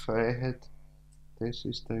geistigen Freiheit, das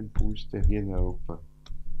ist der Impuls, der hier in Europa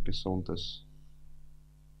besonders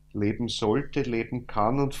leben sollte, leben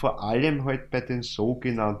kann und vor allem halt bei den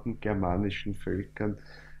sogenannten germanischen Völkern,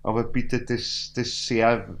 aber bitte das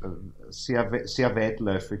sehr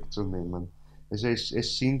weitläufig zu nehmen. Also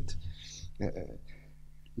es sind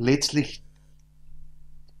letztlich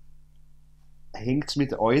hängt es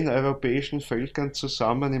mit allen europäischen Völkern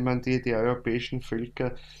zusammen. Ich meine, die europäischen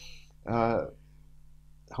Völker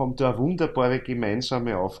haben da eine wunderbare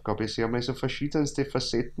gemeinsame Aufgabe. Sie haben also verschiedenste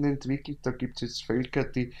Facetten entwickelt. Da gibt es jetzt Völker,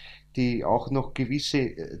 die auch noch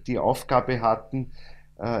gewisse, die Aufgabe hatten,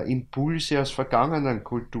 Impulse aus vergangenen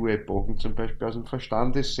Kulturepochen, zum Beispiel aus dem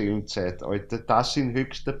Verstandesseelenzeitalter, das in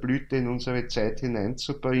höchster Blüte in unsere Zeit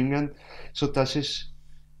hineinzubringen, so dass es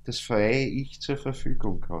das freie Ich zur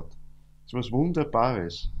Verfügung hat. Das ist was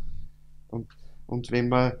Wunderbares. Und, und wenn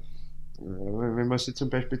man sich zum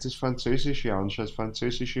Beispiel das Französische anschaut, das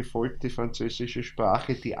französische Volk, die französische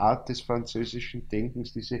Sprache, die Art des französischen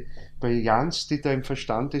Denkens, diese Brillanz, die da im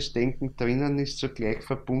Verstandesdenken drinnen ist, zugleich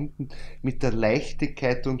verbunden mit der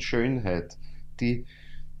Leichtigkeit und Schönheit, die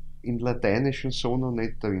im Lateinischen so noch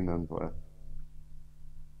nicht drinnen war.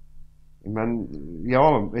 Ich meine,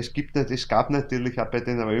 ja, es gab natürlich auch bei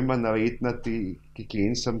den Römern Redner, die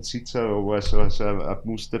geglänzt haben. Cicero war so ein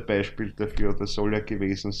Musterbeispiel dafür, oder soll er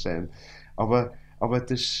gewesen sein. Aber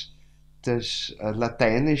das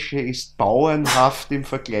Lateinische ist bauernhaft im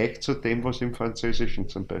Vergleich zu dem, was im Französischen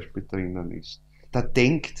zum Beispiel drinnen ist. Da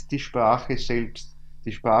denkt die Sprache selbst.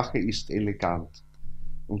 Die Sprache ist elegant.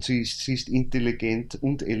 Und sie ist intelligent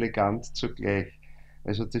und elegant zugleich.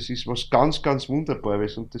 Also das ist was ganz, ganz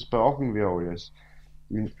Wunderbares und das brauchen wir alles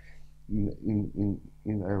in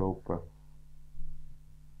Europa.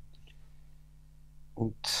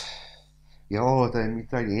 Und ja, oder im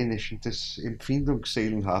Italienischen, das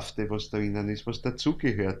Empfindungsseelenhafte, was da drinnen ist, was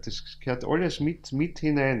dazugehört, das gehört alles mit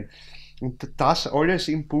hinein. Und das alles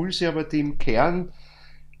Impulse, aber die im Kern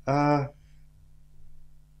dann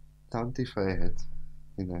die Freiheit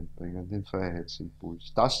hineinbringen, den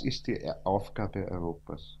Freiheitsimpuls. Das ist die Aufgabe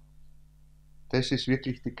Europas. Das ist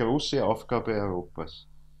wirklich die große Aufgabe Europas.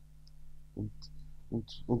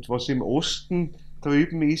 Und was im Osten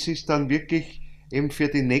drüben ist, ist dann wirklich eben für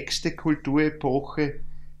die nächste Kulturepoche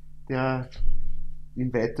der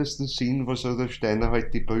im weitesten Sinn, was Rudolf Steiner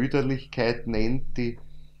halt die Brüderlichkeit nennt, die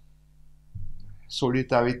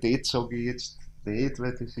Solidarität, sage ich jetzt nicht,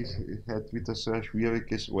 weil das ist halt wieder so ein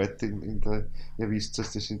schwieriges Wort ihr wisst,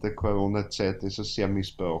 dass das in der Corona-Zeit also sehr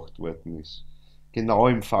missbraucht worden ist. Genau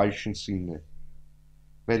im falschen Sinne.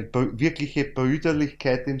 Weil wirkliche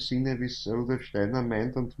Brüderlichkeit im Sinne, wie es Rudolf Steiner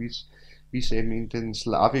meint und wie es eben in den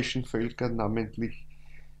slawischen Völkern namentlich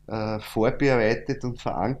vorbereitet und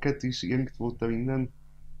verankert ist irgendwo drinnen,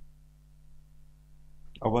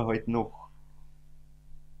 aber halt noch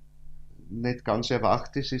nicht ganz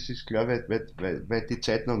erwacht ist, es ist klar, weil die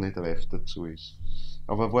Zeit noch nicht reif dazu ist.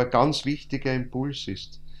 Aber wo ein ganz wichtiger Impuls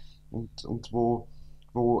ist und wo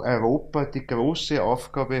Europa die große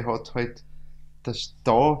Aufgabe hat, halt, dass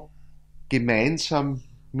da gemeinsam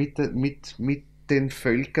mit den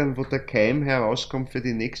Völkern, wo der Keim herauskommt für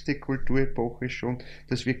die nächste Kulturepoche schon,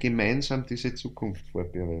 dass wir gemeinsam diese Zukunft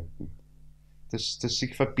vorbereiten. Dass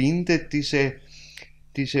sich verbindet diese,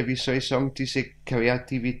 wie soll ich sagen, diese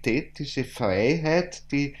Kreativität, diese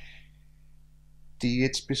Freiheit, die die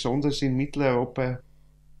jetzt besonders in Mitteleuropa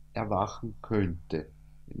erwachen könnte.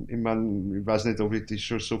 Ich meine, ich weiß nicht, ob ich das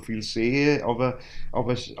schon so viel sehe, aber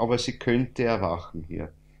sie könnte erwachen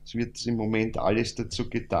hier. Es wird im Moment alles dazu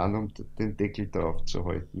getan, um den Deckel drauf zu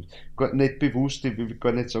halten. Gar nicht bewusst, ich will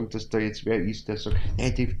gar nicht sagen, dass da jetzt wer ist, der sagt,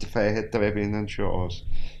 hey, die Freiheit treibe ich ihnen schon aus.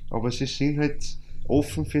 Aber sie sind halt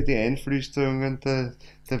offen für die Einflüsterungen der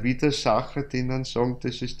Widersacher, die ihnen sagen,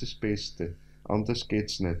 das ist das Beste. Anders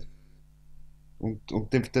geht's nicht. Und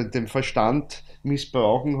den Verstand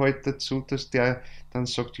missbrauchen halt dazu, dass der dann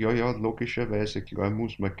sagt, ja, ja, logischerweise, klar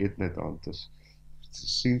muss man, geht nicht anders.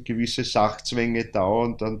 Es sind gewisse Sachzwänge da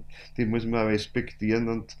und dann, die muss man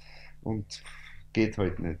respektieren und geht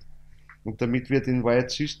halt nicht. Und damit wird in Wahrheit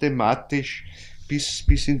systematisch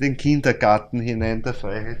bis in den Kindergarten hinein der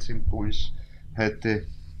Freiheitsimpuls heute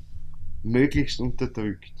möglichst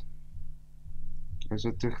unterdrückt.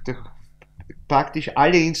 Also durch praktisch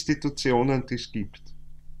alle Institutionen, die es gibt.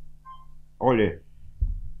 Alle.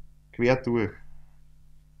 Quer durch.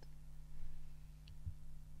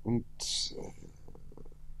 Und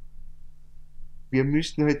wir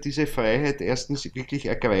müssten halt diese Freiheit erstens wirklich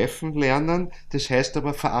ergreifen lernen, das heißt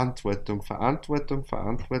aber Verantwortung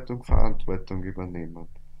übernehmen.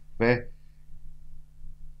 Weil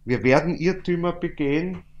wir werden Irrtümer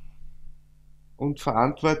begehen und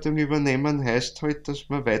Verantwortung übernehmen heißt halt, dass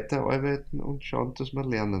wir weiterarbeiten und schauen, dass wir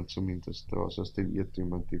lernen zumindest daraus, aus den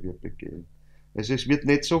Irrtümern, die wir begehen. Also es wird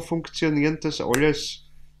nicht so funktionieren, dass alles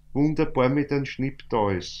wunderbar mit einem Schnipp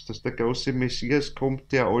da ist, dass der große Messias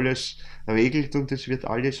kommt, der alles regelt und es wird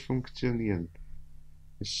alles funktionieren.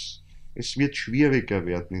 Es wird schwieriger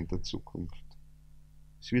werden in der Zukunft.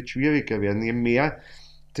 Es wird schwieriger werden. Je mehr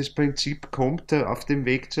das Prinzip kommt, auf dem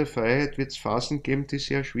Weg zur Freiheit wird es Phasen geben, die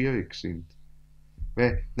sehr schwierig sind.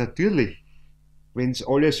 Weil natürlich, wenn es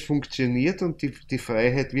alles funktioniert und die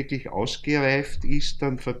Freiheit wirklich ausgereift ist,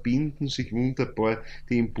 dann verbinden sich wunderbar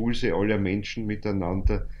die Impulse aller Menschen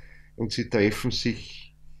miteinander und sie treffen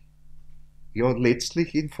sich ja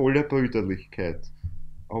letztlich in voller Brüderlichkeit.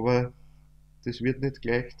 Aber das wird nicht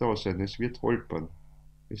gleich da sein, es wird holpern.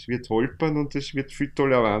 Es wird holpern und es wird viel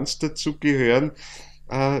Toleranz dazu gehören,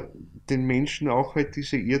 den Menschen auch halt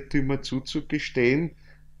diese Irrtümer zuzugestehen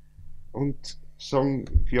und sagen,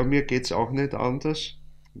 ja, mir geht's auch nicht anders.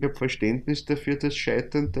 Ich habe Verständnis dafür, dass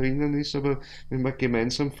Scheitern drinnen ist, aber wenn wir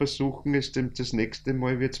gemeinsam versuchen, das nächste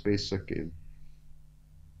Mal wird's besser gehen.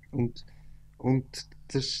 Und, und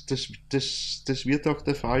das wird auch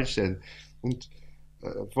der Fall sein. Und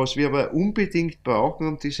was wir aber unbedingt brauchen,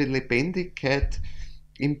 um diese Lebendigkeit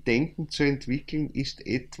im Denken zu entwickeln, ist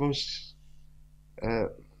etwas,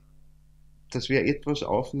 dass wir etwas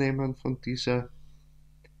aufnehmen von dieser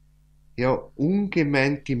ja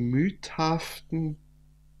ungemein gemüthaften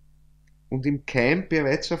und im Keim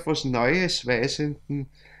bereits auf was Neues weisenden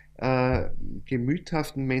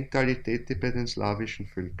gemüthaften Mentalität, die bei den slawischen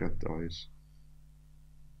Völkern da ist.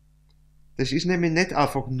 Das ist nämlich nicht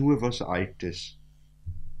einfach nur was Altes.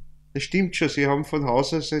 Das stimmt schon, sie haben von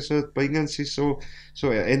Haus aus, also bringen sie so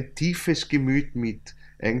ein tiefes Gemüt mit.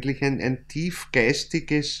 Eigentlich ein tief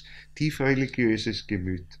geistiges, tief religiöses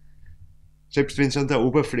Gemüt. Selbst wenn sie an der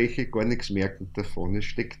Oberfläche gar nichts merken davon, es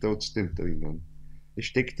steckt trotzdem drinnen. Es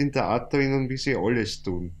steckt in der Art drinnen, wie sie alles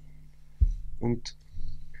tun. Und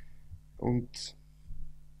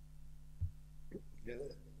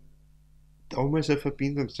da muss eine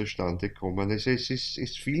Verbindung zustande kommen. Also es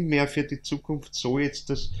ist viel mehr für die Zukunft so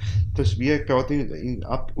jetzt, dass wir gerade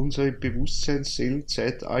ab unserem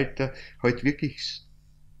Bewusstseinsseelenzeitalter halt wirklich,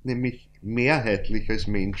 nämlich mehrheitlich als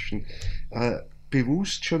Menschen,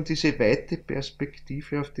 bewusst schon diese weite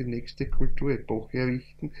Perspektive auf die nächste Kulturepoche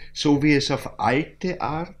errichten, so wie es auf alte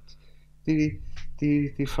Art die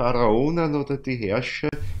Pharaonen oder die Herrscher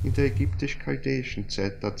in der ägyptisch-chaldäischen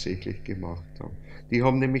Zeit tatsächlich gemacht haben. Die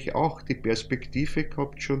haben nämlich auch die Perspektive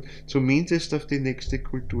gehabt, schon zumindest auf die nächste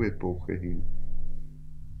Kulturepoche hin.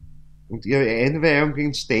 Und ihre Einweihung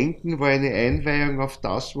ins Denken war eine Einweihung auf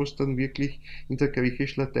das, was dann wirklich in der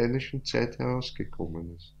griechisch-lateinischen Zeit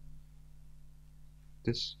herausgekommen ist.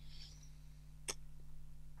 Das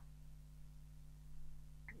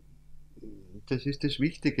ist das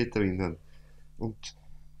Wichtige drinnen. Und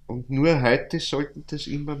nur heute sollten das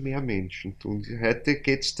immer mehr Menschen tun. Heute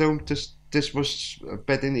geht es darum, dass das, was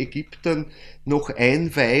bei den Ägyptern noch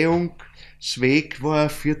Einweihungsweg war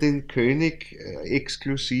für den König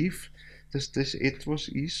exklusiv, dass das etwas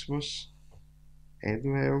ist, was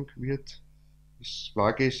Einweihung wird, ich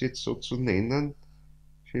wage es jetzt so zu nennen,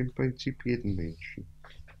 für im Prinzip jeden Menschen.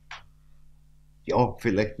 Ja,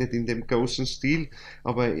 vielleicht nicht in dem großen Stil,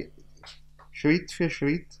 aber Schritt für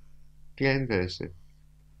Schritt, kleinweise.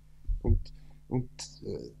 Und Und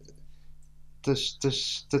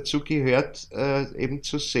dazu gehört eben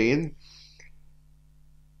zu sehen,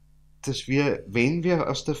 dass wir, wenn wir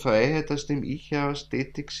aus der Freiheit, aus dem Ich heraus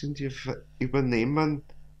tätig sind, wir übernehmen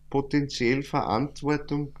potenziell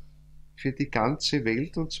Verantwortung für die ganze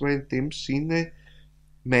Welt, und zwar in dem Sinne,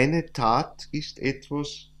 meine Tat ist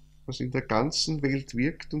etwas, was in der ganzen Welt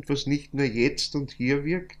wirkt und was nicht nur jetzt und hier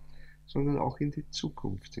wirkt, sondern auch in die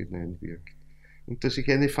Zukunft hineinwirkt. Und dass ich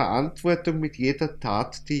eine Verantwortung mit jeder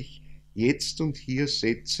Tat, die ich jetzt und hier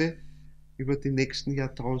setze, über die nächsten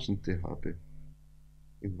Jahrtausende habe.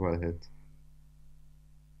 In Wahrheit.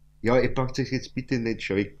 Ja, ihr braucht euch jetzt bitte nicht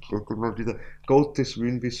schrecken. Mal wieder, Gottes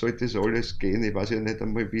Willen, wie soll das alles gehen? Ich weiß ja nicht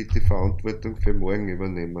einmal, wie ich die Verantwortung für morgen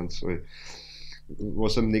übernehmen soll.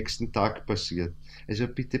 Was am nächsten Tag passiert. Also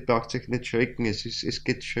bitte braucht euch nicht schrecken. Es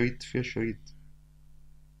geht Schritt für Schritt.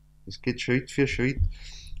 Es geht Schritt für Schritt.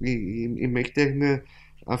 Ich möchte euch nur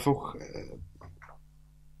einfach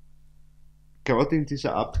gerade in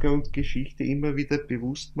dieser Abgrundgeschichte immer wieder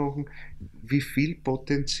bewusst machen, wie viel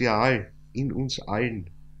Potenzial in uns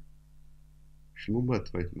allen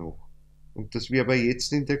schlummert halt noch. Und dass wir aber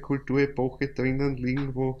jetzt in der Kulturepoche drinnen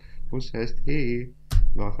liegen, wo es heißt, hey,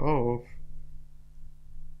 wach auf,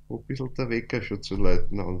 wo ein bisschen der Wecker schon zu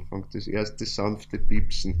läuten anfängt. Das erste sanfte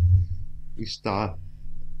Piepsen ist da.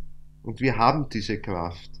 Und wir haben diese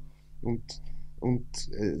Kraft. Und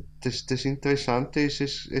das Interessante ist,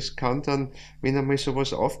 es kann dann, wenn einmal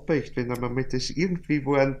sowas aufbricht, wenn einmal das irgendwie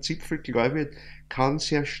wo ein Zipfel klar wird, kann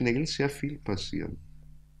sehr schnell sehr viel passieren.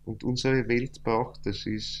 Und unsere Welt braucht das.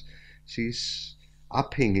 Sie ist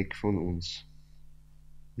abhängig von uns.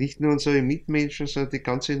 Nicht nur unsere Mitmenschen, sondern die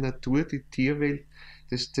ganze Natur, die Tierwelt,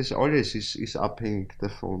 das alles ist abhängig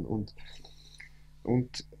davon.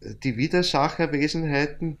 Und die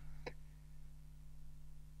Widersacherwesenheiten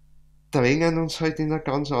drängen uns halt in eine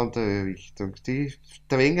ganz andere Richtung. Die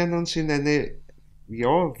drängen uns in eine,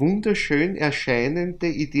 ja, wunderschön erscheinende,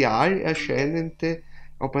 ideal erscheinende,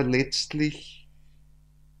 aber letztlich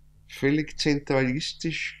völlig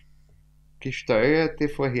zentralistisch gesteuerte,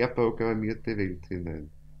 vorherprogrammierte Welt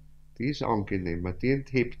hinein. Die ist angenehmer, die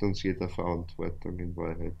enthebt uns jeder Verantwortung in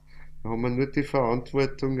Wahrheit. Da haben wir nur die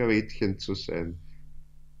Verantwortung, Rädchen zu sein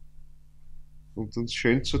und uns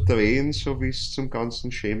schön zu drehen, so wie es zum ganzen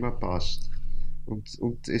Schema passt. Und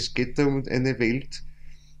es geht darum, eine Welt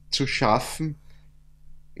zu schaffen,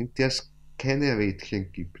 in der es keine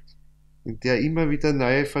Rädchen gibt, in der immer wieder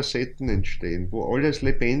neue Facetten entstehen, wo alles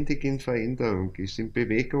lebendig in Veränderung ist, in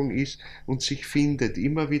Bewegung ist und sich findet,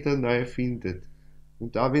 immer wieder neu findet.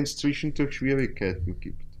 Und auch wenn es zwischendurch Schwierigkeiten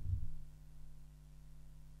gibt.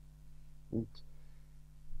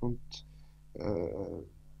 Und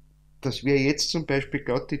dass wir jetzt zum Beispiel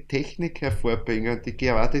gerade die Technik hervorbringen, die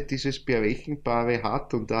gerade dieses Berechenbare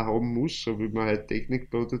hat und da haben muss, so wie man halt Technik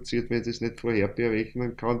produziert, wenn das nicht vorher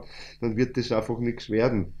berechnen kann, dann wird das einfach nichts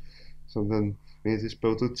werden. Sondern wenn ich das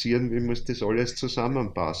produzieren will, muss das alles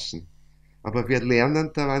zusammenpassen. Aber wir lernen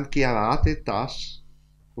daran gerade das,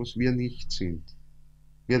 was wir nicht sind.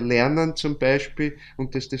 Wir lernen zum Beispiel,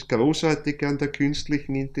 und das ist das Großartige an der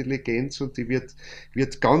künstlichen Intelligenz, und die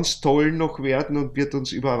wird ganz toll noch werden und wird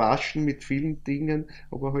uns überraschen mit vielen Dingen,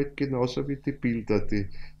 aber halt genauso wie die Bilder, die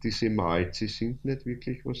sie malt. Sie sind nicht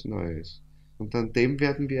wirklich was Neues. Und an dem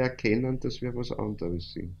werden wir erkennen, dass wir was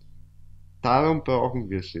anderes sind. Darum brauchen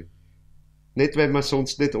wir sie. Nicht, weil wir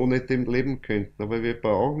sonst nicht ohne dem leben könnten, aber wir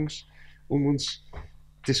brauchen es, um uns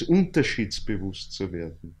des Unterschieds bewusst zu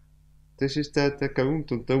werden. Das ist der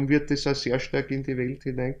Grund, und darum wird es auch sehr stark in die Welt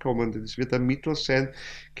hineinkommen. Das wird ein Mittel sein,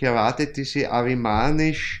 gerade diese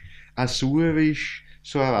arimanisch, asurisch,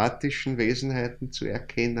 soaratischen Wesenheiten zu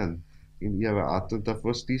erkennen in ihrer Art und auf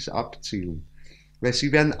was dies abzielen. Weil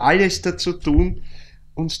sie werden alles dazu tun,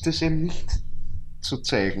 uns das eben nicht zu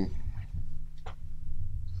zeigen,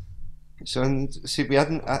 sondern sie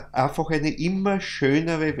werden einfach eine immer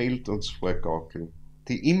schönere Welt uns vorgaukeln,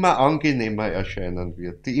 die immer angenehmer erscheinen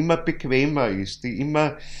wird, die immer bequemer ist, die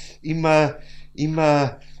immer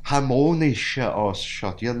harmonischer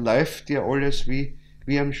ausschaut. Ja, läuft ja alles wie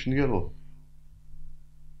am Schnürl.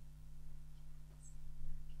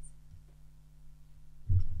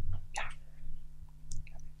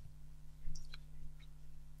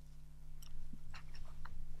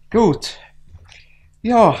 Gut.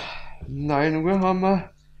 Ja, 9 Uhr haben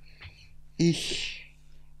wir.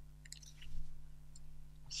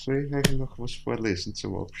 Soll ich euch noch was vorlesen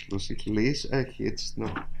zum Abschluss? Ich lese euch jetzt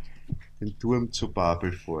noch den Turm zu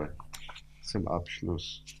Babel vor, zum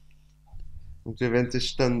Abschluss. Und wir werden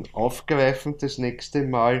das dann aufgreifen das nächste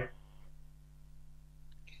Mal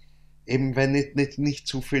eben weil nicht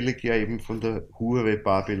zufällig ja eben von der Hure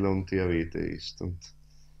Babylon die Rede ist.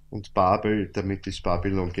 Und Babel, damit ist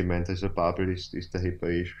Babylon gemeint, also Babel ist der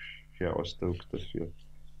hebräische Ausdruck dafür.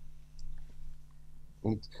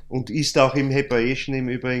 Und ist auch im Hebräischen im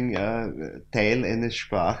Übrigen Teil eines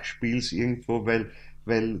Sprachspiels irgendwo,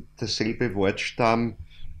 weil derselbe Wortstamm,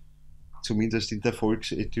 zumindest in der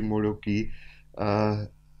Volksetymologie,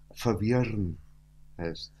 verwirren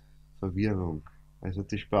heißt. Verwirrung. Also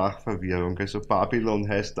die Sprachverwirrung. Also Babylon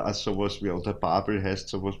heißt auch sowas wie, oder Babel heißt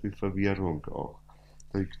sowas wie Verwirrung auch.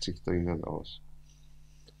 Drückt sich drinnen aus.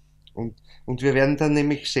 Und wir werden dann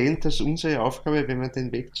nämlich sehen, dass unsere Aufgabe, wenn wir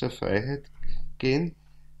den Weg zur Freiheit gehen,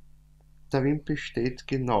 darin besteht,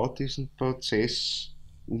 genau diesen Prozess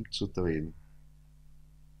umzudrehen.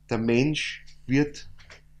 Jeder Mensch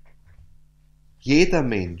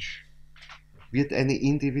wird eine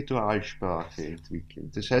Individualsprache entwickeln.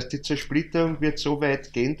 Das heißt, die Zersplitterung wird so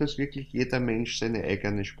weit gehen, dass wirklich jeder Mensch seine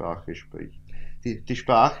eigene Sprache spricht. Die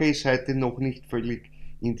Sprache ist heute noch nicht völlig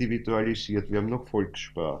individualisiert. Wir haben noch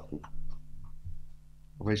Volkssprachen.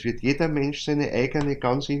 Aber es wird jeder Mensch seine eigene,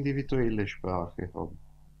 ganz individuelle Sprache haben.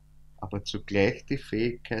 Aber zugleich die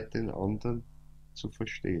Fähigkeit, den anderen zu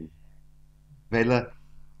verstehen.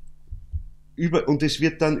 Und es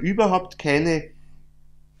wird dann überhaupt keine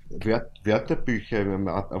Wörterbücher,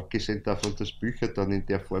 abgesehen davon, dass Bücher dann in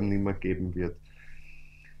der Form nicht mehr geben wird.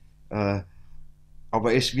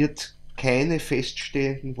 Aber es wird keine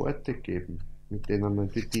feststehenden Worte geben, mit denen man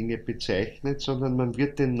die Dinge bezeichnet, sondern man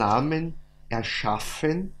wird den Namen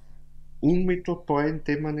erschaffen, unmittelbar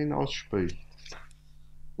indem man ihn ausspricht.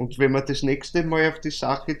 Und wenn man das nächste Mal auf die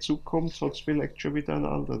Sache zukommt, hat es vielleicht schon wieder einen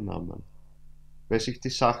anderen Namen, weil sich die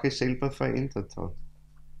Sache selber verändert hat.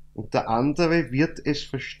 Und der andere wird es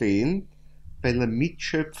verstehen, weil er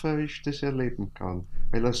mitschöpferisch das erleben kann,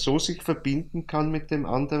 weil er so sich verbinden kann mit dem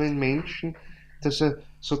anderen Menschen, dass er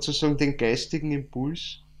sozusagen den geistigen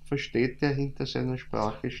Impuls versteht, der hinter seiner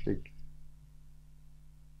Sprache steckt.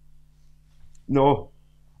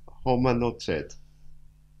 Haben wir noch Zeit.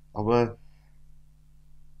 Aber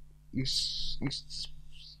ist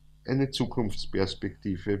eine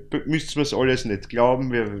Zukunftsperspektive. Müsst ihr es alles nicht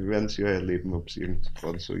glauben, wir werden es ja erleben, ob es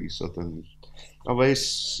irgendwann so ist oder nicht. Aber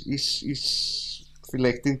es ist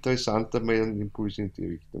vielleicht interessant, einmal einen Impuls in die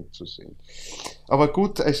Richtung zu sehen. Aber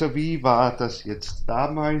gut, also wie war das jetzt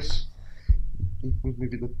damals? Ich muss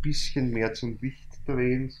mich wieder ein bisschen mehr zum Licht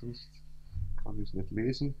drehen, sonst kann ich es nicht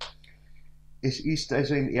lesen. Es ist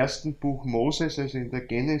also im ersten Buch Moses, also in der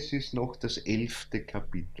Genesis, noch das 11.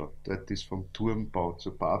 Kapitel. Dort ist vom Turmbau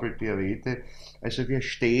zu Babel die Rede. Also wir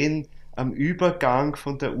stehen am Übergang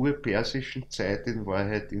von der urpersischen Zeit in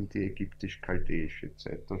Wahrheit in die ägyptisch-chaldäische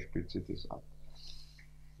Zeit. Da spielt sich das ab.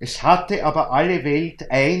 Es hatte aber alle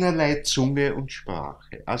Welt einerlei Zunge und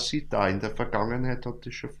Sprache. Sieh da, in der Vergangenheit hat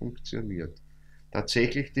das schon funktioniert.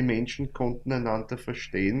 Tatsächlich, die Menschen konnten einander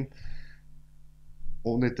verstehen,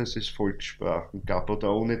 ohne dass es Volkssprachen gab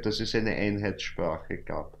oder ohne dass es eine Einheitssprache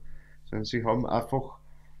gab. Sondern sie haben einfach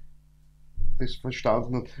das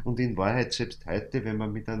verstanden und in Wahrheit selbst heute, wenn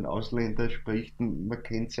man mit einem Ausländer spricht, man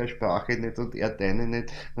kennt seine Sprache nicht und er deine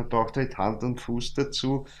nicht, man braucht halt Hand und Fuß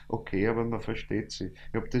dazu, okay, aber man versteht sie.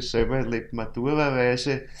 Ich habe das selber erlebt,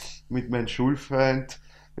 Maturaweise mit meinem Schulfreund.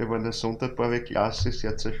 Wir waren eine sonderbare Klasse,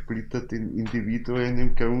 sehr zersplittert in Individuen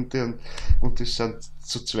im Grunde und es sind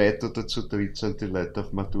zu zweit oder zu dritt sind die Leute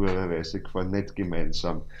auf Matura-Reise gefahren, nicht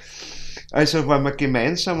gemeinsam. Also waren wir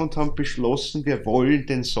gemeinsam und haben beschlossen, wir wollen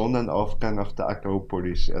den Sonnenaufgang auf der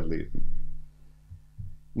Akropolis erleben.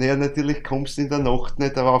 Naja, natürlich kommst du in der Nacht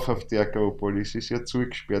nicht rauf auf die Akropolis, ist ja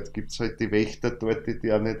zugesperrt, gibt's halt die Wächter dort, die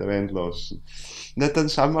auch nicht reinlassen. Na, dann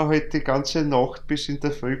sind wir halt die ganze Nacht bis in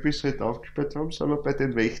der Früh, bis halt aufgesperrt haben, sind wir bei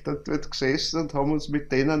den Wächtern dort gesessen und haben uns mit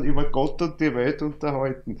denen über Gott und die Welt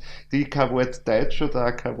unterhalten. Die kein Wort Deutsch oder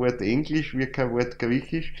auch kein Wort Englisch, wir kein Wort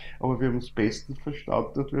Griechisch, aber wir haben uns bestens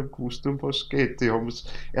verstanden und wir haben gewusst, um was es geht. Die haben uns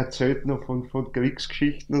erzählt noch von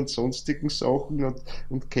Kriegsgeschichten und sonstigen Sachen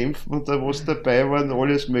und Kämpfen und da was dabei waren,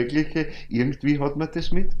 alles Mögliche. Irgendwie hat man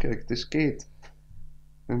das mitgekriegt, das geht.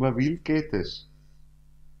 Wenn man will, geht es.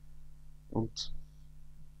 Und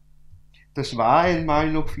das war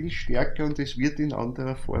einmal noch viel stärker und es wird in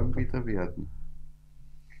anderer Form wieder werden.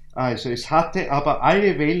 Also, es hatte aber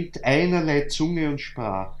alle Welt einerlei Zunge und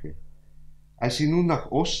Sprache. Als sie nun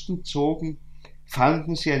nach Osten zogen,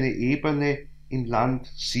 fanden sie eine Ebene im Land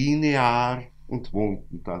Sinear und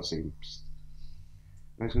wohnten da selbst.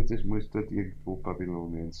 Also das muss dort irgendwo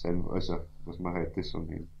Babylonien sein, also was man heute so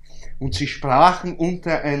nennt. Und sie sprachen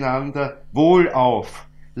untereinander: Wohlauf,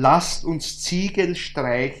 lasst uns Ziegel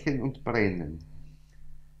streichen und brennen.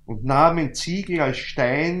 und nahmen Ziegel als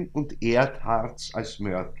Stein und Erdharz als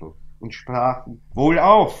Mörtel und sprachen,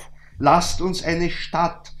 wohlauf, lasst uns eine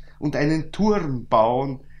Stadt und einen Turm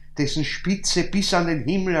bauen, dessen Spitze bis an den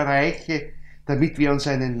Himmel reiche, damit wir uns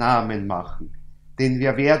einen Namen machen. Denn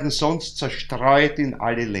wir werden sonst zerstreut in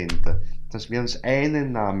alle Länder, dass wir uns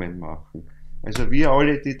einen Namen machen. Also wir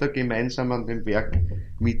alle, die da gemeinsam an dem Werk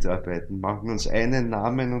mitarbeiten, machen uns einen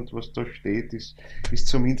Namen, und was da steht, ist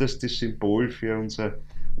zumindest das Symbol für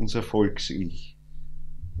unser Volks-Ich.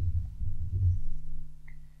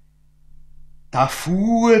 Da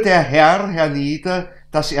fuhr der Herr hernieder,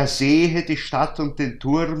 dass er sehe die Stadt und den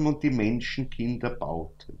Turm und die Menschenkinder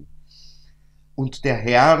bauten. Und der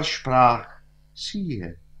Herr sprach,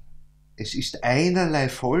 siehe, es ist einerlei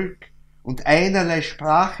Volk und einerlei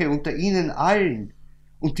Sprache unter ihnen allen,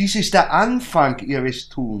 und dies ist der Anfang ihres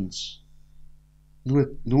Tuns.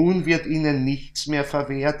 Nur nun wird ihnen nichts mehr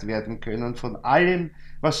verwehrt werden können von allem,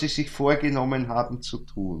 was sie sich vorgenommen haben zu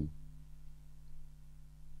tun.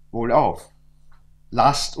 Wohlauf,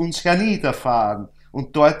 lasst uns herniederfahren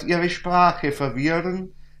und dort ihre Sprache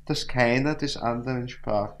verwirren, dass keiner des anderen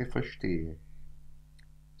Sprache verstehe.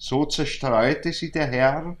 So zerstreute sie der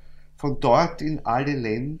Herr von dort in alle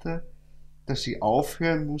Länder, dass sie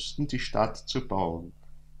aufhören mussten, die Stadt zu bauen.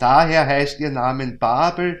 Daher heißt ihr Namen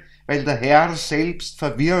Babel, weil der Herr selbst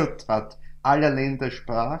verwirrt hat aller Länder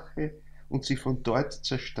Sprache und sie von dort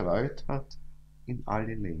zerstreut hat in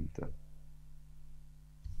alle Länder.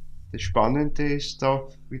 Das Spannende ist da,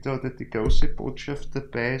 wie da die große Botschaft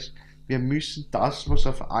dabei ist, wir müssen das, was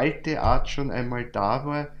auf alte Art schon einmal da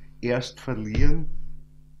war, erst verlieren,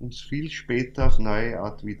 um es viel später auf neue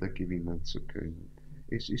Art wiedergewinnen zu können.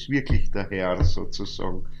 Es ist wirklich der Herr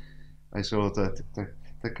sozusagen, also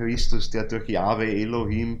der Christus, der durch Jahwe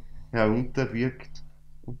Elohim herunterwirkt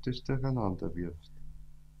und das durcheinander wirft.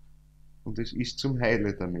 Und es ist zum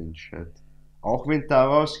Heile der Menschheit. Auch wenn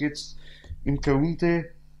daraus jetzt im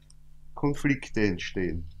Grunde Konflikte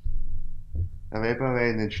entstehen,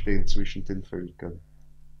 Reibereien entstehen zwischen den Völkern.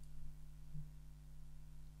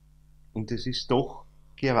 Und es ist doch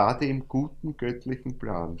gerade im guten göttlichen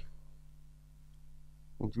Plan.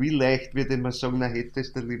 Und wie leicht würde man sagen, na hätte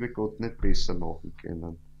es der liebe Gott nicht besser machen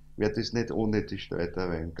können. Wäre das nicht ohne die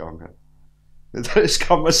Streitereien gegangen. Das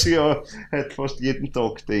kann man sich ja halt fast jeden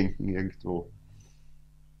Tag denken irgendwo.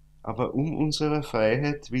 Aber um unserer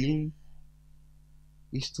Freiheit willen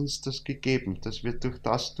ist uns das gegeben, dass wir durch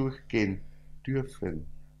das durchgehen dürfen,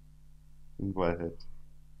 in Wahrheit.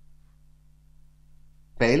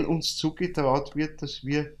 Weil uns zugetraut wird, dass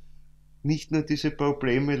wir nicht nur diese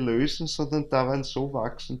Probleme lösen, sondern daran so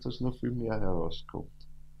wachsen, dass noch viel mehr herauskommt.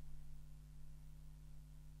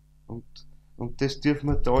 Und das dürfen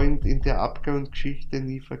wir da in der Abgrundgeschichte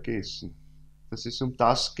nie vergessen, dass es um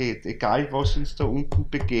das geht, egal was uns da unten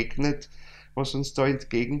begegnet, was uns da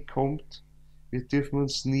entgegenkommt, wir dürfen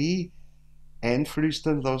uns nie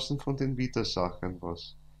einflüstern lassen von den Widersachern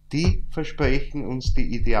was. Die versprechen uns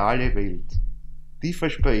die ideale Welt. Die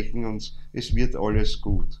versprechen uns, es wird alles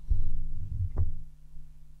gut.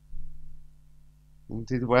 Und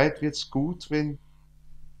in Wahrheit wird es gut, wenn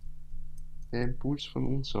der Impuls von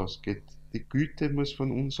uns ausgeht. Die Güte muss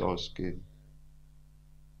von uns ausgehen.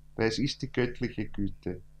 Weil es ist die göttliche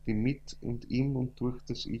Güte, die mit und im und durch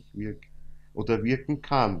das Ich wirkt. Oder wirken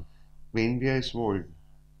kann, wenn wir es wollen.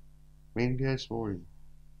 Wenn wir es wollen.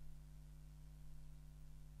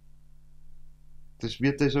 Das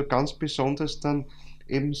wird also ganz besonders dann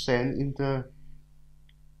eben sein in der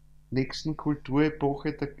nächsten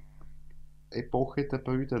Kulturepoche, der Epoche der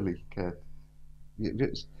Brüderlichkeit.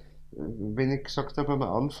 Wenn ich gesagt habe am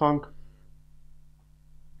Anfang,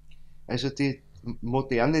 also die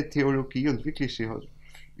moderne Theologie, und wirklich, sie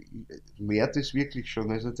mehrt es wirklich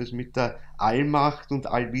schon, also das mit der Allmacht und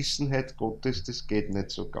Allwissenheit Gottes, das geht nicht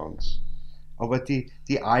so ganz. Aber die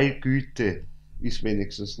Allgüte ist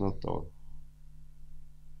wenigstens noch da.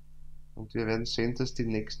 Und wir werden sehen, dass die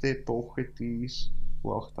nächste Epoche die ist,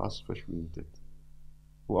 wo auch das verschwindet.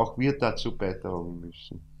 Wo auch wir dazu beitragen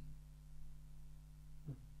müssen.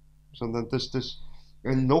 Sondern dass das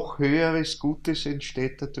ein noch höheres Gutes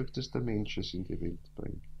entsteht dadurch, dass der Mensch es in die Welt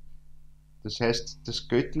bringt. Das heißt, das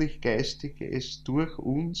Göttlich-Geistige es durch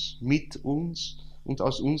uns, mit uns und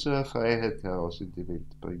aus unserer Freiheit heraus in die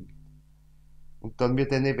Welt bringt. Und dann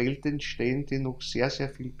wird eine Welt entstehen, die noch sehr, sehr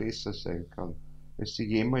viel besser sein kann, als sie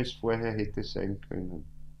jemals vorher hätte sein können.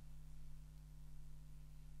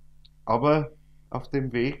 Aber auf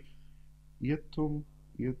dem Weg Irrtum,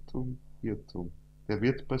 Irrtum, Irrtum. Der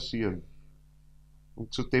wird passieren.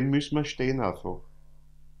 Und zu dem müssen wir stehen einfach.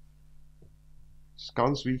 Das ist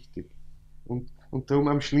ganz wichtig. Und darum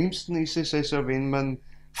am schlimmsten ist es also, wenn man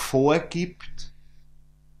vorgibt,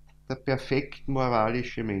 der perfekt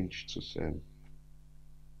moralische Mensch zu sein.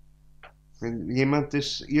 Wenn jemand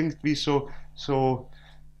das irgendwie so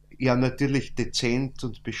ja natürlich dezent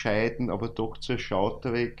und bescheiden, aber doch zur Schau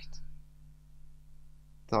trägt,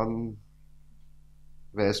 dann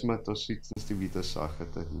weiß man, da sitzen die Widersacher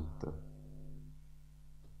dahinter.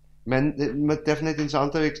 Man darf nicht ins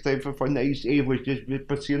andere Extrem verfallen, nein, ist eh wurscht, es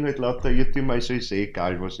passieren halt lauter Irrtümer, also ist eh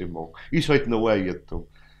egal, was ich mache. Ist halt noch ein Irrtum.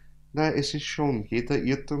 Nein, es ist schon, jeder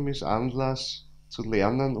Irrtum ist Anlass zu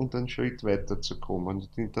lernen und einen Schritt weiterzukommen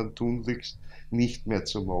und ihn dann tunlichst nicht mehr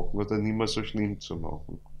zu machen oder nicht mehr so schlimm zu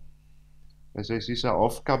machen. Also es ist eine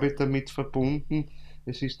Aufgabe damit verbunden,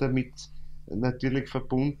 es ist damit natürlich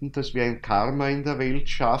verbunden, dass wir ein Karma in der Welt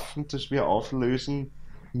schaffen, das wir auflösen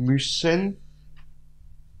müssen,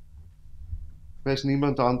 weil es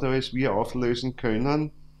niemand anderes wir auflösen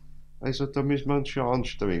können. Also da müssen wir uns schon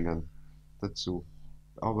anstrengen dazu.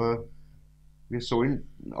 Aber wir sollen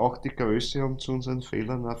auch die Größe haben, zu unseren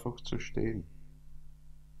Fehlern einfach zu stehen.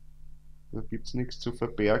 Da gibt es nichts zu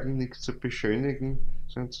verbergen, nichts zu beschönigen,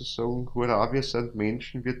 sondern zu sagen, hurra, wir sind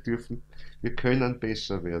Menschen, wir können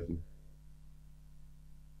besser werden.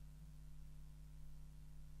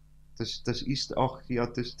 Das ist auch ja,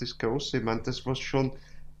 das Große, ich meine, das, was schon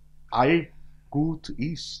all gut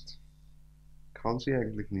ist, kann sich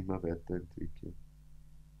eigentlich nicht mehr weiterentwickeln.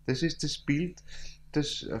 Das ist das Bild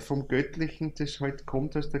das vom Göttlichen, das halt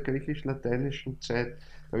kommt aus der griechisch-lateinischen Zeit.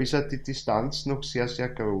 Da ist auch die Distanz noch sehr, sehr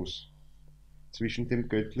groß zwischen dem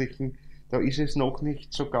Göttlichen. Da ist es noch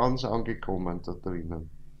nicht so ganz angekommen da drinnen.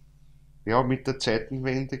 Ja, mit der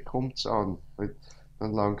Zeitenwende kommt es an, halt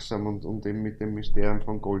dann langsam und eben mit dem Mysterium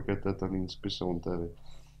von Golgatha dann insbesondere.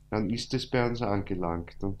 Dann ist es bei uns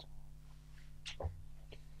angelangt und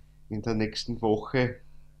in der nächsten Woche,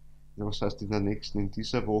 was heißt in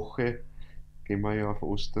dieser Woche gehen wir ja auf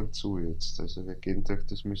Ostern zu jetzt. Also wir gehen durch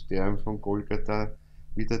das Mysterium von Golgatha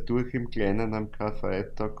wieder durch im Kleinen am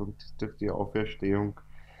Karfreitag und durch die Auferstehung.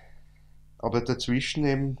 Aber dazwischen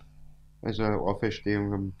eben, also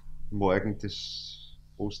Auferstehung am Morgen des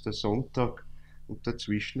Ostersonntag und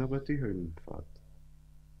dazwischen aber die Höllenfahrt.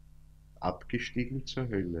 Abgestiegen zur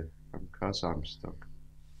Hölle am Kar-Samstag.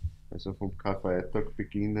 Also vom Karfreitag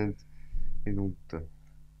beginnend hinunter.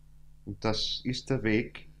 Und das ist der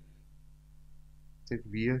Weg, den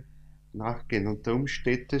wir nachgehen. Und darum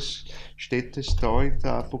steht es da in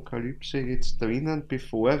der Apokalypse jetzt drinnen,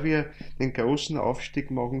 bevor wir den großen Aufstieg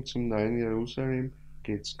machen zum neuen Jerusalem,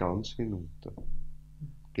 geht's ganz hinunter.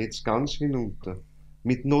 Geht's ganz hinunter.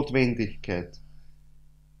 Mit Notwendigkeit.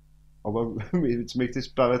 Aber jetzt möchte ich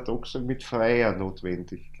es paradox sagen, mit freier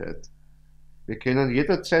Notwendigkeit. Wir können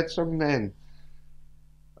jederzeit sagen Nein.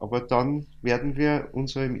 Aber dann werden wir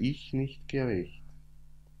unserem Ich nicht gerecht.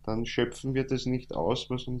 Dann schöpfen wir das nicht aus,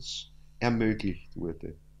 was uns ermöglicht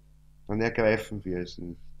wurde. Dann ergreifen wir es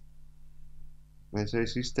nicht. Also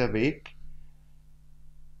es ist der Weg,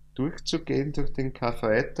 durchzugehen durch den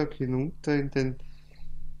Karfreitag hinunter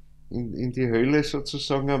in die Hölle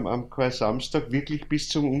sozusagen am Kar-Samstag, wirklich bis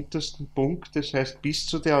zum untersten Punkt, das heißt bis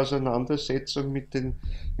zu der Auseinandersetzung mit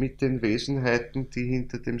den Wesenheiten, die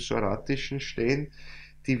hinter dem Soratischen stehen,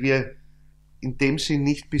 die wir in dem Sinn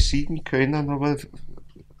nicht besiegen können, aber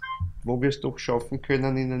wo wir es doch schaffen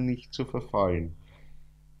können, ihnen nicht zu verfallen.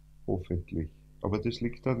 Hoffentlich. Aber das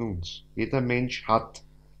liegt an uns. Jeder Mensch hat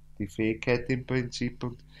die Fähigkeit im Prinzip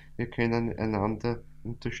und wir können einander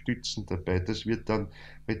unterstützen dabei. Das wird dann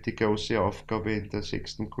die große Aufgabe in der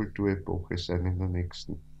 6. Kulturepoche sein, in der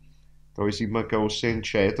nächsten. Da ist immer eine große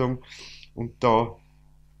Entscheidung und da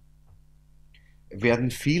werden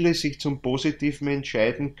viele sich zum Positiven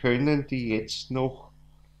entscheiden können, die jetzt noch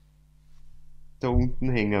da unten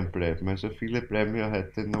hängen bleiben. Also viele bleiben ja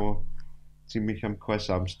heute noch ziemlich am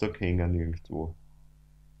Kar-Samstag hängen irgendwo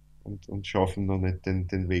und schaffen noch nicht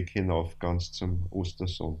den Weg hinauf ganz zum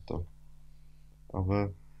Ostersonntag.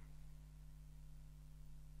 Aber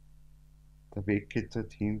der Weg geht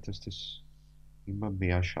dorthin, dass das immer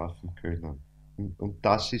mehr schaffen können. Und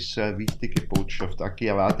das ist so eine wichtige Botschaft, auch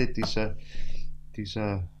gerade dieser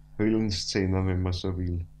Höllenszene, wenn man so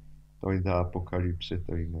will, da in der Apokalypse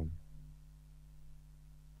drinnen.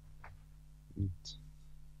 Und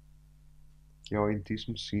ja, in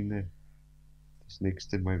diesem Sinne, das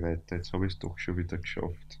nächste Mal weiter. Jetzt habe ich es doch schon wieder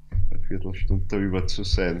geschafft, eine Viertelstunde darüber zu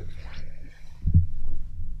sein.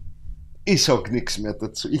 Ich sage nichts mehr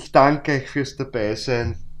dazu. Ich danke euch fürs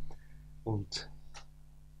Dabeisein und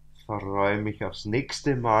freue mich aufs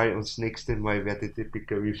nächste Mal. Und das nächste Mal werdet ihr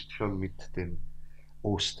begrüßt schon mit dem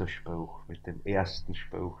Osterspruch, mit dem ersten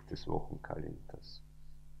Spruch des Wochenkalenders.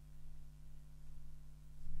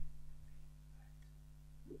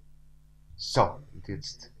 So, und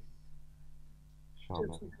jetzt schauen wir.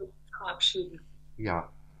 Dürfen wir verabschieden.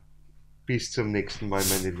 Ja, bis zum nächsten Mal,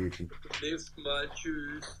 meine Lieben. Bis zum nächsten Mal.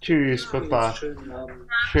 Tschüss. Tschüss, Papa. Schönen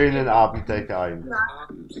Abend. Schönen Abend euch allen.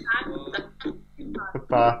 Abend.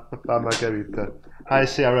 Papa, Papa Margarita. Hi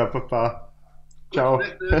Sarah, Papa. Ciao.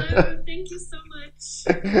 Thank you so much.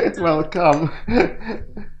 Welcome.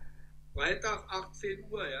 Freitag 18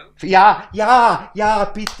 Uhr, ja?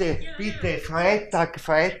 Ja, bitte, bitte.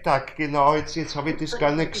 Freitag, genau. Jetzt habe ich das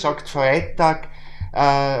gar nicht gesagt. Freitag,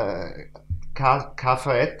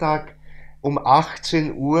 Karfreitag. Um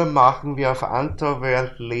 18 Uhr machen wir auf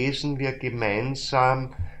Anthroposophie, lesen wir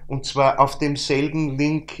gemeinsam, und zwar auf demselben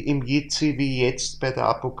Link im Jitsi wie jetzt bei der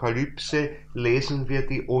Apokalypse, lesen wir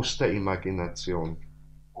die Osterimagination.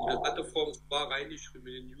 Das hatte war reingeschrieben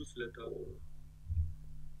in den Newsletter.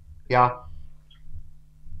 Ja.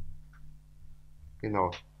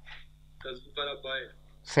 Genau. Da sind wir dabei.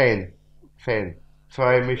 Fan.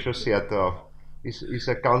 Freue mich schon sehr drauf. Ist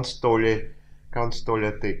ein ganz toller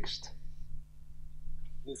Text.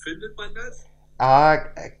 Wo findet man das?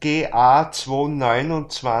 GA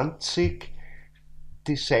 229,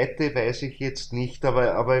 die Seite weiß ich jetzt nicht,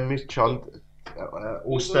 aber ihr müsst schauen,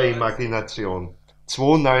 Osterimagination,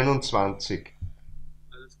 229.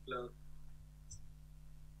 Alles klar.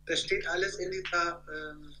 Das steht alles in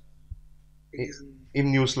diesem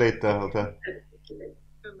Im Newsletter, oder?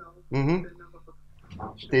 Genau. Mhm.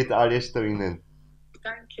 Genau. Steht alles drinnen.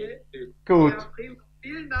 Danke. Gut. Ja, prima.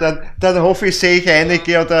 Vielen Dank. Dann hoffe ich, sehe ich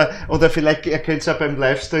einige oder vielleicht, ihr könnt auch beim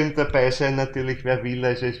Livestream dabei sein, natürlich, wer will,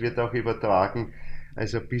 also es wird auch übertragen,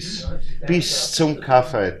 also bis zum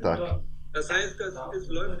Karfreitag. Das heißt, es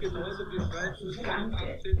läuft genauso wie Freitag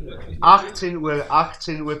 18 Uhr.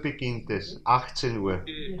 18 Uhr beginnt es, 18 Uhr.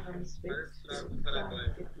 Okay. Alles klar, sind wir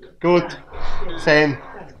dabei. Gut, sein,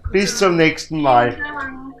 bis zum nächsten Mal.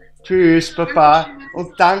 Tschüss, Papa,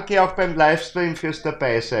 und danke auch beim Livestream fürs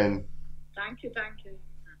Dabeisein. Danke.